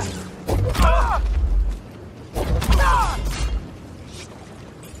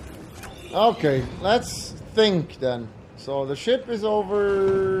 Okay, let's think then. So the ship is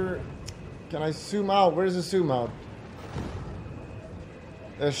over. Can I zoom out? Where's the zoom out?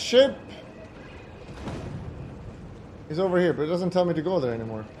 The ship is over here, but it doesn't tell me to go there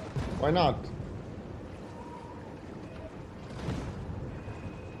anymore. Why not?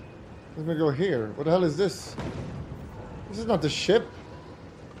 Let me go here. What the hell is this? This is not the ship.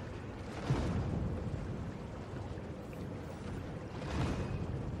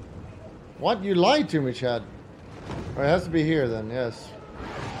 What? You lied to me, Chad. Oh, it has to be here then, yes.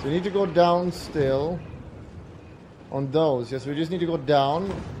 So we need to go down still. On those. Yes, we just need to go down.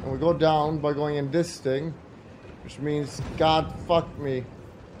 And we go down by going in this thing. Which means, God fuck me.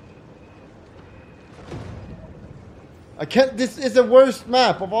 I can't. This is the worst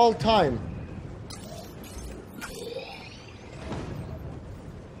map of all time.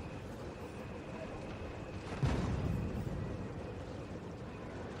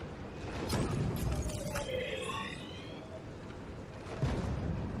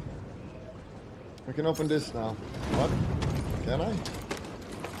 I can open this now. What? Can I?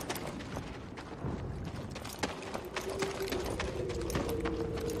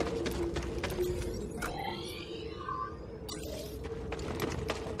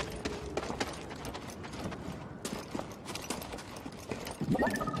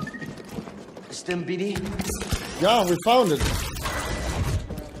 Stim BD? Yeah, we found it.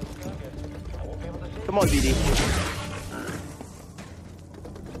 Come on, BD.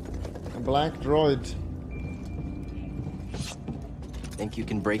 A black droid. Think you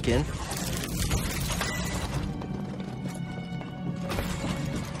can break in?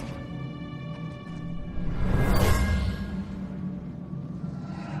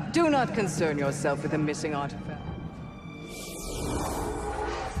 Do not concern yourself with a missing artifact.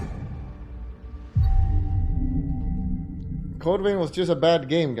 Code Vein was just a bad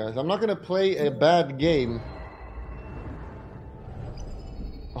game, guys. I'm not gonna play a bad game.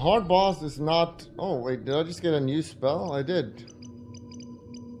 A hard boss is not... Oh, wait, did I just get a new spell? I did.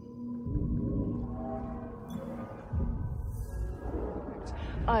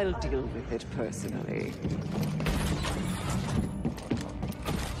 I'll deal with it personally.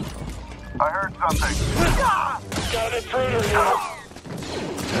 I heard something. Got an intruder here.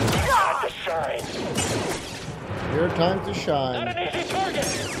 Got to shine. Your time to Not shine. an easy target.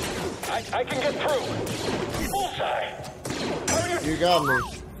 I can get through. Bullseye. You got me.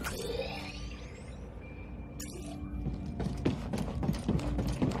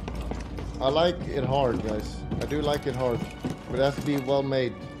 I like it hard, guys. I do like it hard. But it has to be well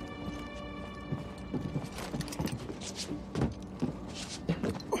made.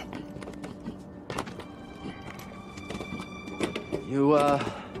 You,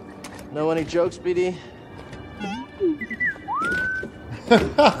 know any jokes, BD?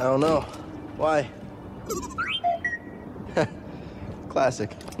 I don't know. Why?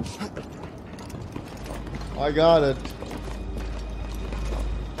 Classic. I got it.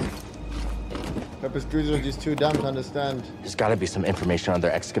 Pepper Screws are just too dumb to understand. There's gotta be some information on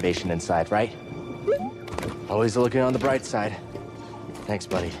their excavation inside, right? Always looking on the bright side. Thanks,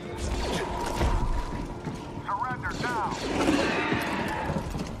 buddy. Surrender now.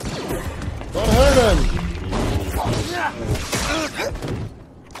 Don't hurt him!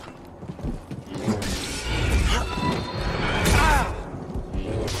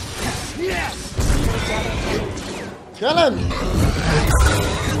 Kill him!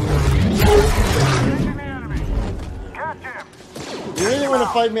 You really want to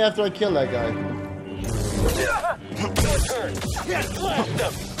fight me after I kill that guy?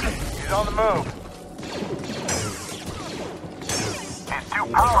 He's on the move. He's too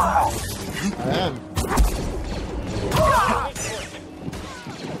powerful. I am.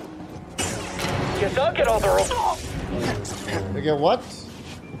 Guess I'll get all the rope. You get what?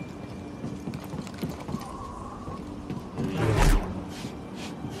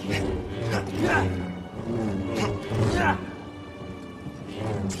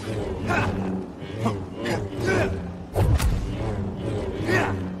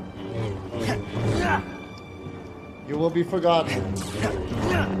 You will be forgotten.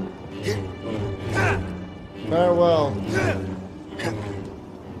 Farewell.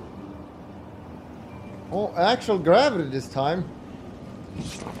 Oh, actual gravity this time.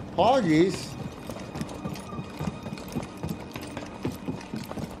 Poggies.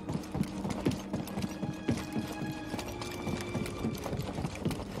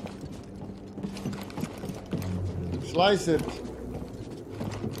 Slice it.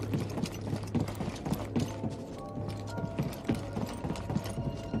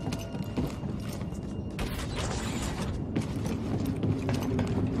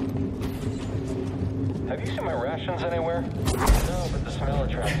 Have you seen my rations anywhere? No, but the smeller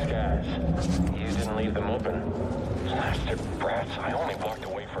traps guys. You didn't leave them open. Blasted brats. I only walked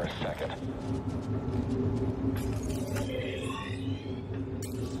away for a second.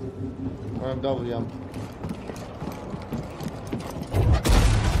 I'm double jump.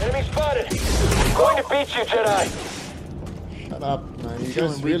 Enemy spotted! Going to beat you, Jedi! Shut up, man. You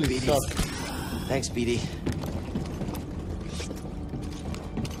guys really suck. Thanks, BD.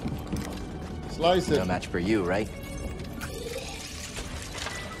 Slice it. No match for you, right?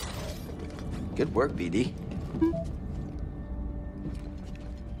 Good work, BD.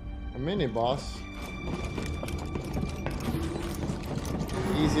 A mini boss.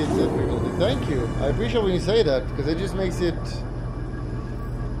 Easiest difficulty. Thank you. I appreciate when you say that because it just makes me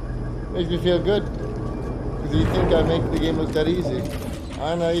feel good. Because you think I make the game look that easy,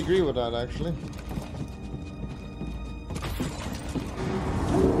 and I agree with that actually.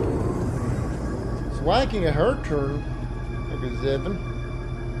 Swanking a hurt turn, like a Zevin.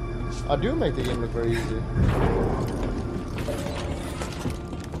 I do make the game look very easy.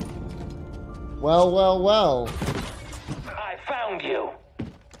 Well, well, well. I found you.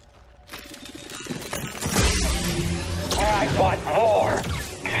 I want more.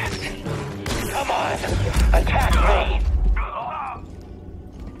 Come on, attack me.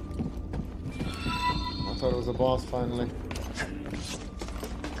 I thought it was a boss finally.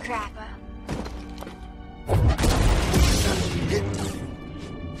 Crappa.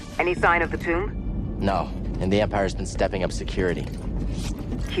 Any sign of the tomb? No, and the Empire's been stepping up security.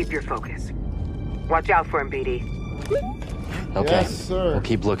 Keep your focus. Watch out for him, BD. Okay, yes, sir. We'll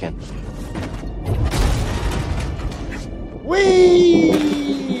keep looking.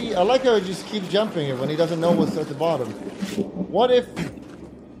 Whee! I like how he just keeps jumping it when he doesn't know what's at the bottom. What if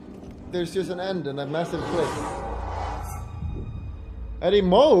there's just an end and a massive cliff? Eddie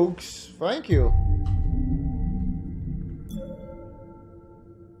Mokes, thank you.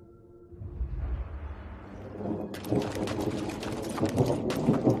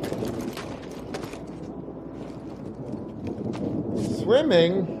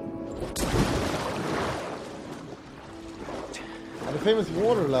 Swimming at the famous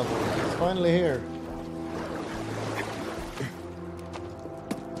water level. It's finally here.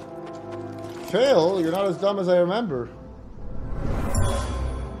 Phil, you're not as dumb as I remember.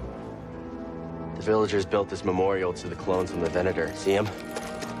 The villagers built this memorial to the clones from the Venator. See him?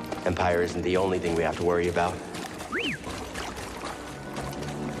 Empire isn't the only thing we have to worry about.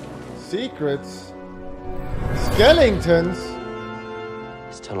 Secrets? Skeletons?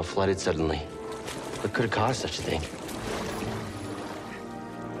 This tunnel flooded suddenly. What could have caused such a thing?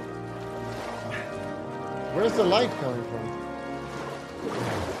 Where's the light coming from?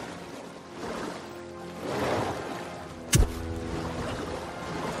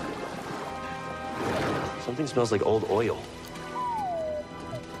 Something smells like old oil.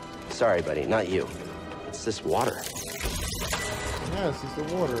 Sorry, buddy, not you. It's this water. Yes, it's the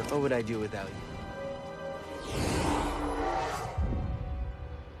water. What would I do without you?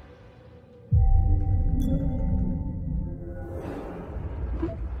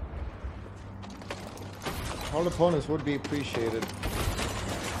 All opponents would be appreciated.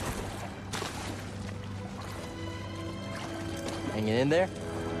 Hanging in there?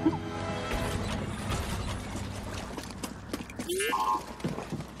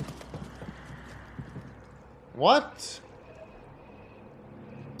 What?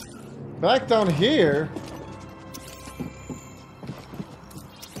 Back down here?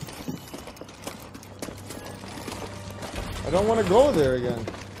 I don't want to go there again.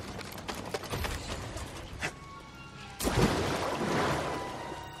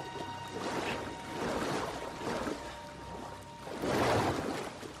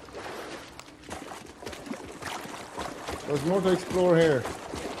 There's more to explore here.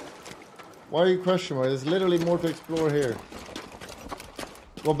 Why are you questioning me? There's literally more to explore here.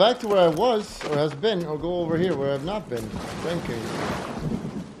 Go back to where I was, or has been, or go over here where I've not been. Drinking.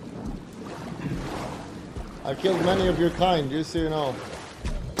 I killed many of your kind, just so you know.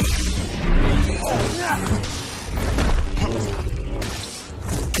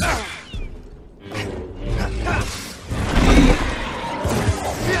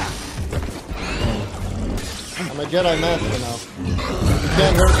 I'm a Jedi Master now. You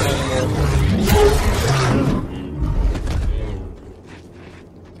can't hurt me anymore.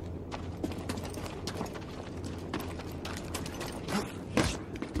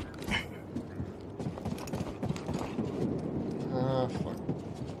 Ah, fuck.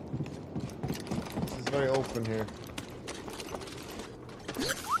 This is very open here.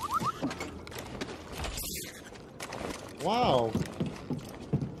 Wow.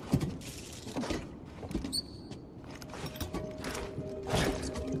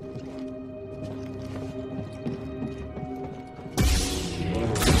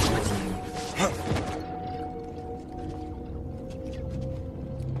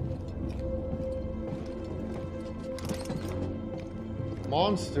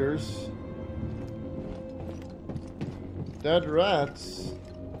 Monsters. Dead rats.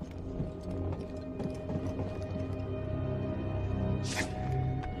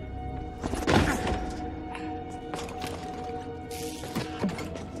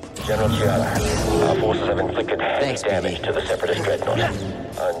 General Giada, our forces have inflicted heavy damage to the Separatist dreadnought.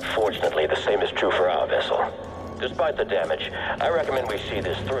 Unfortunately, the same is true for our vessel. Despite the damage, I recommend we see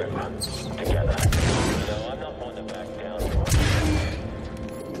this through. Together. No, I'm not one to back down.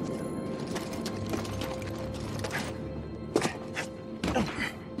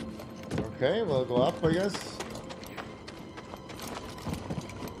 Okay, we'll go up, I guess.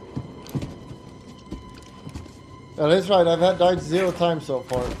 Oh, that's right, I've died 0 times so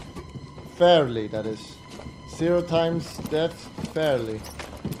far. Fairly, that is. 0 times death, fairly.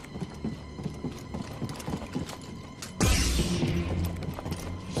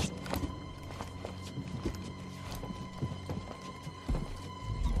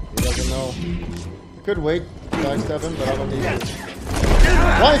 He doesn't know. I could wait, backstab him, but I don't need to.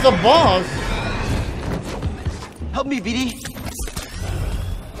 Why is a boss? Help me, BD.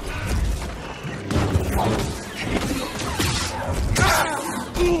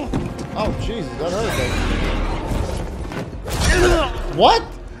 Oh, Jesus, that hurt. What?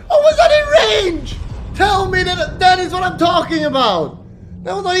 Oh, was that in range? Tell me that is what I'm talking about.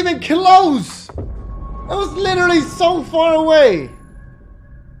 That was not even close. That was literally so far away.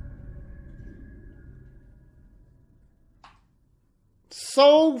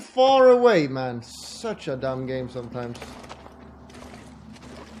 So far away, man. Such a dumb game sometimes.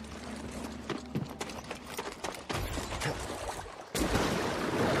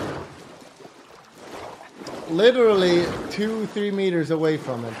 Literally 2-3 meters away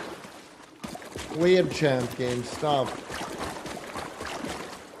from it. Weird champ game, stop.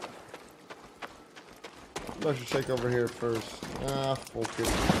 I should check over here first. Ah, focus.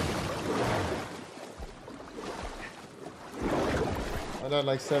 I died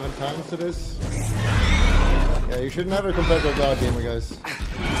like 7 times to this. Yeah, you should never compare to a god gamer, guys.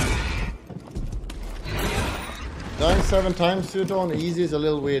 Dying 7 times to it on easy is a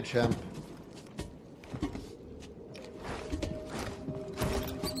little weird, champ.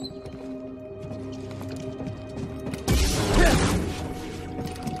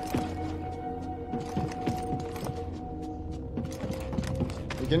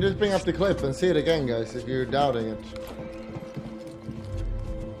 You can just bring up the clip and see it again, guys, if you're doubting it.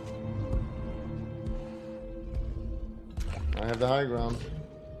 I have the high ground.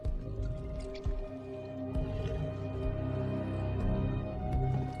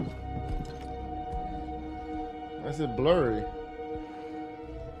 Why is it blurry?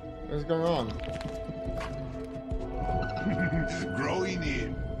 What's going on? Growing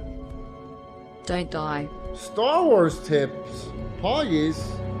in. Don't die. Star Wars tips. Poggies.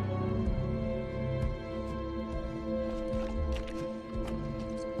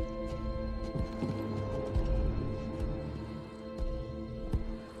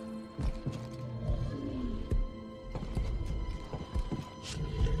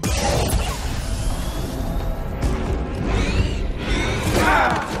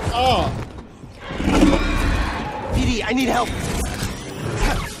 Oh. BD, I need help.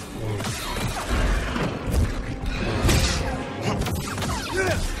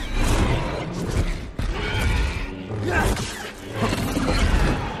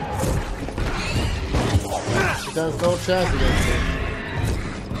 There's no chance against it.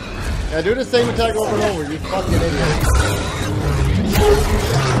 Yeah, do the same attack over and over, you fucking idiot.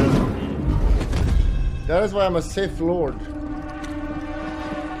 That is why I'm a Sith Lord.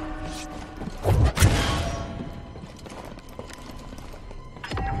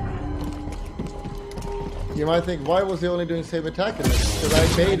 You might think, why was he only doing same attack in this? Because I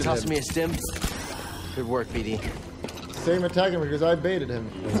baited him. Toss me a stim. Good work, BD. Same attack him because I baited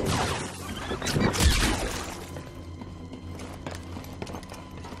him.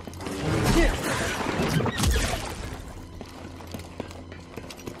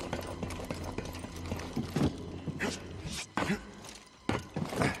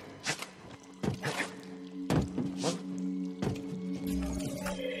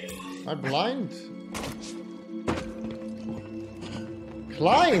 Am I blind?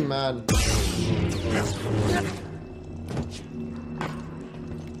 Climb, man.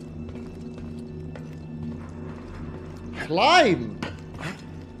 Climb.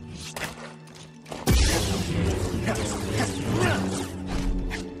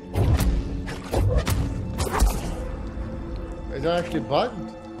 Is that actually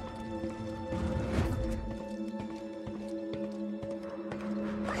bugged?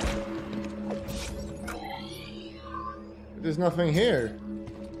 There's nothing here.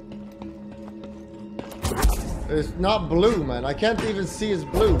 It's not blue, man. I can't even see it's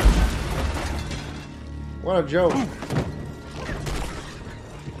blue. What a joke.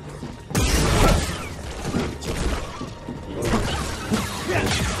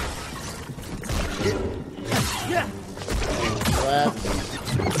 Rats.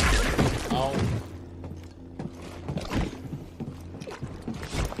 Ow.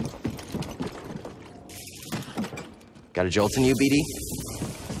 Got a jolt in you, BD?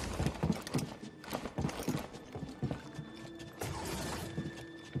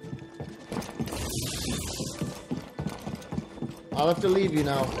 I'll have to leave you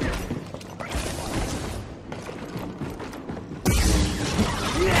now.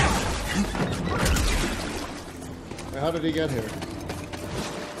 Wait, how did he get here?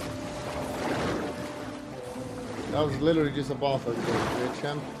 That was literally just a boss over there,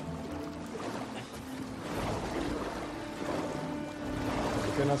 champ.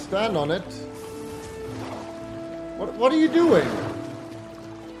 Can I stand on it? What are you doing?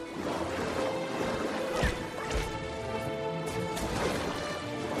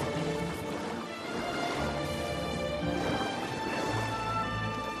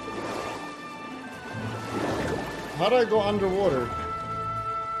 How do I go underwater?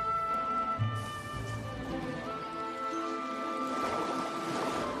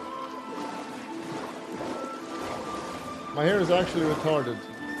 My hair is actually retarded.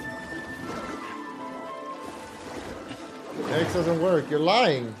 X doesn't work. You're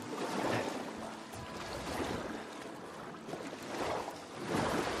lying.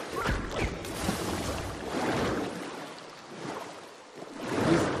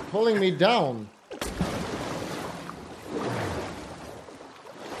 He's pulling me down.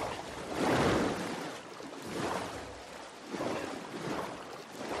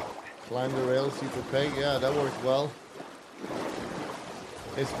 Climb the rails, see the peg. Yeah, that worked well.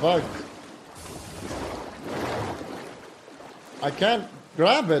 It's bugged. I can't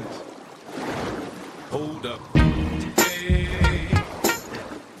grab it. Hold up.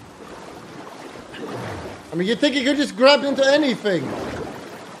 I mean, you think he could just grab into anything?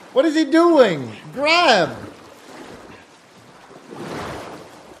 What is he doing? Grab!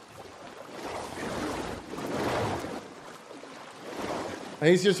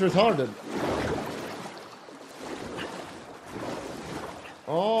 He's just retarded.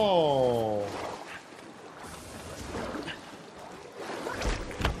 Oh.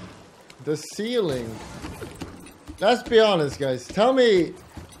 The ceiling. Let's be honest, guys. Tell me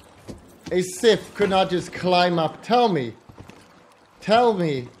a Sith could not just climb up. Tell me. Tell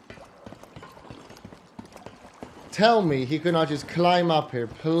me. Tell me he could not just climb up here,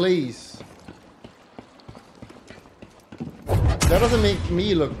 please. That doesn't make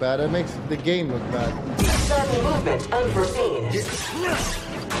me look bad, it makes the game look bad. Sudden movement unforeseen.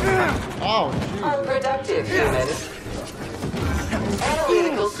 Oh, geez. Unproductive, human.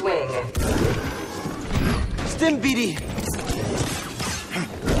 Analytical swing. Stim, BD!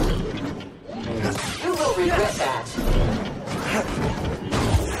 You will regret that.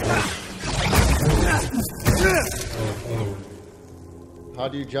 How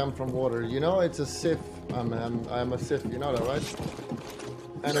do you jump from water? You know, it's a Sith. I'm a Sith, you know that, right?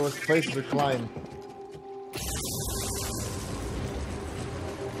 And it was placed to climb.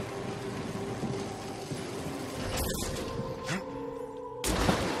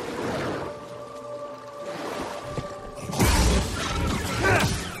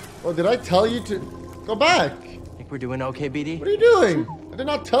 Oh, did I tell you to go back? Think we're doing okay, BD? What are you doing? I did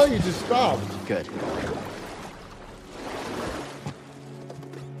not tell you to stop. Good.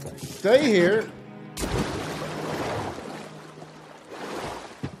 Stay here.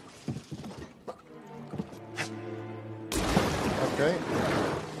 Okay.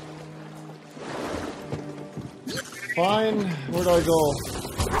 Fine. Where do I go?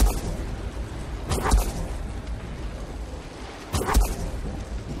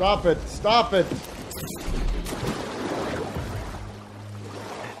 Stop it. Stop it.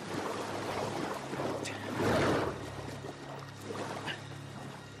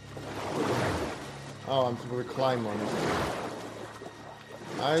 Oh, I'm supposed to climb on it.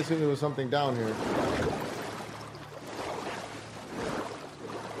 I assume there was something down here.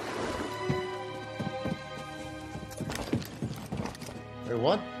 Wait,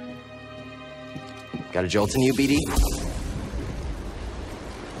 what? Got a jolt in you, BD?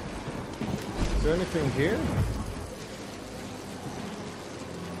 Is there anything here?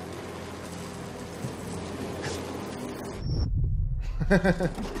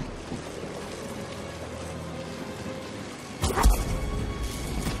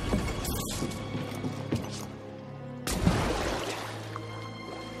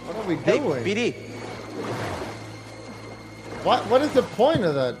 we doing? BD. What is the point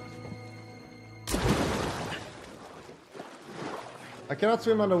of that? I cannot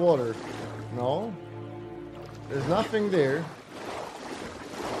swim underwater. No. There's nothing there.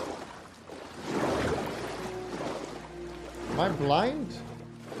 Am I blind?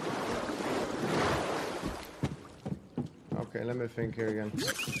 Okay, let me think here again.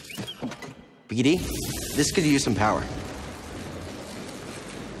 BD, this could use some power.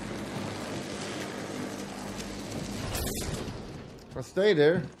 I'll stay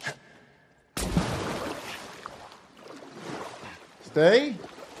there. Stay?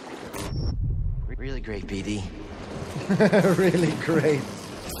 Really great, BD. Really great.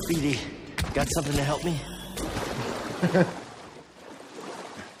 BD, got something to help me?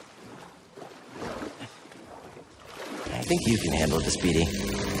 I think you can handle this, BD.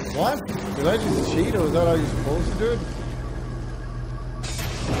 What? Did I just cheat, or is that how you're supposed to do it?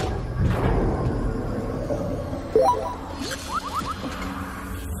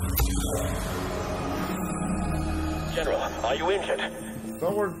 General, are you injured?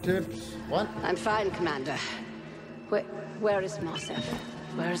 Forward tips. What? I'm fine, Commander. Where is Mossef?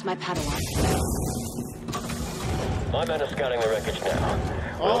 Where is my Padawan? My men are scouting the wreckage now.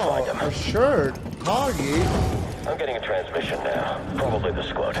 We'll find them. A shirt. Hoggy. I'm getting a transmission now. Probably the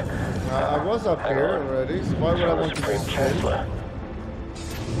squad. I was up here already, so why would I want to Supreme Chancellor.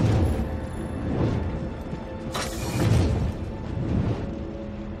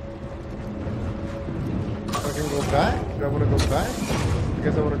 I can go back? Do I want to go back? I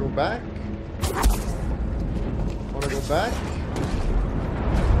guess I want to go back. I want to go back.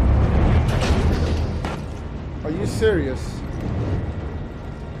 Are you serious?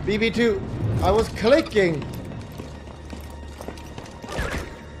 BB2, I was clicking.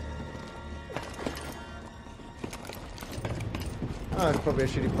 Ah, it's probably a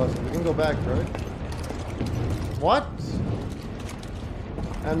shitty puzzle. We can go back, right? What?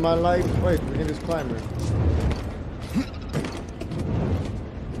 And my life. Wait, we can just climb it.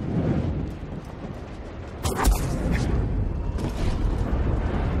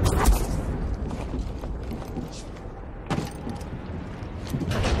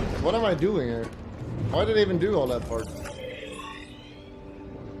 What am I doing here? Why did I even do all that part?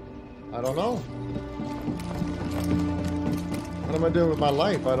 I don't know. What am I doing with my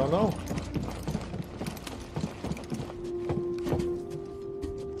life? I don't know.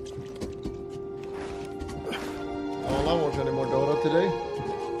 I don't watch any more Dota today.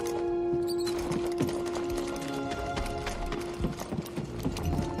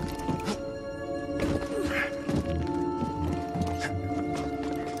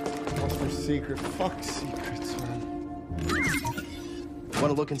 What's for secret? Fuck secrets, man. Want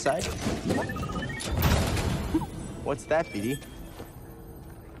to look inside? What's that, BD?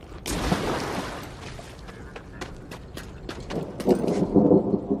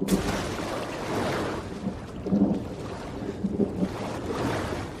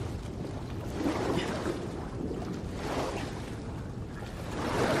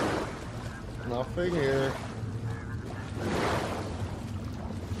 Nothing here.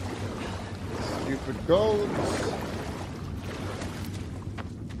 Stupid goats.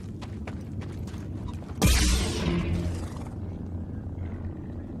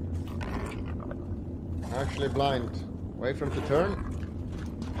 Actually blind. Wait for him to turn.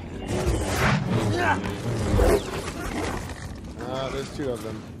 Ah, there's two of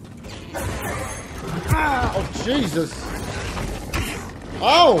them. Oh, Jesus!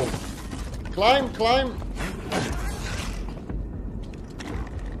 Oh! Climb, climb!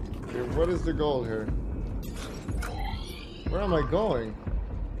 Okay, what is the goal here? Where am I going?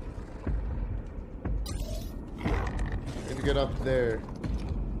 I need to get up there.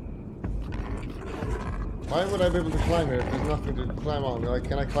 Why would I be able to climb here if there's nothing to climb on? Like,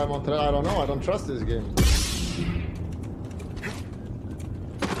 can I climb onto that? I don't know. I don't trust this game.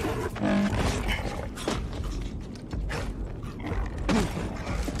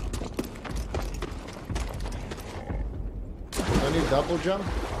 Do I need double jump?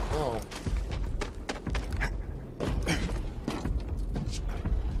 Oh.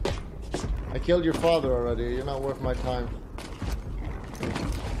 I killed your father already. You're not worth my time.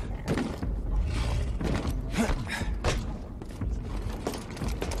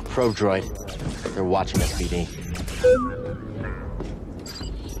 Probe droid. They're watching us, BD.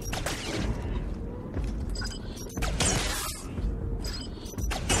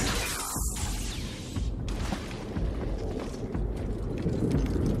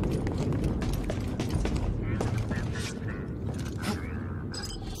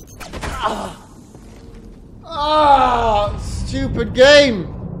 Ah, stupid game.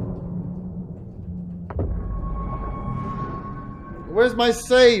 Where's my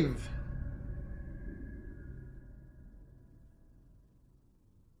save?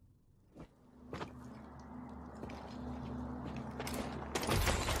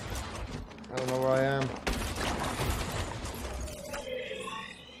 I don't know where I am.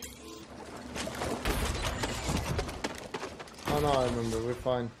 Oh no, I remember. We're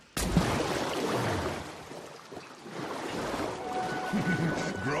fine.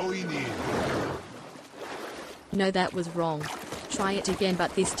 Growing in. No, that was wrong. Try it again,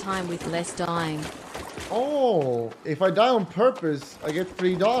 but this time with less dying. Oh, if I die on purpose, I get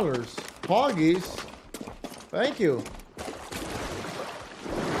 $3. Poggies. Thank you.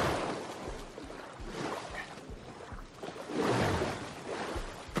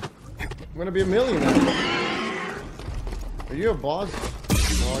 I'm gonna be a millionaire. Are you a boss?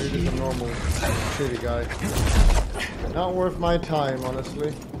 No, you're just a normal shitty guy. Not worth my time,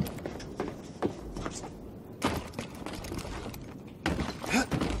 honestly.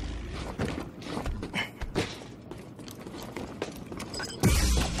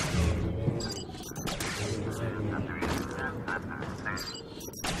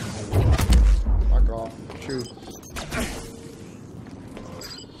 Fuck off. Shoot.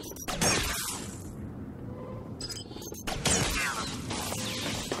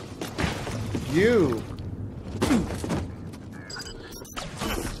 You.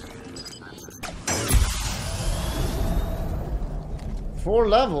 Four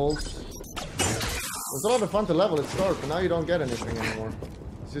levels. It was a lot of fun to level at start, but now you don't get anything anymore.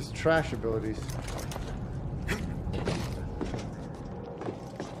 It's just trash abilities.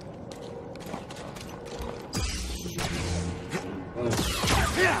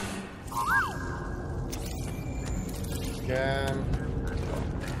 Scan.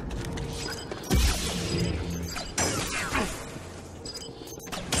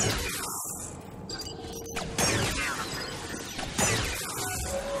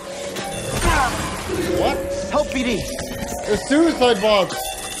 What? Help, BD! The suicide box!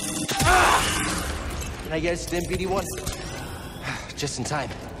 Can I get a stim, BD1? Just in time.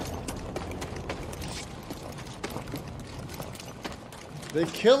 They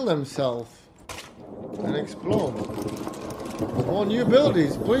kill themselves and explode. Oh, new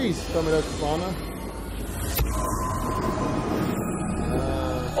abilities, please tell me that's spawner.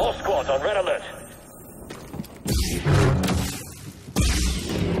 All squads on red alert.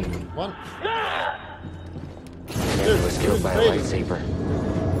 One. Man was killed by a lightsaber.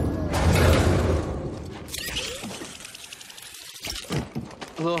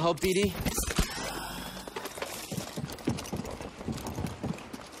 A little help, BD?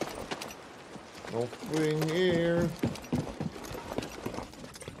 Nothing here.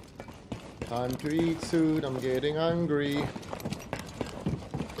 Time to eat food. I'm getting hungry.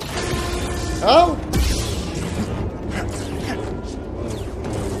 Oh!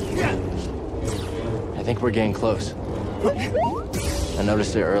 I think we're getting close. I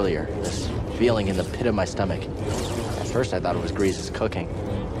noticed it earlier, this feeling in the pit of my stomach. At first I thought it was Grease's cooking.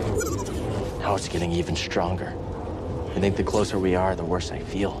 Now it's getting even stronger. I think the closer we are, the worse I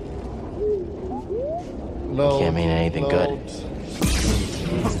feel. Can't mean anything good.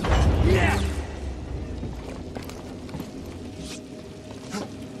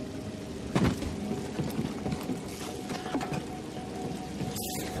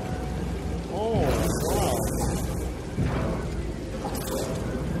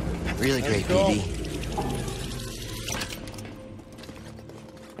 Really great, BD.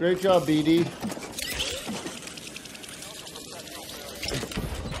 Great job, BD.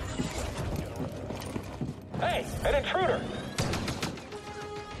 Hey, an intruder!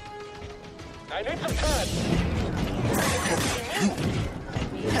 I need some time.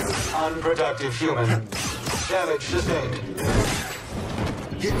 Unproductive human. Damage sustained.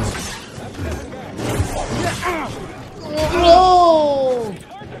 Oh!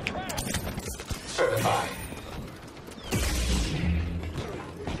 Certified.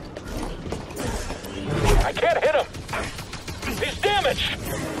 I can't hit him! He's damaged!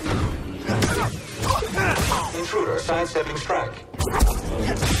 Intruder sidestepping strike.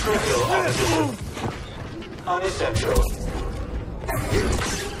 Trivial opposition. Unessential.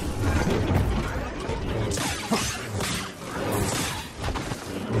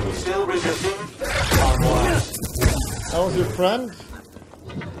 Still resisting? Unwise. That was your friend?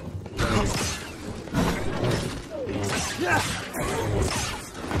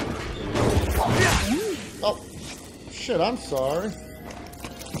 Oh, shit, I'm sorry.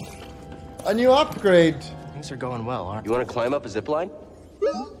 A new upgrade. Things are going well, aren't You want to climb up a zip line?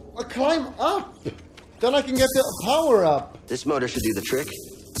 A climb up? Then I can get the power up. This motor should do the trick.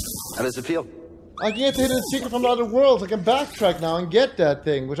 How does it feel? I can get the hidden secret from the other worlds. I can backtrack now and get that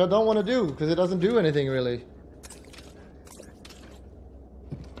thing, which I don't want to do because it doesn't do anything really.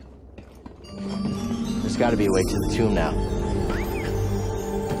 There's got to be a way to the tomb now.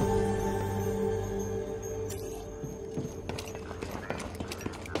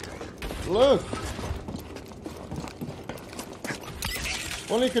 Look!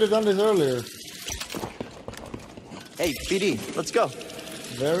 Only could have done this earlier. Hey, BD, let's go.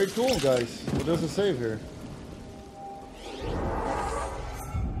 Very cool, guys. Well, there's a save here.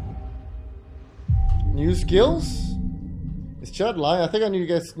 New skills? Is Chad lying? I think I need to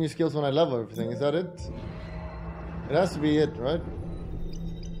get new skills when I level everything. Is that it? It has to be it, right?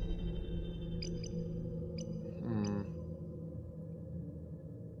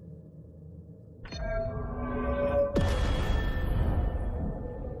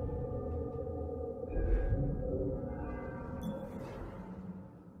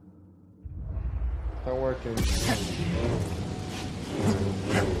 Not working.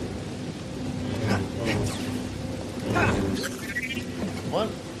 What?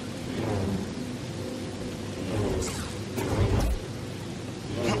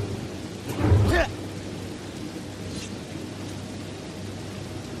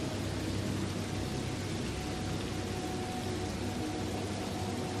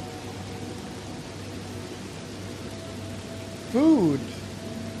 Food.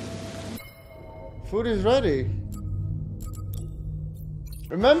 Food is ready.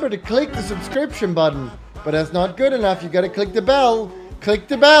 Remember to click the subscription button, but that's not good enough. You gotta click the bell. Click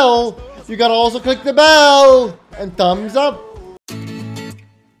the bell. You gotta also click the bell and thumbs up.